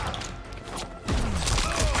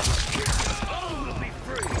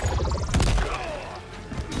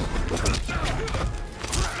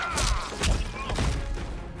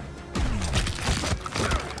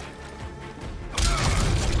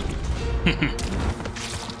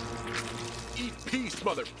 Eat peace,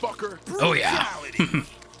 motherfucker. Oh yeah.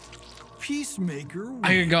 Peacemaker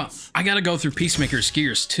wins. I gotta go through Peacemaker's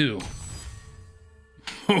gears too.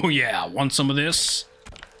 Oh yeah, want some of this?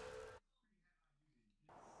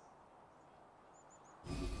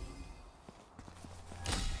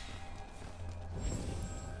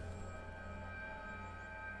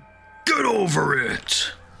 Get over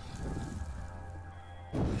it!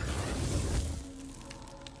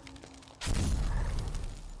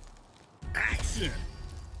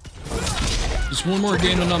 Just one more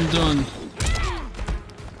game and I'm done.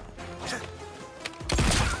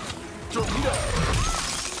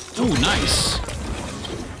 Ooh, nice.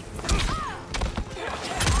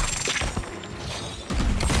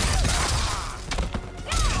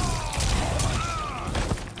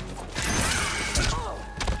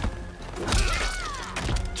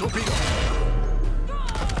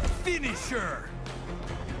 Finisher.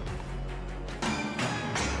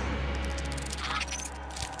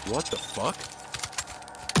 What the fuck?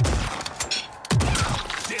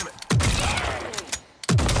 Damn it!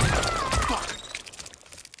 Fuck!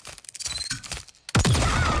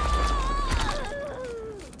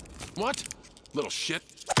 What? Little shit.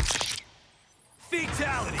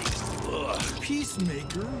 Fatality. Ugh.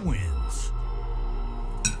 Peacemaker wins.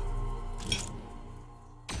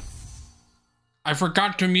 I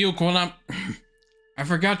forgot to mute when I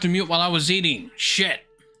forgot to mute while I was eating. Shit.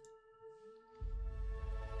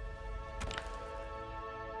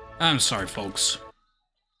 I'm sorry, folks.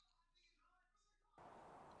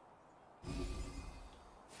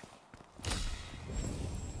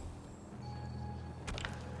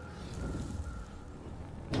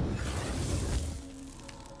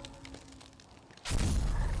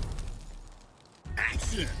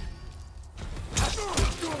 Action.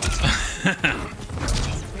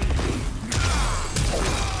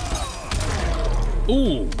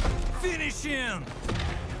 Ooh. Finish him.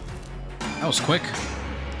 That was quick.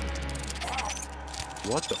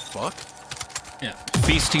 What the fuck? Yeah,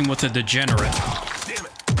 feasting with a degenerate. Damn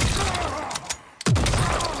it!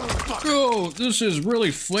 Oh, this is really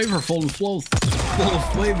flavorful and full of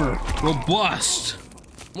flavor. Robust.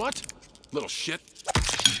 What? Little shit.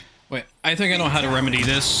 Wait, I think I know how to remedy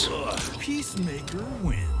this. Peacemaker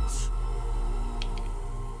wins.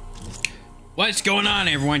 What's going on,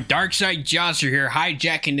 everyone? Darkside Joster here,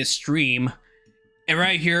 hijacking the stream. And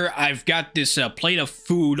right here, I've got this plate of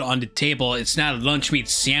food on the table. It's not a lunch meat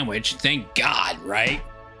sandwich. Thank God, right?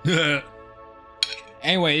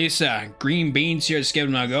 Anyway, these green beans here, let's give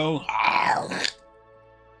them a go.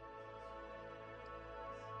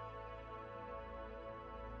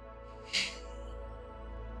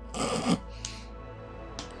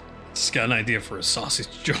 Just got an idea for a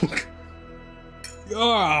sausage joke.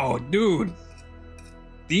 Oh, dude.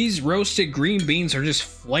 These roasted green beans are just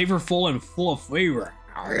flavorful and full of flavor.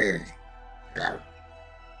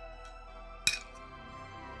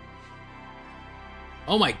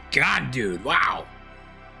 Oh my God, dude. Wow.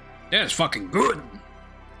 That's fucking good.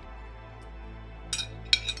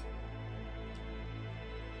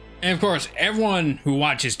 And of course, everyone who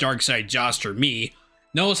watches Darkside Joster, me,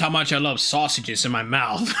 knows how much I love sausages in my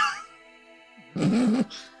mouth.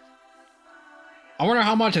 I wonder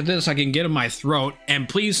how much of this I can get in my throat, and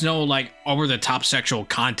please no, like, over-the-top sexual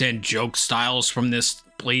content joke styles from this,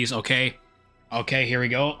 please, okay? Okay, here we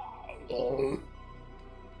go.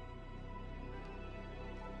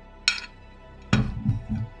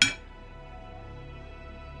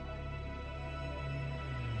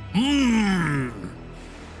 Mmm!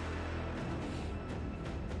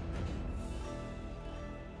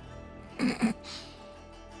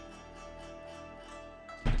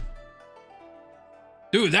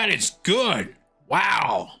 Dude, that is good.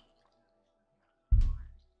 Wow.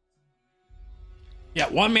 Yeah,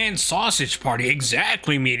 one-man sausage party.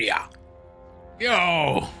 Exactly, media.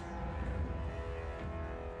 Yo.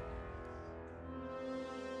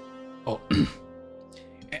 Oh.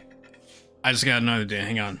 I just got another day.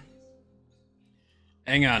 Hang on.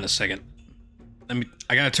 Hang on a second.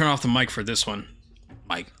 I gotta turn off the mic for this one.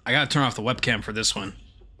 I gotta turn off the webcam for this one.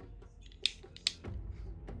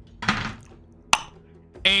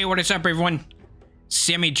 Hey, what is up, everyone?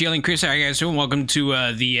 Sammy, Jill, and Chris, how you guys doing? Welcome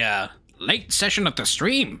to the late session of the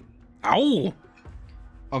stream. Oh,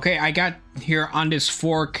 okay. I got here on this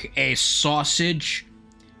fork a sausage,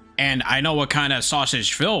 and I know what kind of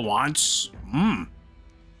sausage Phil wants. I'm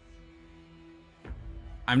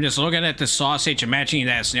just looking at the sausage, imagining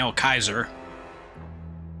that it's Neil Kaiser.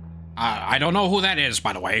 I don't know who that is,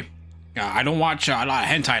 by the way. I don't watch a lot of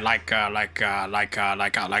hentai like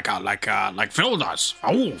Phil does.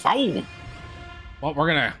 Oh. Well, we're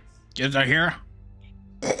gonna get that here.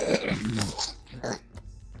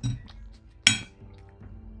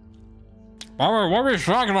 What are we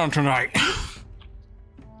talking on tonight?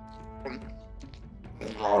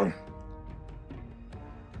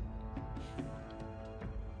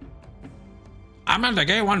 I'm not the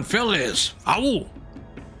gay one Phil is. Oh.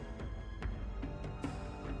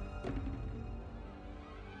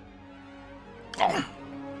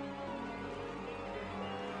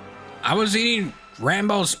 I was eating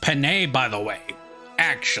Rambo's penne, by the way.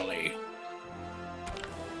 Actually.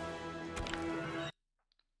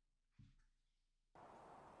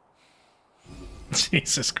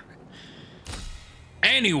 Jesus Christ.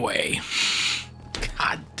 Anyway.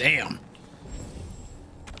 God damn.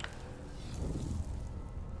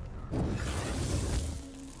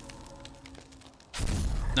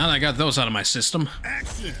 Now that I got those out of my system.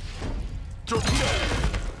 Action.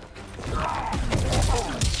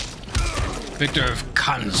 Victor of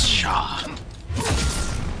Kansha.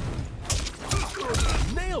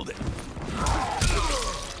 Nailed it.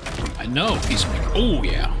 I know, Peacemaker. Oh,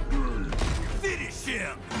 yeah. Finish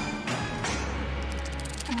him.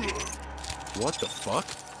 What the fuck?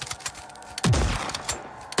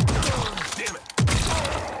 Damn it.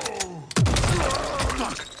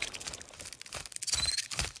 Fuck.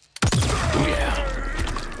 Oh, yeah.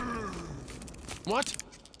 What?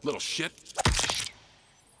 Little shit.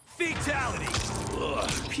 Fatality.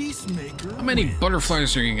 Ugh. Peacemaker. How many wins.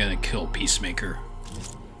 butterflies are you gonna kill, Peacemaker?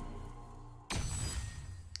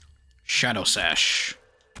 Shadow Sash.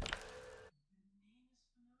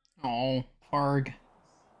 Oh, Farg.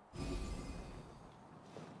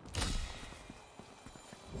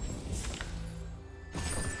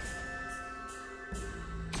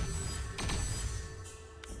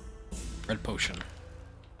 Red potion.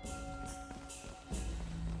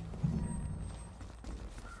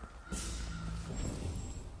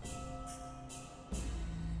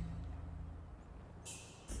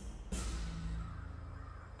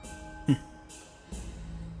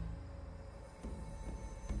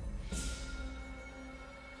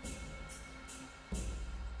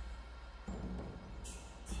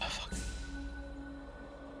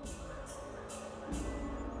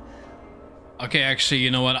 Okay, actually,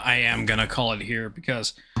 you know what? I am gonna call it here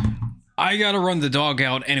because I gotta run the dog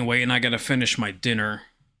out anyway, and I gotta finish my dinner.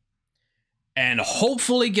 And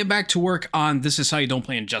hopefully get back to work on This Is How You Don't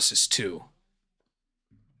Play Injustice 2.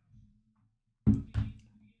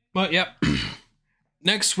 But, yep.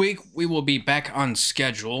 Next week, we will be back on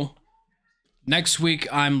schedule. Next week,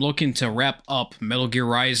 I'm looking to wrap up Metal Gear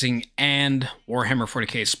Rising and Warhammer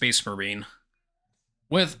 40k Space Marine.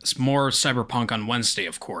 With more Cyberpunk on Wednesday,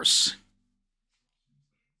 of course.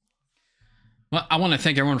 Well, I want to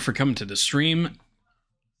thank everyone for coming to the stream.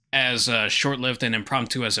 As short-lived and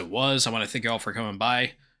impromptu as it was, I want to thank you all for coming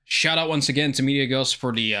by. Shout out once again to Media Ghost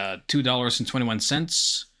for the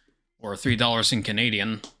 $2.21, or $3 in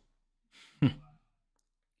Canadian.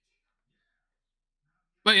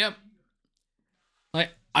 But yep.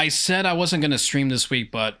 Like I said, I wasn't going to stream this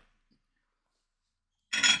week, but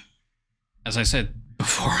as I said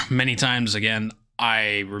before many times again,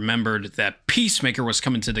 I remembered that Peacemaker was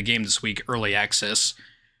coming to the game this week, early access.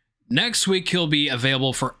 Next week, he'll be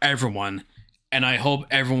available for everyone, and I hope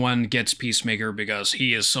everyone gets Peacemaker because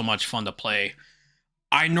he is so much fun to play.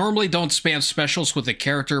 I normally don't spam specials with the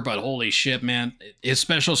character, but holy shit, man, his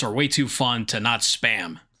specials are way too fun to not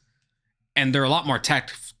spam, and they're a lot more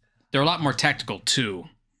tactical too.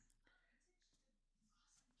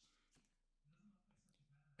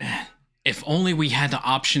 Man. If only we had the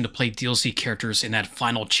option to play DLC characters in that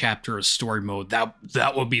final chapter of story mode, that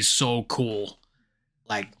would be so cool.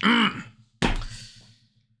 Like,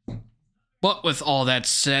 But with all that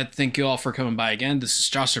said, thank you all for coming by again. This is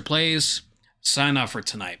Joster Plays. Sign off for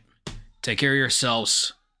tonight. Take care of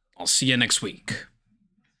yourselves. I'll see you next week.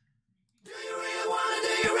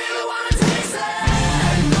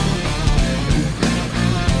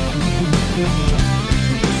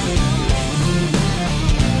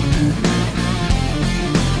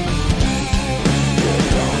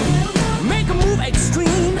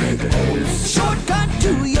 Shortcut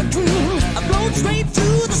to your dream. I float straight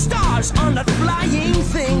through the stars on that flying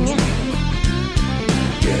thing.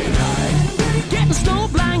 Getting high. Getting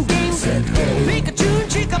snowblind game. Pikachu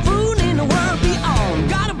and Chickapoo in the world beyond.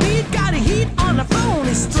 Got a beat, got a heat on the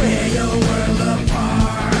phony string. Tear your world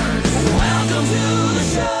apart. Welcome to the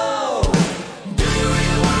show. Do you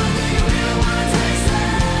really wanna taste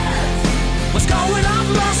it? What's going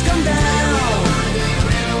on? Lost, come down.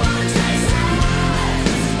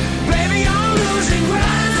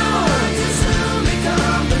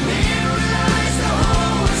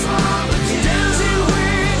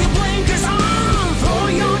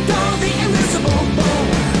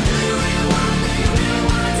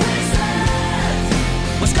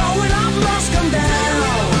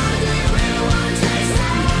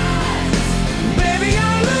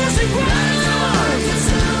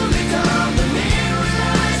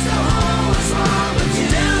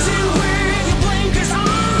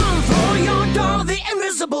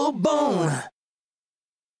 Bone.